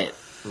saw house? it,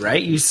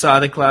 right? You saw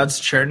the clouds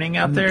churning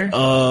out there.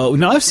 No,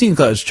 I've seen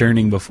clouds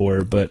churning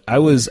before, but I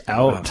was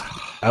out.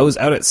 I was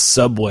out at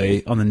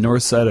Subway on the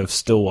north side of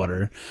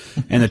Stillwater,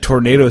 and the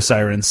tornado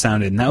sirens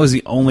sounded. And that was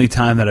the only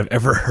time that I've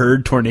ever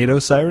heard tornado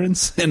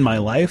sirens in my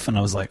life. And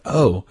I was like,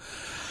 oh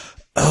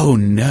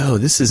no,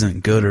 this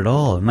isn't good at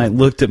all. And I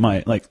looked at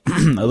I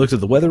looked at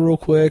the weather real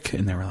quick,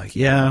 and they were like,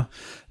 yeah,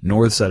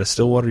 north side of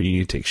Stillwater, you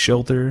need to take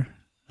shelter.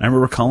 I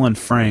remember calling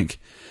Frank,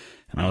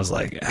 and I was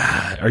like,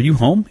 are you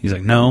home? He's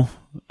like, no.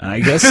 And I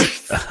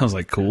guess I was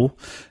like, cool.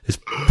 Is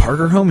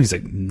Parker home? He's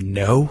like,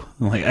 no.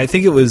 I'm like, I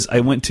think it was, I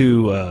went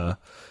to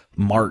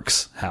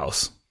Mark's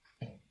house,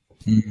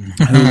 who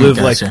lived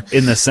Gotcha. like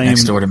in the same,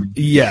 Next door to me.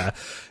 yeah.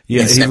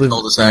 Yeah, he same lived-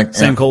 cul-de-sac.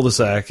 Same Yeah.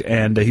 cul-de-sac.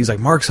 And he's like,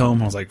 Mark's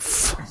home. I was like,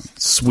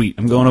 sweet.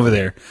 I'm going over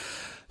there.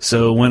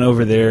 So went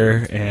over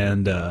there,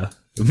 and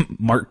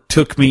Mark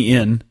took me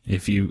in,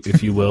 if you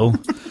will.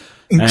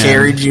 And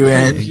Carried you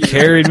in. He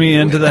carried me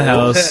into the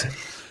house.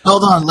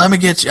 Hold on, let me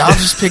get you. I'll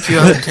just pick you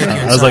up and take you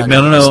I was like,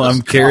 inside. no,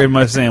 I'm carrying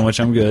my sandwich.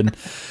 I'm good.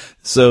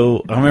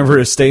 So I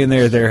remember staying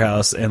there at their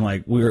house, and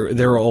like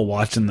they were all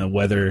watching the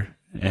weather,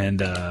 and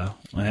there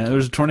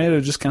was a tornado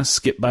just kind of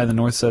skipped by the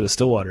north side of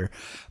Stillwater.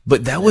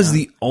 But that was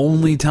the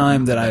only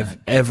time that I've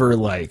ever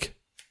like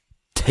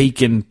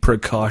taken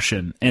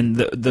precaution, and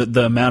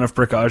the amount of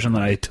precaution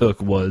that I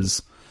took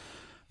was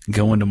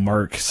going to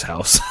Mark's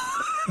house.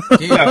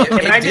 Dude,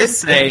 Can I just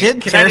say- it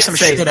did can I tear just some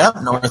say- shit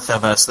up north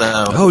of us,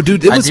 though. Oh,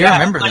 dude, it was I do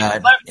remember like,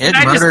 that. can It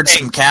I just murdered say-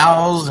 some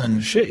cows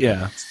and shit.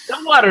 Yeah,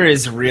 Stillwater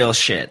is real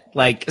shit.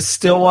 Like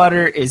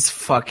Stillwater is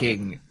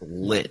fucking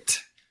lit.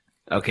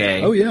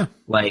 Okay. oh yeah.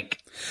 Like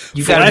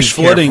you gotta Flash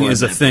be flooding careful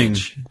is in a that thing.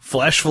 bitch.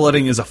 Flash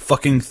flooding is a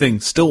fucking thing.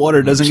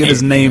 Stillwater doesn't get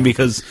his name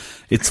because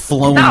it's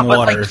flowing No, but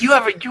water.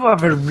 like you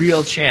have a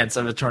real chance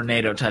of a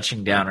tornado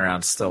touching down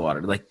around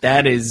Stillwater. Like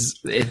that is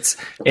it's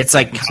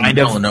like it's kind in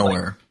the of middle of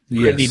nowhere.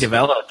 pretty Yes.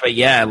 developed. But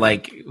yeah,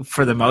 like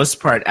for the most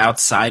part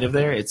outside of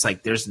there, it's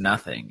like there's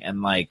nothing.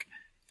 And like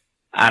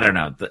I don't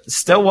know. The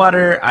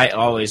Stillwater, I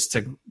always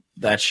took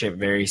that shit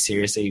very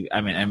seriously.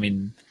 I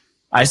mean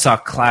I saw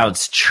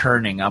clouds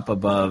churning up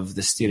above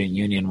the student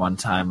union one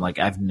time, like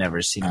I've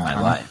never seen in my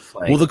life.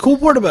 Like, well, the cool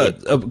part about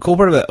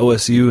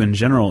OSU in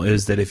general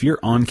is that if you're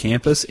on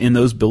campus in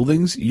those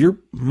buildings, you're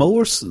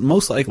most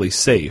likely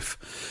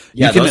safe.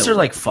 yeah, those are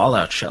like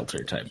fallout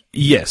shelter type.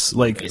 Yes,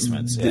 like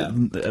Basements,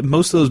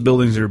 most of those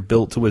buildings are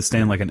built to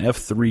withstand like an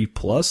F3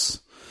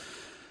 plus,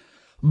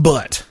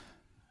 but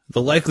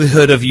the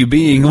likelihood of you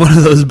being one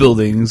of those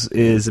buildings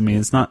is, I mean,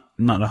 it's not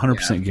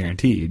 100%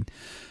 guaranteed.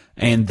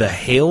 And the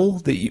hail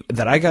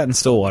that I got in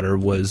Stillwater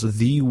was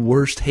the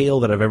worst hail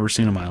that I've ever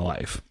seen in my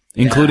life,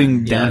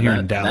 including down here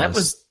in Dallas. That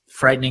was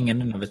frightening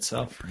in and of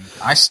itself.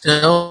 I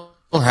still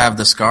have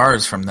the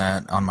scars from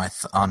that on my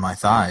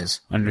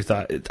thighs. On your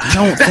thigh. I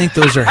don't think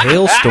those are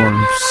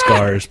hailstorm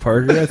scars,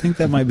 Parker. I think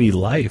that might be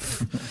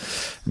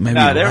life. Maybe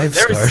there life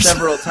were scars.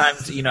 several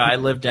times. I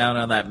lived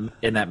down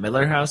in that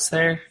Miller house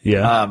there.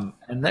 Yeah.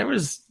 And there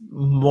was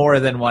more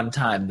than one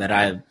time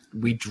that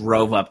we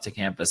drove up to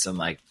campus and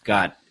like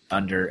got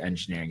under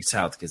Engineering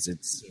South because it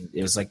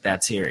was like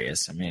that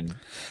serious. I mean,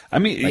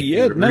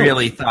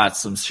 really thought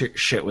some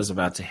shit was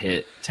about to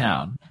hit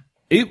town.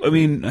 I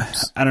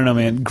don't know,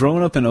 man.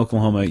 Growing up in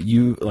Oklahoma,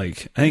 I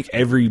think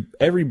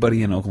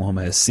everybody in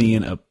Oklahoma has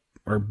seen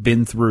or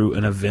been through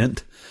an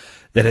event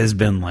that has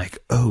been like,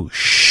 oh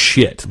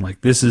shit,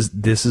 like this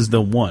is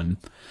the one.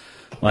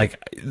 Like,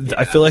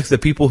 I feel like the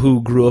people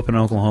who grew up in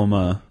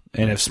Oklahoma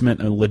and have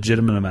spent a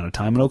legitimate amount of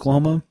time in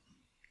Oklahoma,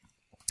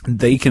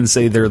 they can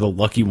say they're the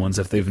lucky ones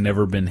if they've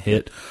never been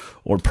hit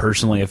or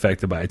personally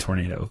affected by a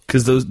tornado,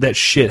 because that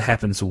shit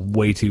happens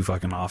way too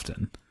fucking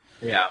often.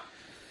 Yeah.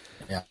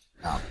 Yeah.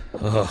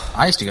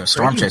 I used to go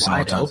storm chasing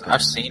all the time.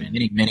 I've seen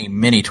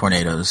many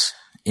tornadoes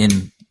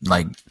in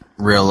like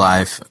real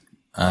life,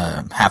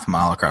 half a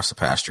mile across the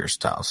pasture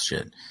style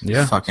shit.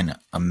 Yeah. Fucking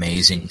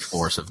amazing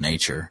force of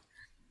nature.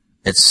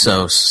 It's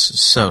so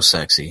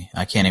sexy.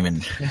 I can't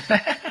even.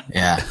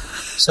 Yeah.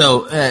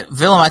 So,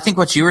 Willem, I think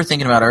what you were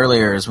thinking about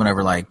earlier is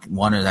whenever like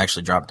one had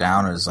actually dropped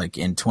down. It was like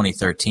in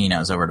 2013. I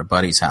was over at a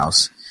buddy's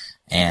house,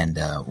 and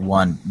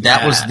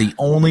that was the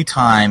only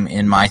time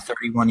in my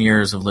 31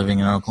 years of living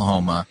in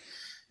Oklahoma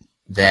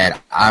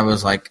that I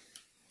was like,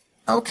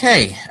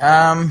 okay,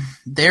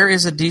 there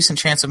is a decent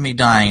chance of me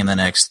dying in the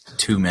next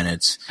 2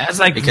 minutes. That's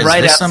like because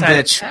right this outside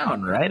of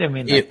town, right? I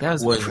mean, it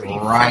that was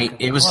right.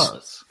 It was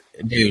close.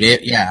 Dude,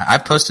 I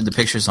posted the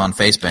pictures on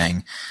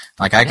Facebang.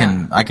 Like I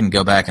can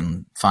go back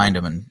and find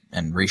them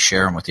and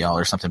reshare them with y'all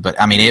or something. But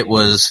I mean,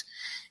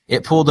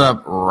 it pulled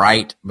up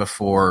right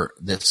before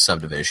this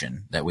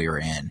subdivision that we were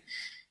in.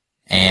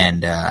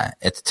 And at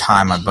the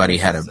time, my buddy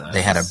had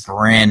a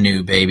brand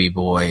new baby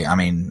boy. I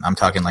mean, I'm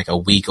talking like a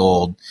week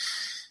old.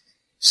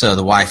 So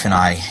the wife and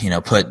I,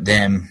 put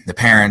the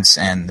parents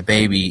and the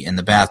baby in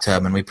the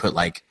bathtub, and we put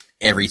like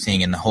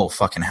everything in the whole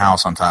fucking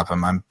house on top of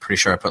him. I'm pretty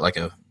sure I put like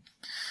a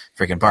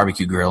freaking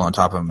barbecue grill on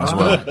top of him as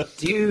well.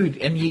 Dude,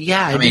 and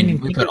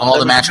we put all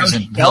the mattresses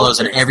and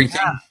pillows and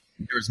everything. Yeah.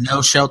 There was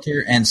no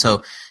shelter, and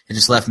so it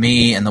just left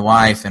me and the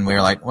wife, and we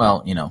were like,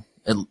 well,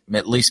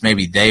 at least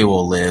maybe they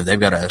will live. They've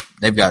got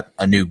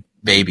a new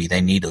baby. They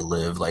need to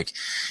live. Like,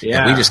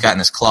 and we just got in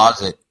this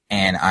closet,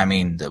 and I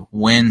mean, the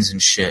winds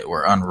and shit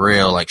were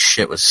unreal. Like,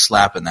 shit was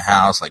slapping the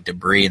house, like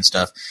debris and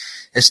stuff.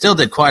 It still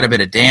did quite a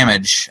bit of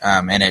damage,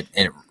 and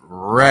it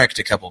wrecked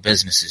a couple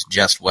businesses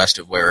just west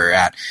of where we're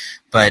at.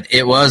 But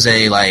it was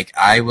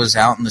I was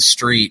out in the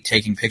street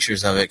taking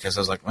pictures of it because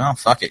I was like, well,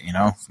 fuck it, if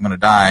I'm going to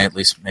die, at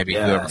least maybe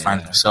whoever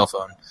finds my cell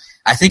phone.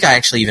 I think I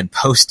actually even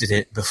posted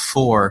it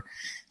before,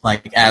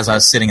 like, as I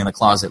was sitting in the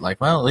closet,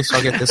 like, well, at least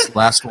I'll get this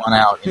last one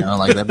out,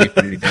 like, that'd be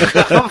pretty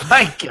dope. Oh,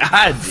 my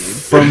God, dude.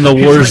 From the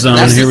war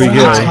zone, here we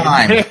go.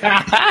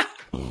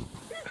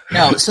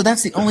 No, so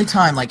that's the only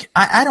time, like,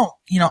 I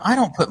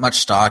don't put much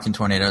stock in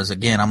tornadoes.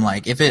 Again, I'm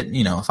like, if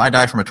I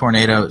die from a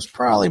tornado, it's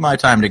probably my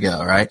time to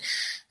go, right?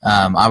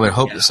 I would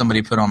hope that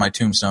somebody put on my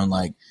tombstone,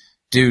 like,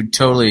 dude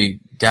totally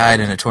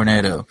died in a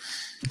tornado.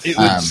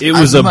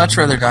 I'd much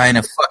rather die in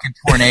a fucking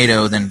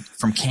tornado than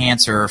from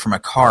cancer or from a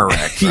car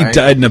wreck. He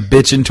died in a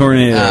bitchin'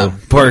 tornado,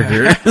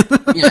 Parker.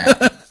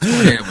 Yeah,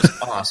 tornado was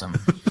awesome.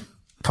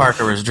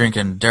 Parker was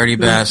drinking Dirty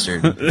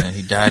Bastard, and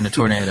he died in a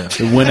tornado.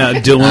 He went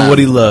out doing what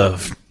he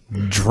loved.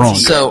 Drunk.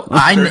 So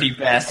Dirty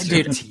Bastard,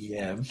 dude,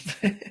 TM.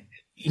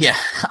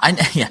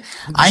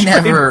 I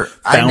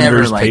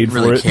never like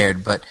really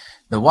cared, but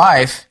the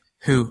wife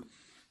who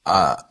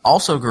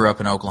also grew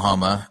up in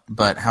Oklahoma,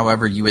 but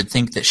however you would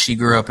think that she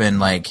grew up in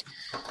like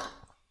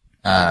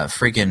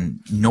freaking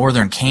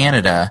northern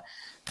Canada,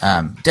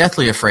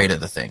 deathly afraid of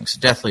the things,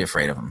 deathly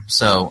afraid of them.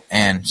 So,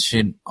 and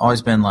she'd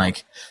always been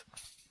like,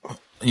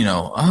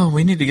 oh,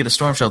 we need to get a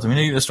storm shelter. We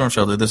need to get a storm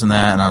shelter, this and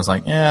that. And I was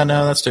like, yeah,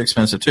 no, that's too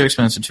expensive.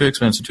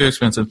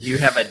 You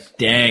have a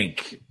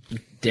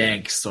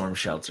dank storm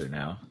shelter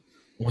now.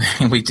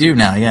 We do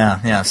now,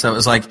 yeah. So it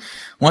was like,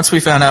 once we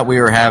found out we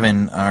were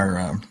having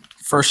our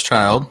first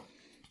child,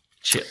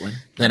 Chitlin,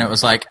 then it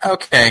was like,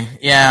 okay,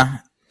 yeah,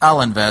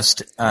 I'll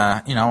invest.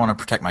 I want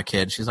to protect my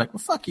kid. She's like, well,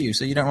 fuck you.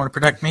 So you don't want to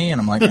protect me? And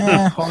I'm like,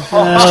 that's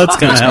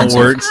kind of how it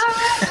works.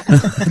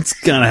 That's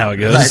kind of how it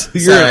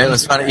goes. So it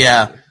was funny,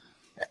 yeah.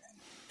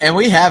 And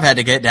we have had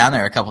to get down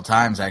there a couple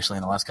times, actually,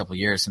 in the last couple of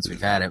years since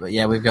we've had it. But,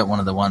 yeah, we've got one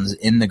of the ones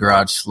in the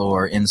garage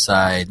floor,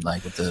 inside,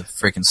 like, with the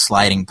freaking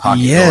sliding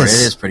pocket door. It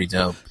is pretty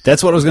dope.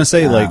 That's what I was going to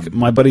say. Like,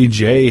 my buddy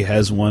Jay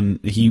has one.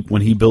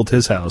 When he built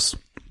his house,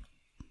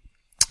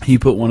 he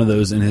put one of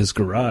those in his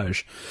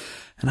garage.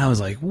 And I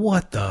was like,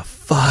 what the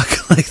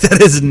fuck? Like,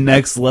 that is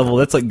next level.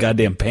 That's like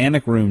goddamn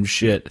panic room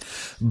shit.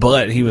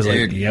 But he was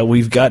like, yeah,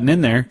 we've gotten in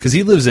there. Because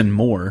he lives in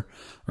Moore,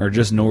 or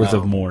just north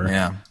of Moore.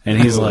 Yeah.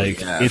 And he's like,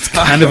 it's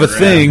kind of a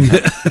thing.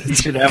 You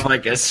should have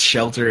like a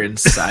shelter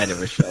inside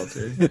of a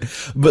shelter.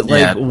 But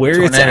like,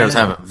 where it's at. Tornadoes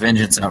have a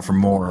vengeance out for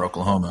Moore,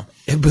 Oklahoma.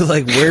 But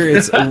like, where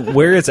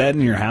it's at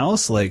in your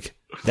house, like,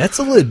 that's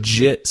a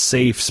legit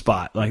safe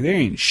spot. Like, there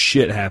ain't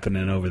shit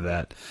happening over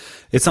that.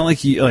 It's not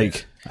like you,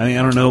 like... I mean,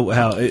 I don't know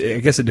how, I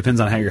guess it depends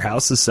on how your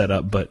house is set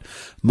up, but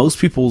most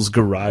people's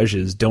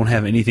garages don't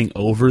have anything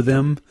over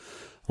them.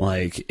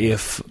 Like,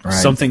 if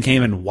something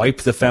came and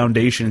wiped the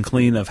foundation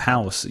clean of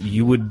house,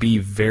 you would be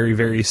very,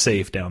 very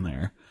safe down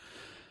there.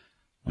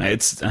 I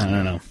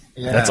don't know.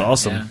 Yeah, that's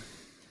awesome.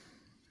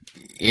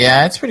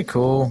 Yeah, it's pretty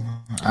cool.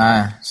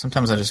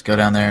 Sometimes I just go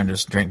down there and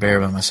just drink beer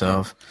by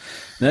myself.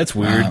 That's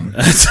weird.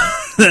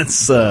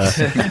 That's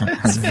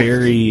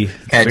very,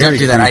 okay, don't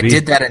do that. Creepy. I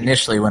did that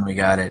initially when we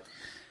got it.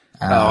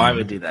 I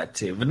would do that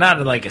too, but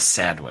not in like a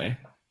sad way.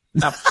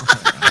 Yeah,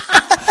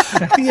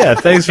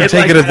 thanks for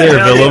taking it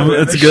there, Willem.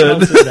 It's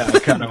good.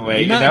 Kind of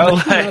way,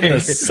 like in a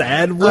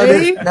sad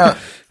way. No,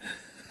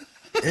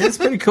 it's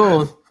pretty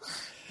cool.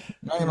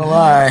 Not gonna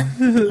lie,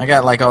 I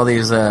got like all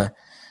these, LED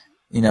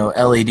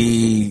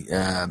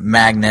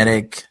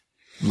magnetic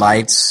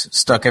lights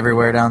stuck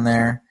everywhere down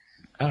there.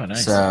 Oh,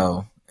 nice.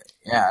 So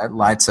yeah, it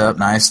lights up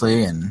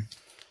nicely, and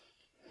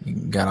you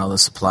got all the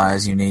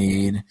supplies you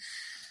need.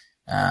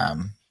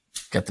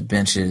 Got the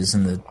benches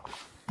and the...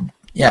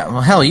 Yeah,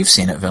 well, hell, you've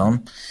seen it,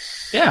 Willem.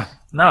 Yeah.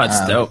 No,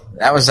 it's dope.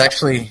 That was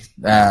actually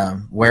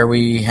where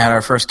we had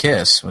our first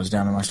kiss, was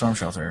down in my storm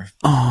shelter.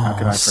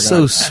 Oh,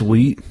 so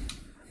sweet.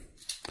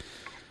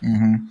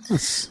 Mm-hmm.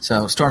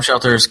 So, storm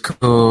shelter is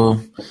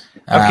cool.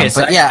 Okay,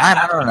 so but yeah,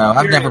 I don't know.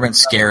 I've never been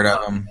scared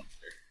of them.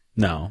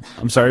 No.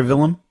 I'm sorry,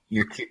 Willem?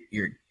 You're...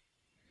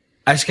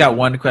 I just got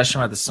one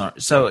question about the storm.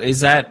 So,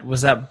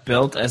 was that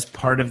built as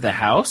part of the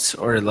house,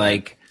 or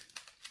like...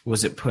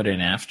 Was it put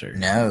in after?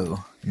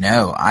 No.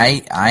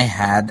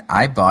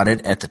 I bought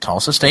it at the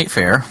Tulsa State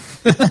Fair.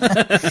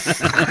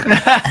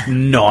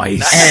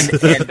 Nice. And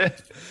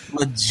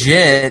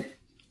legit,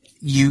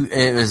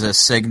 it was a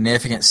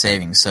significant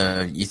savings.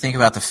 So you think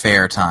about the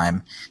fair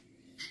time,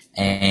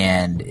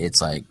 and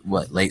it's like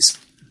late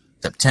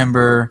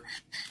September,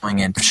 going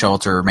into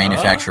shelter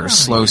manufacturers'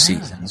 slow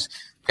seasons,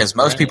 because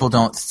most people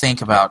don't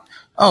think about.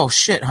 Oh,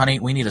 shit, honey,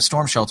 we need a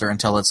storm shelter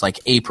until it's like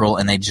April,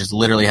 and they just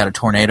literally had a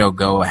tornado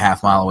go a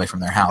half mile away from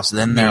their house.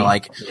 Then they're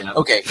like,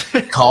 okay,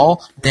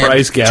 call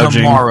them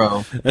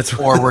tomorrow,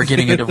 or we're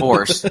getting a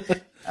divorce.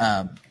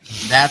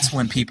 That's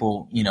when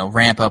people,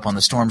 ramp up on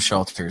the storm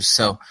shelters.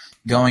 So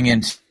going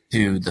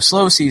into the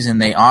slow season,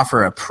 they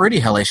offer a pretty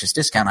hellacious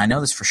discount. I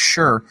know this for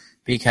sure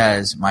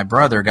because my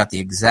brother got the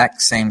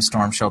exact same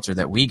storm shelter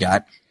that we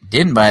got,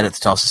 didn't buy it at the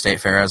Tulsa State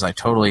Fair, as I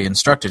totally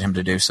instructed him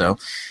to do so.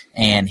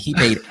 And he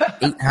paid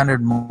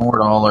 $800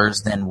 more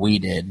than we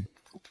did.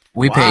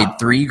 We paid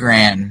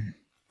 $3,000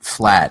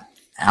 flat,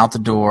 out the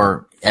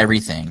door,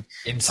 everything.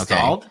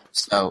 Installed? Okay.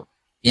 So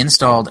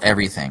installed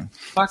everything.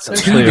 That's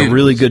actually a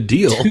really good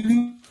deal.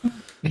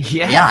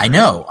 Yeah, I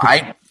know.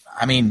 I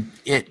mean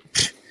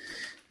it.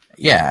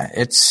 Yeah,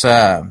 it's.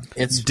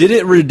 Did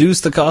it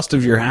reduce the cost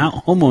of your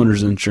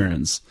homeowner's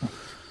insurance?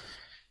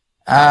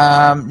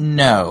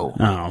 No.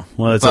 Oh,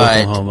 well, it's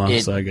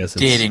Oklahoma, so I guess it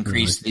did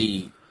increase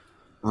the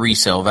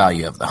resale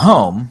value of the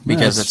home,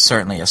 because it's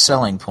certainly a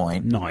selling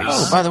point. Nice.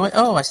 Oh, by the way,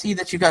 I see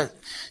that you got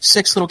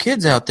 6 little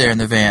kids out there in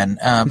the van.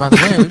 By the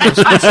way, we've got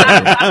a storm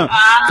shelter.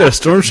 Got a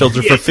storm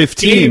shelter for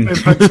 15.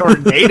 If a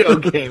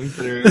tornado came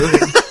through.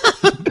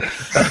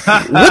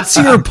 What's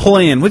your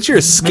plan? What's your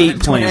escape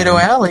plan? Tornado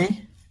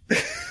Alley.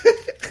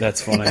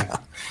 That's funny. Yeah.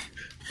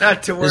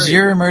 Not to worry. Does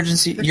your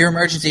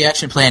emergency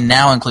action plan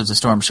now includes a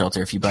storm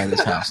shelter if you buy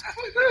this house?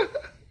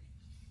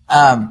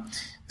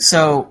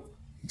 So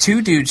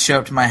 2 dudes show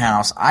up to my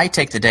house. I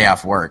take the day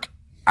off work.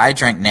 I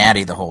drank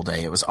Natty the whole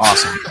day. It was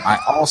awesome. I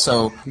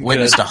also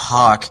witnessed a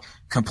hawk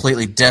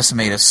completely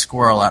decimate a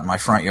squirrel out in my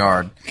front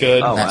yard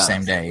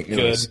same day.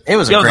 It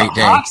was a great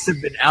day. Hawks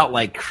have been out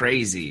like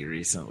crazy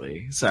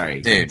recently.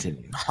 Sorry, dude.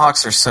 Continue.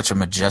 Hawks are such a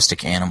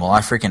majestic animal. I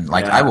freaking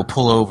I will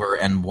pull over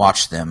and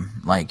watch them.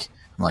 I'm like,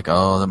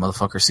 oh, that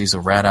motherfucker sees a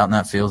rat out in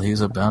that field.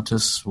 He's about to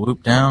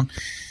swoop down.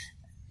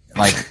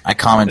 Like, I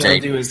commentate.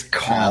 All do is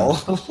call.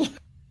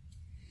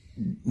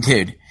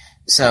 Dude.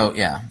 So,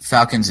 yeah,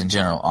 Falcons in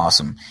general,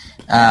 awesome.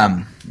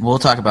 We'll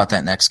talk about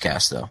that next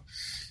cast, though.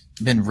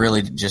 Been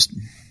really just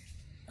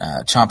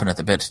chomping at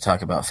the bit to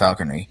talk about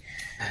falconry.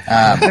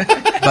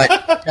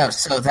 But, no,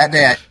 so that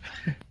day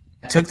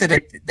I took the day,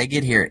 they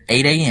get here at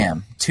 8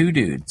 a.m., 2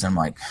 dudes. I'm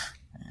like,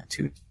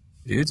 2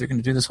 dudes are going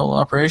to do this whole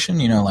operation?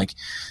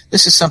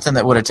 This is something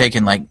that would have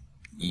taken,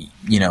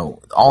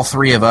 all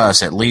three of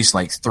us at least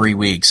like 3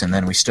 weeks, and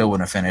then we still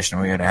wouldn't have finished,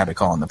 and we would have had to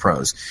call in the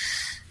pros.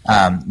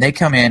 They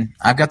come in.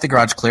 I've got the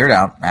garage cleared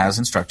out as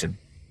instructed,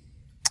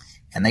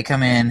 and they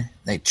come in.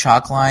 They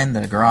chalk line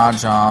the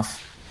garage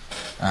off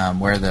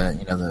where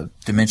the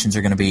dimensions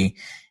are going to be,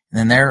 and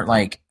then they're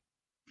like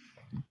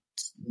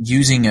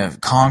using a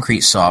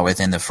concrete saw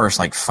within the first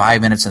like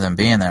 5 minutes of them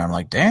being there. I'm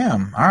like,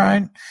 damn, all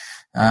right,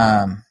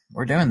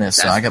 we're doing this.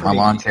 So I got my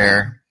lawn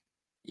chair,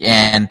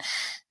 and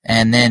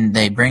then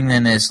they bring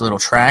in this little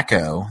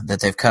Traco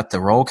that they've cut the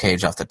roll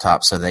cage off the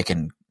top so they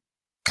can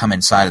come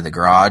inside of the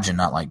garage and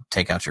not like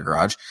take out your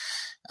garage.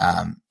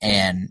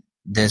 And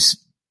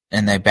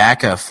they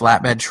back a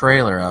flatbed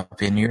trailer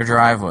up in your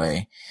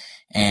driveway,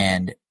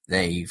 and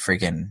they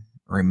freaking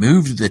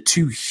removed the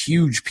 2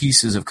 huge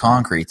pieces of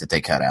concrete that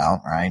they cut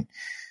out, right?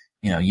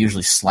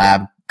 Usually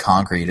slab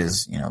concrete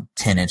is,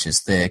 10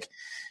 inches thick.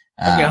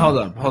 Okay, hold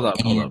up.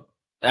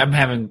 I'm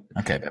having...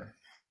 Okay, babe.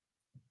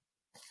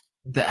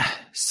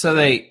 So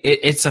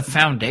it's a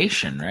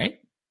foundation, right?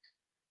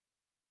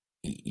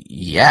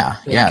 Yeah,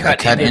 they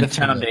cut into the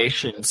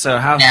foundation. So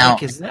how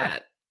thick is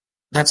that?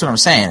 That's what I'm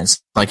saying.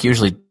 It's like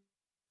usually,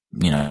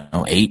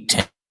 8,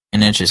 10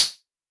 inches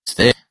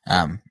thick.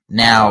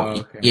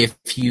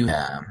 If you,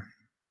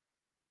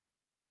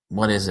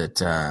 what is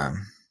it?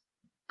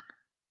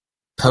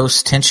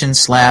 Post tension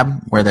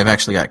slab where they've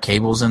actually got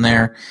cables in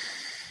there,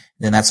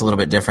 then that's a little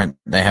bit different.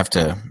 That's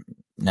a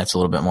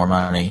little bit more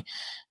money.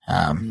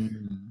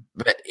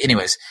 But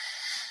anyways,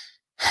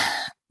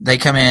 they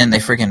come in, they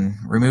freaking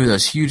remove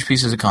those huge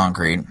pieces of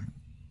concrete,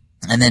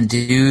 and then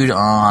dude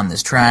on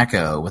this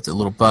Traco with the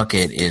little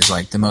bucket is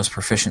like the most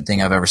proficient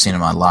thing I've ever seen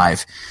in my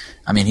life.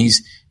 I mean,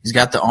 he's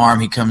got the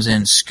arm, he comes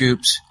in,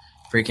 scoops,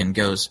 freaking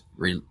goes,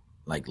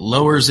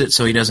 lowers it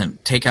so he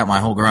doesn't take out my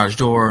whole garage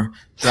door,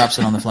 drops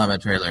it on the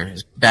flatbed trailer,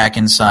 is back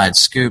inside,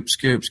 scoop.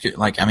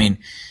 Like, I mean,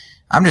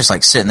 I'm just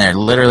like sitting there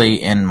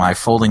literally in my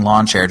folding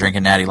lawn chair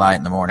drinking Natty Light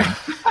in the morning.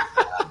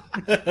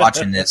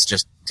 Watching this,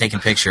 just taking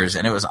pictures,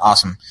 and it was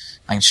awesome.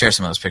 I can share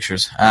some of those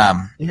pictures.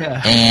 And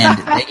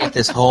they get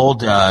this hole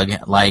dug,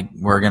 like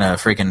we're gonna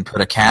freaking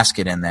put a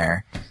casket in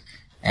there.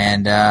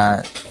 And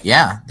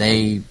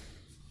they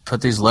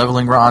put these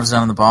leveling rods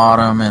down on the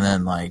bottom,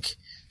 and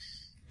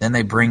then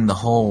they bring the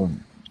whole.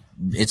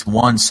 It's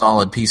one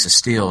solid piece of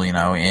steel, in,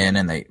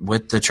 and they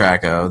with the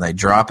Traco, they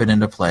drop it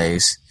into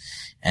place,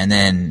 and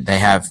then they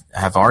have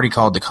already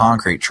called the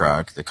concrete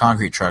truck. The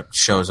concrete truck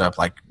shows up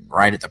like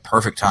right at the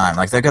perfect time.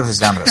 Like, they got this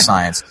down to a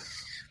science.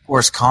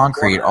 Pours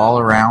concrete all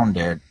around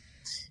it.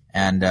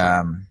 And,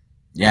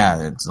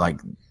 it's like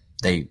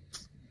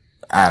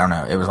I don't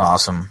know. It was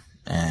awesome.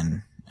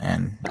 And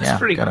got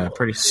cool. A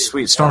pretty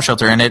sweet storm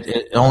shelter. And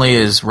it only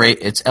is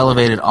it's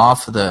elevated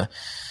off of the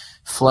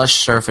flush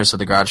surface of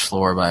the garage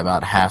floor by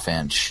about a ½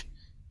 inch.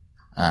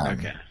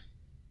 Okay.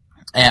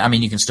 And I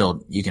mean,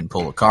 you can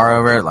pull a car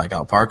over it, like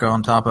Alparco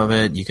on top of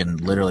it. You can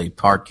literally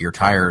park your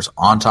tires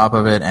on top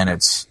of it, and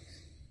it's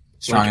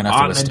strong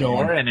enough to withstand. On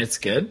the door, and it's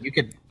good. You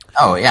could.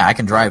 Oh yeah, I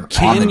can drive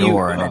on the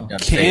door, and it doesn't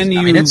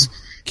phase.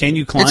 Can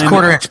you climb? It's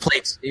 1/4-inch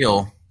plate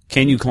steel.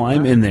 Can you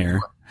climb in there?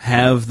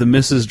 Have the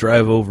missus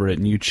drive over it,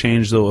 and you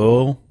change the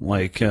oil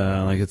like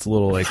it's a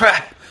little like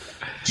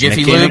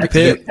Jiffy mechanic Lube.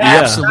 pit. You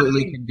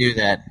absolutely can do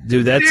that,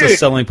 dude. That's a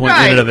selling point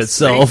in and of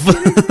itself.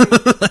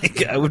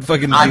 Like, I would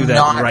fucking do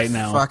that right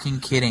now. I'm not fucking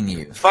kidding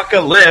you. Fuck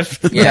a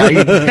lift.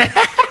 Yeah.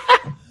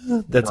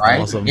 That's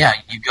right? awesome. Yeah,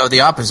 you go the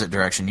opposite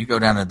direction. You go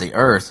down to the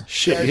earth.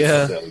 Shit,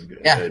 yeah. So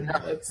good. Yeah,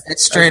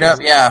 it's straight up.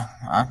 Yeah,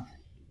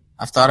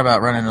 I've thought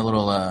about running a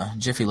little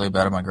Jiffy Lube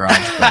out of my garage,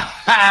 but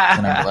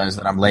then I realized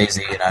that I'm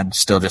lazy and I'd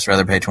still just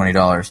rather pay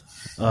 $20.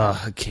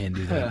 I can't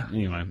do that.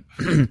 Anyway,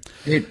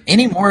 dude,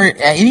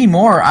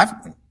 anymore.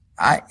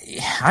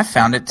 I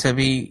found it to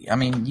be. I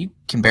mean, you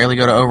can barely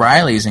go to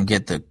O'Reilly's and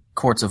get the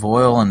quarts of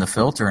oil and the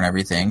filter and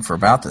everything for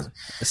about the.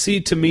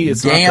 See, to me,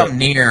 it's damn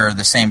near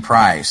the same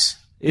price.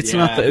 It's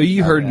not the.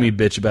 You heard me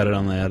bitch about it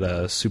on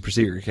that Super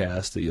Secret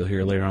Cast that you'll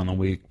hear later on in the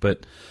week,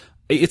 but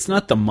it's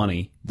not the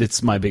money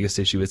that's my biggest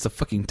issue. It's the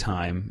fucking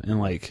time and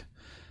like.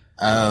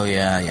 Oh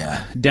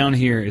yeah. Down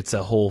here, it's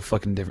a whole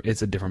fucking different.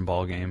 It's a different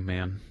ball game,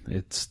 man.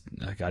 It's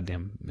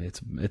goddamn.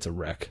 It's a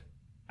wreck.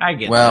 I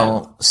get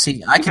well, that.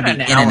 See, I can be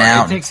in and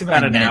out. It takes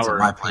about an hour. At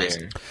my place.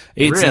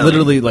 It's really?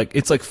 literally like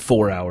it's like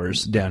 4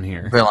 hours down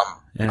here. Willem,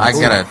 I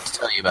gotta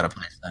tell you about a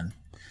place then.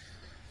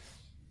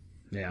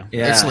 Yeah,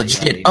 it's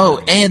legit.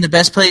 And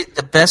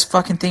the best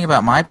fucking thing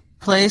about my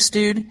place,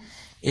 dude,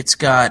 it's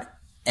got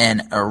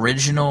an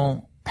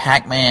original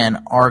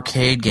Pac-Man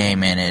arcade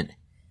game in it.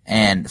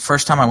 And the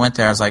first time I went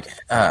there, I was like,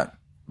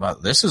 well,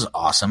 this is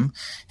awesome.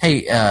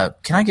 Hey,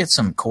 can I get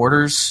some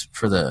quarters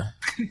for the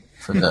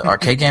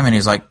arcade game? And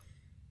he's like,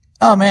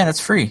 oh man,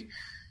 it's free.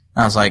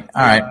 And I was like,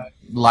 all right,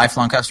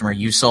 lifelong customer.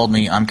 You sold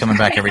me. I'm coming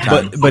back every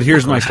time. But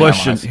here's my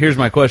question. Here's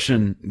my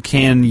question.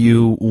 Can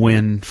you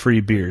win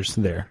free beers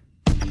there?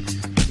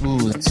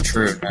 Ooh, that's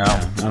true. No,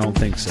 I don't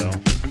think so.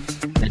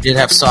 They did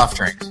have soft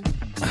drinks.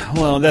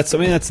 Well, that's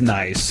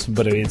nice,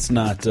 but it's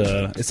not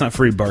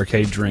free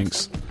barcade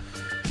drinks.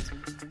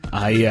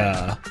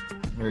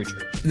 Very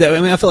true.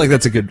 I mean, I feel like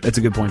that's a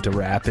good point to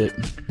wrap it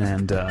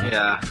and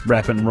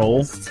wrap and roll.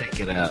 Let's take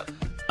it up.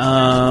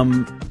 I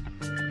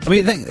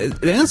mean,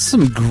 that's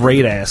some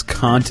great ass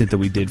content that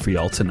we did for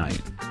y'all tonight.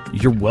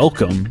 You're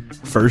welcome.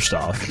 First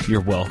off,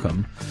 you're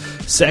welcome.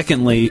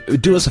 Secondly,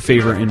 do us a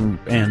favor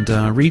and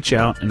reach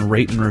out and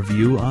rate and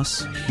review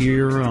us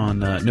here on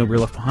No Beer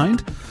Left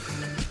Behind.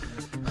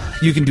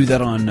 You can do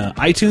that on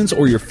iTunes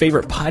or your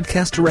favorite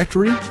podcast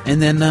directory.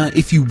 And then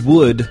if you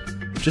would,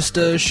 just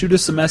shoot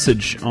us a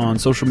message on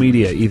social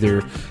media,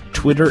 either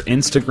Twitter,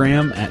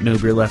 Instagram at No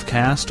Beer Left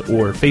Cast,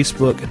 or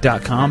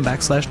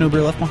Facebook.com/No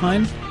Beer Left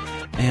Behind.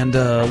 And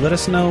let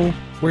us know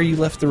where you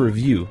left the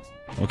review.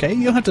 Okay?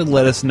 You don't have to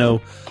let us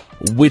know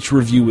which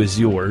review is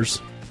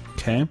yours.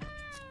 Okay?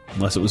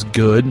 Unless it was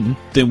good,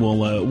 then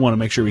we'll want to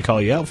make sure we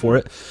call you out for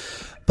it.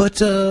 But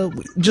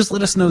just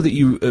let us know that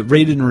you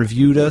rated and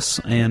reviewed us,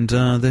 and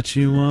that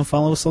you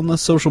follow us on the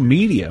social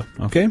media,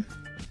 okay?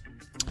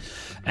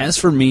 As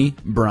for me,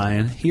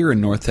 Brian, here in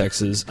North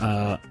Texas,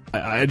 I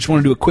just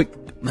want to do a quick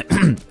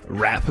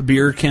wrap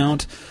beer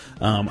count.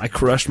 I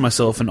crushed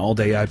myself an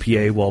all-day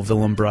IPA while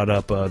Willem brought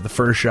up the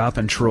Fur Shop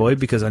in Troy,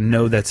 because I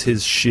know that's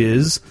his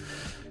shiz.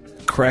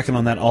 Cracking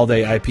on that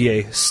all-day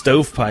IPA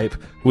Stovepipe,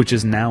 which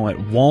is now at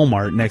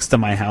Walmart next to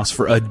my house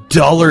for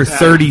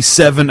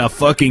 $1.37 a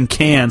fucking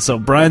can. So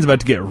Brian's about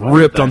to get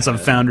ripped on some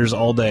Founders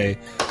all day.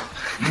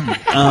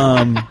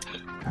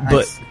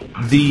 But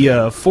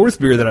the fourth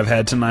beer that I've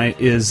had tonight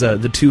is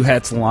the Two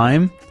Hats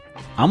Lime.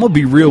 I'm gonna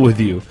be real with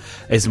you.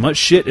 As much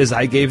shit as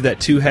I gave that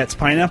Two Hats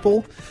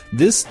Pineapple,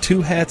 this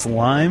Two Hats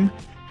Lime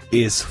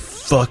is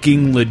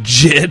fucking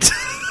legit.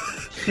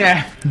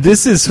 Yeah.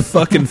 This is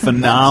fucking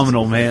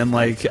phenomenal, man.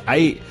 Like,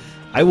 I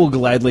will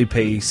gladly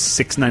pay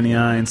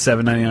 $6.99,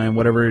 $7.99,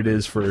 whatever it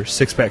is for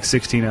 6-pack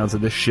 16 ounce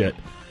of this shit.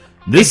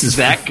 This is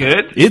that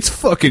good? It's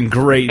fucking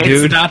great,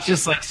 dude. It's not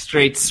just like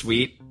straight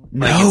sweet.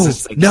 Like, No, it's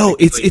just, like, no,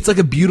 it's like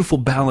a beautiful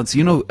balance.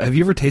 You know, have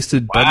you ever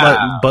tasted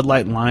Bud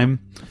Light Lime?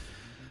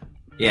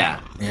 Yeah.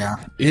 Yeah.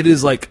 It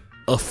is like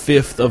a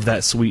fifth of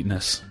that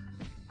sweetness.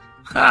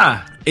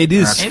 Ah. It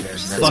is That's good.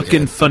 That's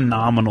fucking good.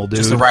 phenomenal, dude.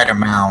 Just the right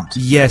amount.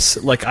 Yes,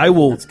 like I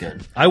will. That's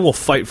good. I will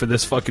fight for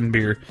this fucking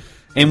beer.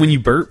 And when you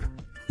burp,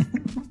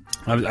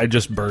 I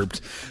just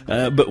burped.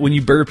 But when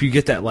you burp, you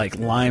get that like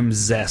lime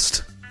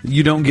zest.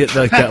 You don't get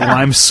like that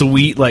lime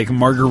sweet like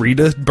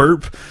margarita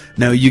burp.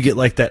 No, you get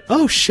like that.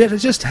 Oh shit! I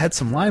just had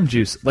some lime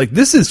juice. Like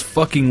this is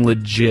fucking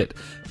legit.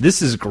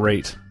 This is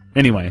great.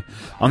 Anyway,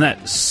 on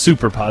that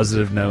super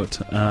positive note,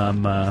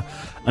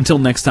 until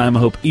next time, I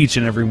hope each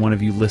and every one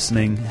of you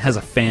listening has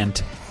a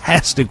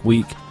fantastic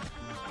week.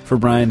 For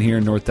Brian here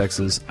in North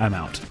Texas, I'm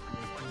out.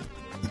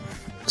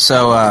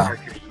 So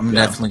I'm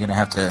definitely going to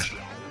have to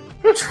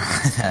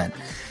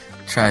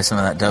try some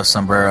of that Dos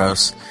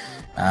Sombreros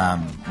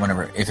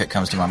if it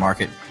comes to my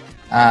market.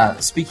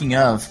 Speaking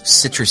of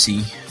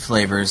citrusy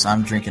flavors,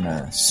 I'm drinking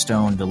a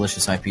Stone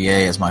Delicious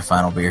IPA as my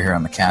final beer here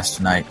on the cast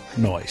tonight.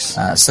 Nice.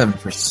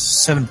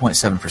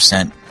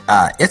 7.7%.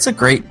 It's a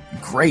great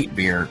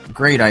beer,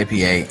 great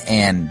IPA,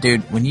 and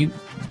dude, when you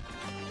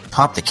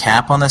pop the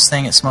cap on this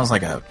thing, it smells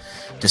like a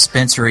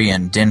dispensary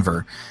in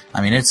Denver.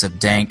 I mean, it's a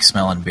dank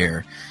smelling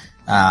beer.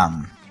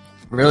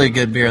 Really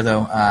good beer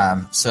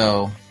though.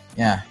 So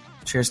yeah,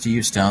 cheers to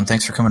you, Stone.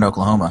 Thanks for coming to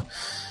Oklahoma.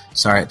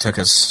 Sorry it took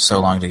us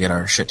so long to get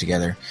our shit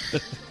together.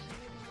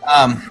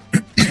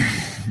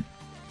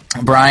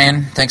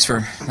 Brian, thanks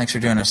for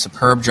doing a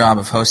superb job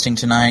of hosting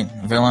tonight.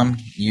 Willem,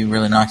 you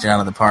really knocked it out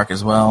of the park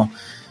as well.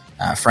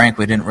 Frank,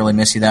 we didn't really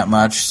miss you that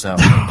much, so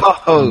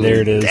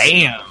There it is.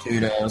 Damn.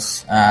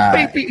 kudos.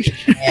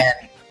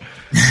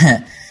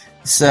 And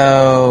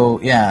so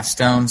yeah,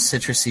 Stone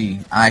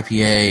Citrusy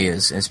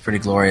IPA is pretty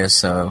glorious.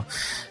 So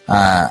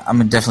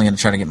I'm definitely going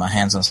to try to get my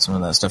hands on some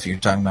of that stuff you're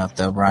talking about,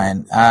 though,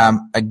 Brian.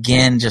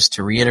 Again, just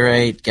to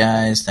reiterate,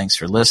 guys, thanks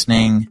for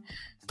listening.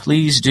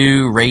 Please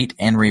do rate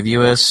and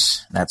review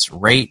us. That's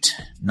rate,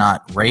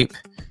 not rape.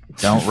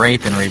 Don't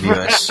rape and review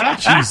us.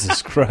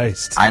 Jesus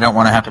Christ. I don't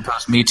want to have to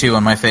post Me Too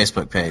on my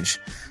Facebook page.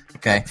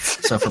 Okay,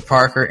 so for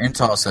Parker in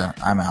Tulsa,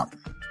 I'm out.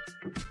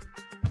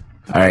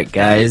 All right,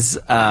 guys.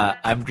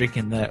 I'm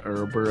drinking the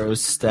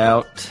Ouroboros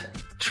Stout.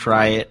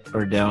 Try it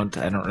or don't.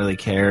 I don't really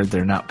care.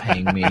 They're not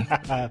paying me,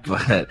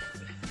 but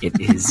it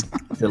is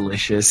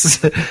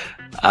delicious.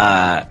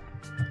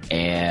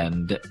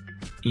 And,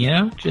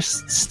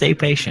 just stay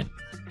patient.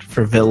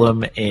 For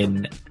Willem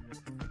and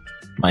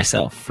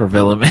myself. For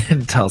Willem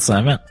and Tulsa,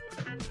 I'm out.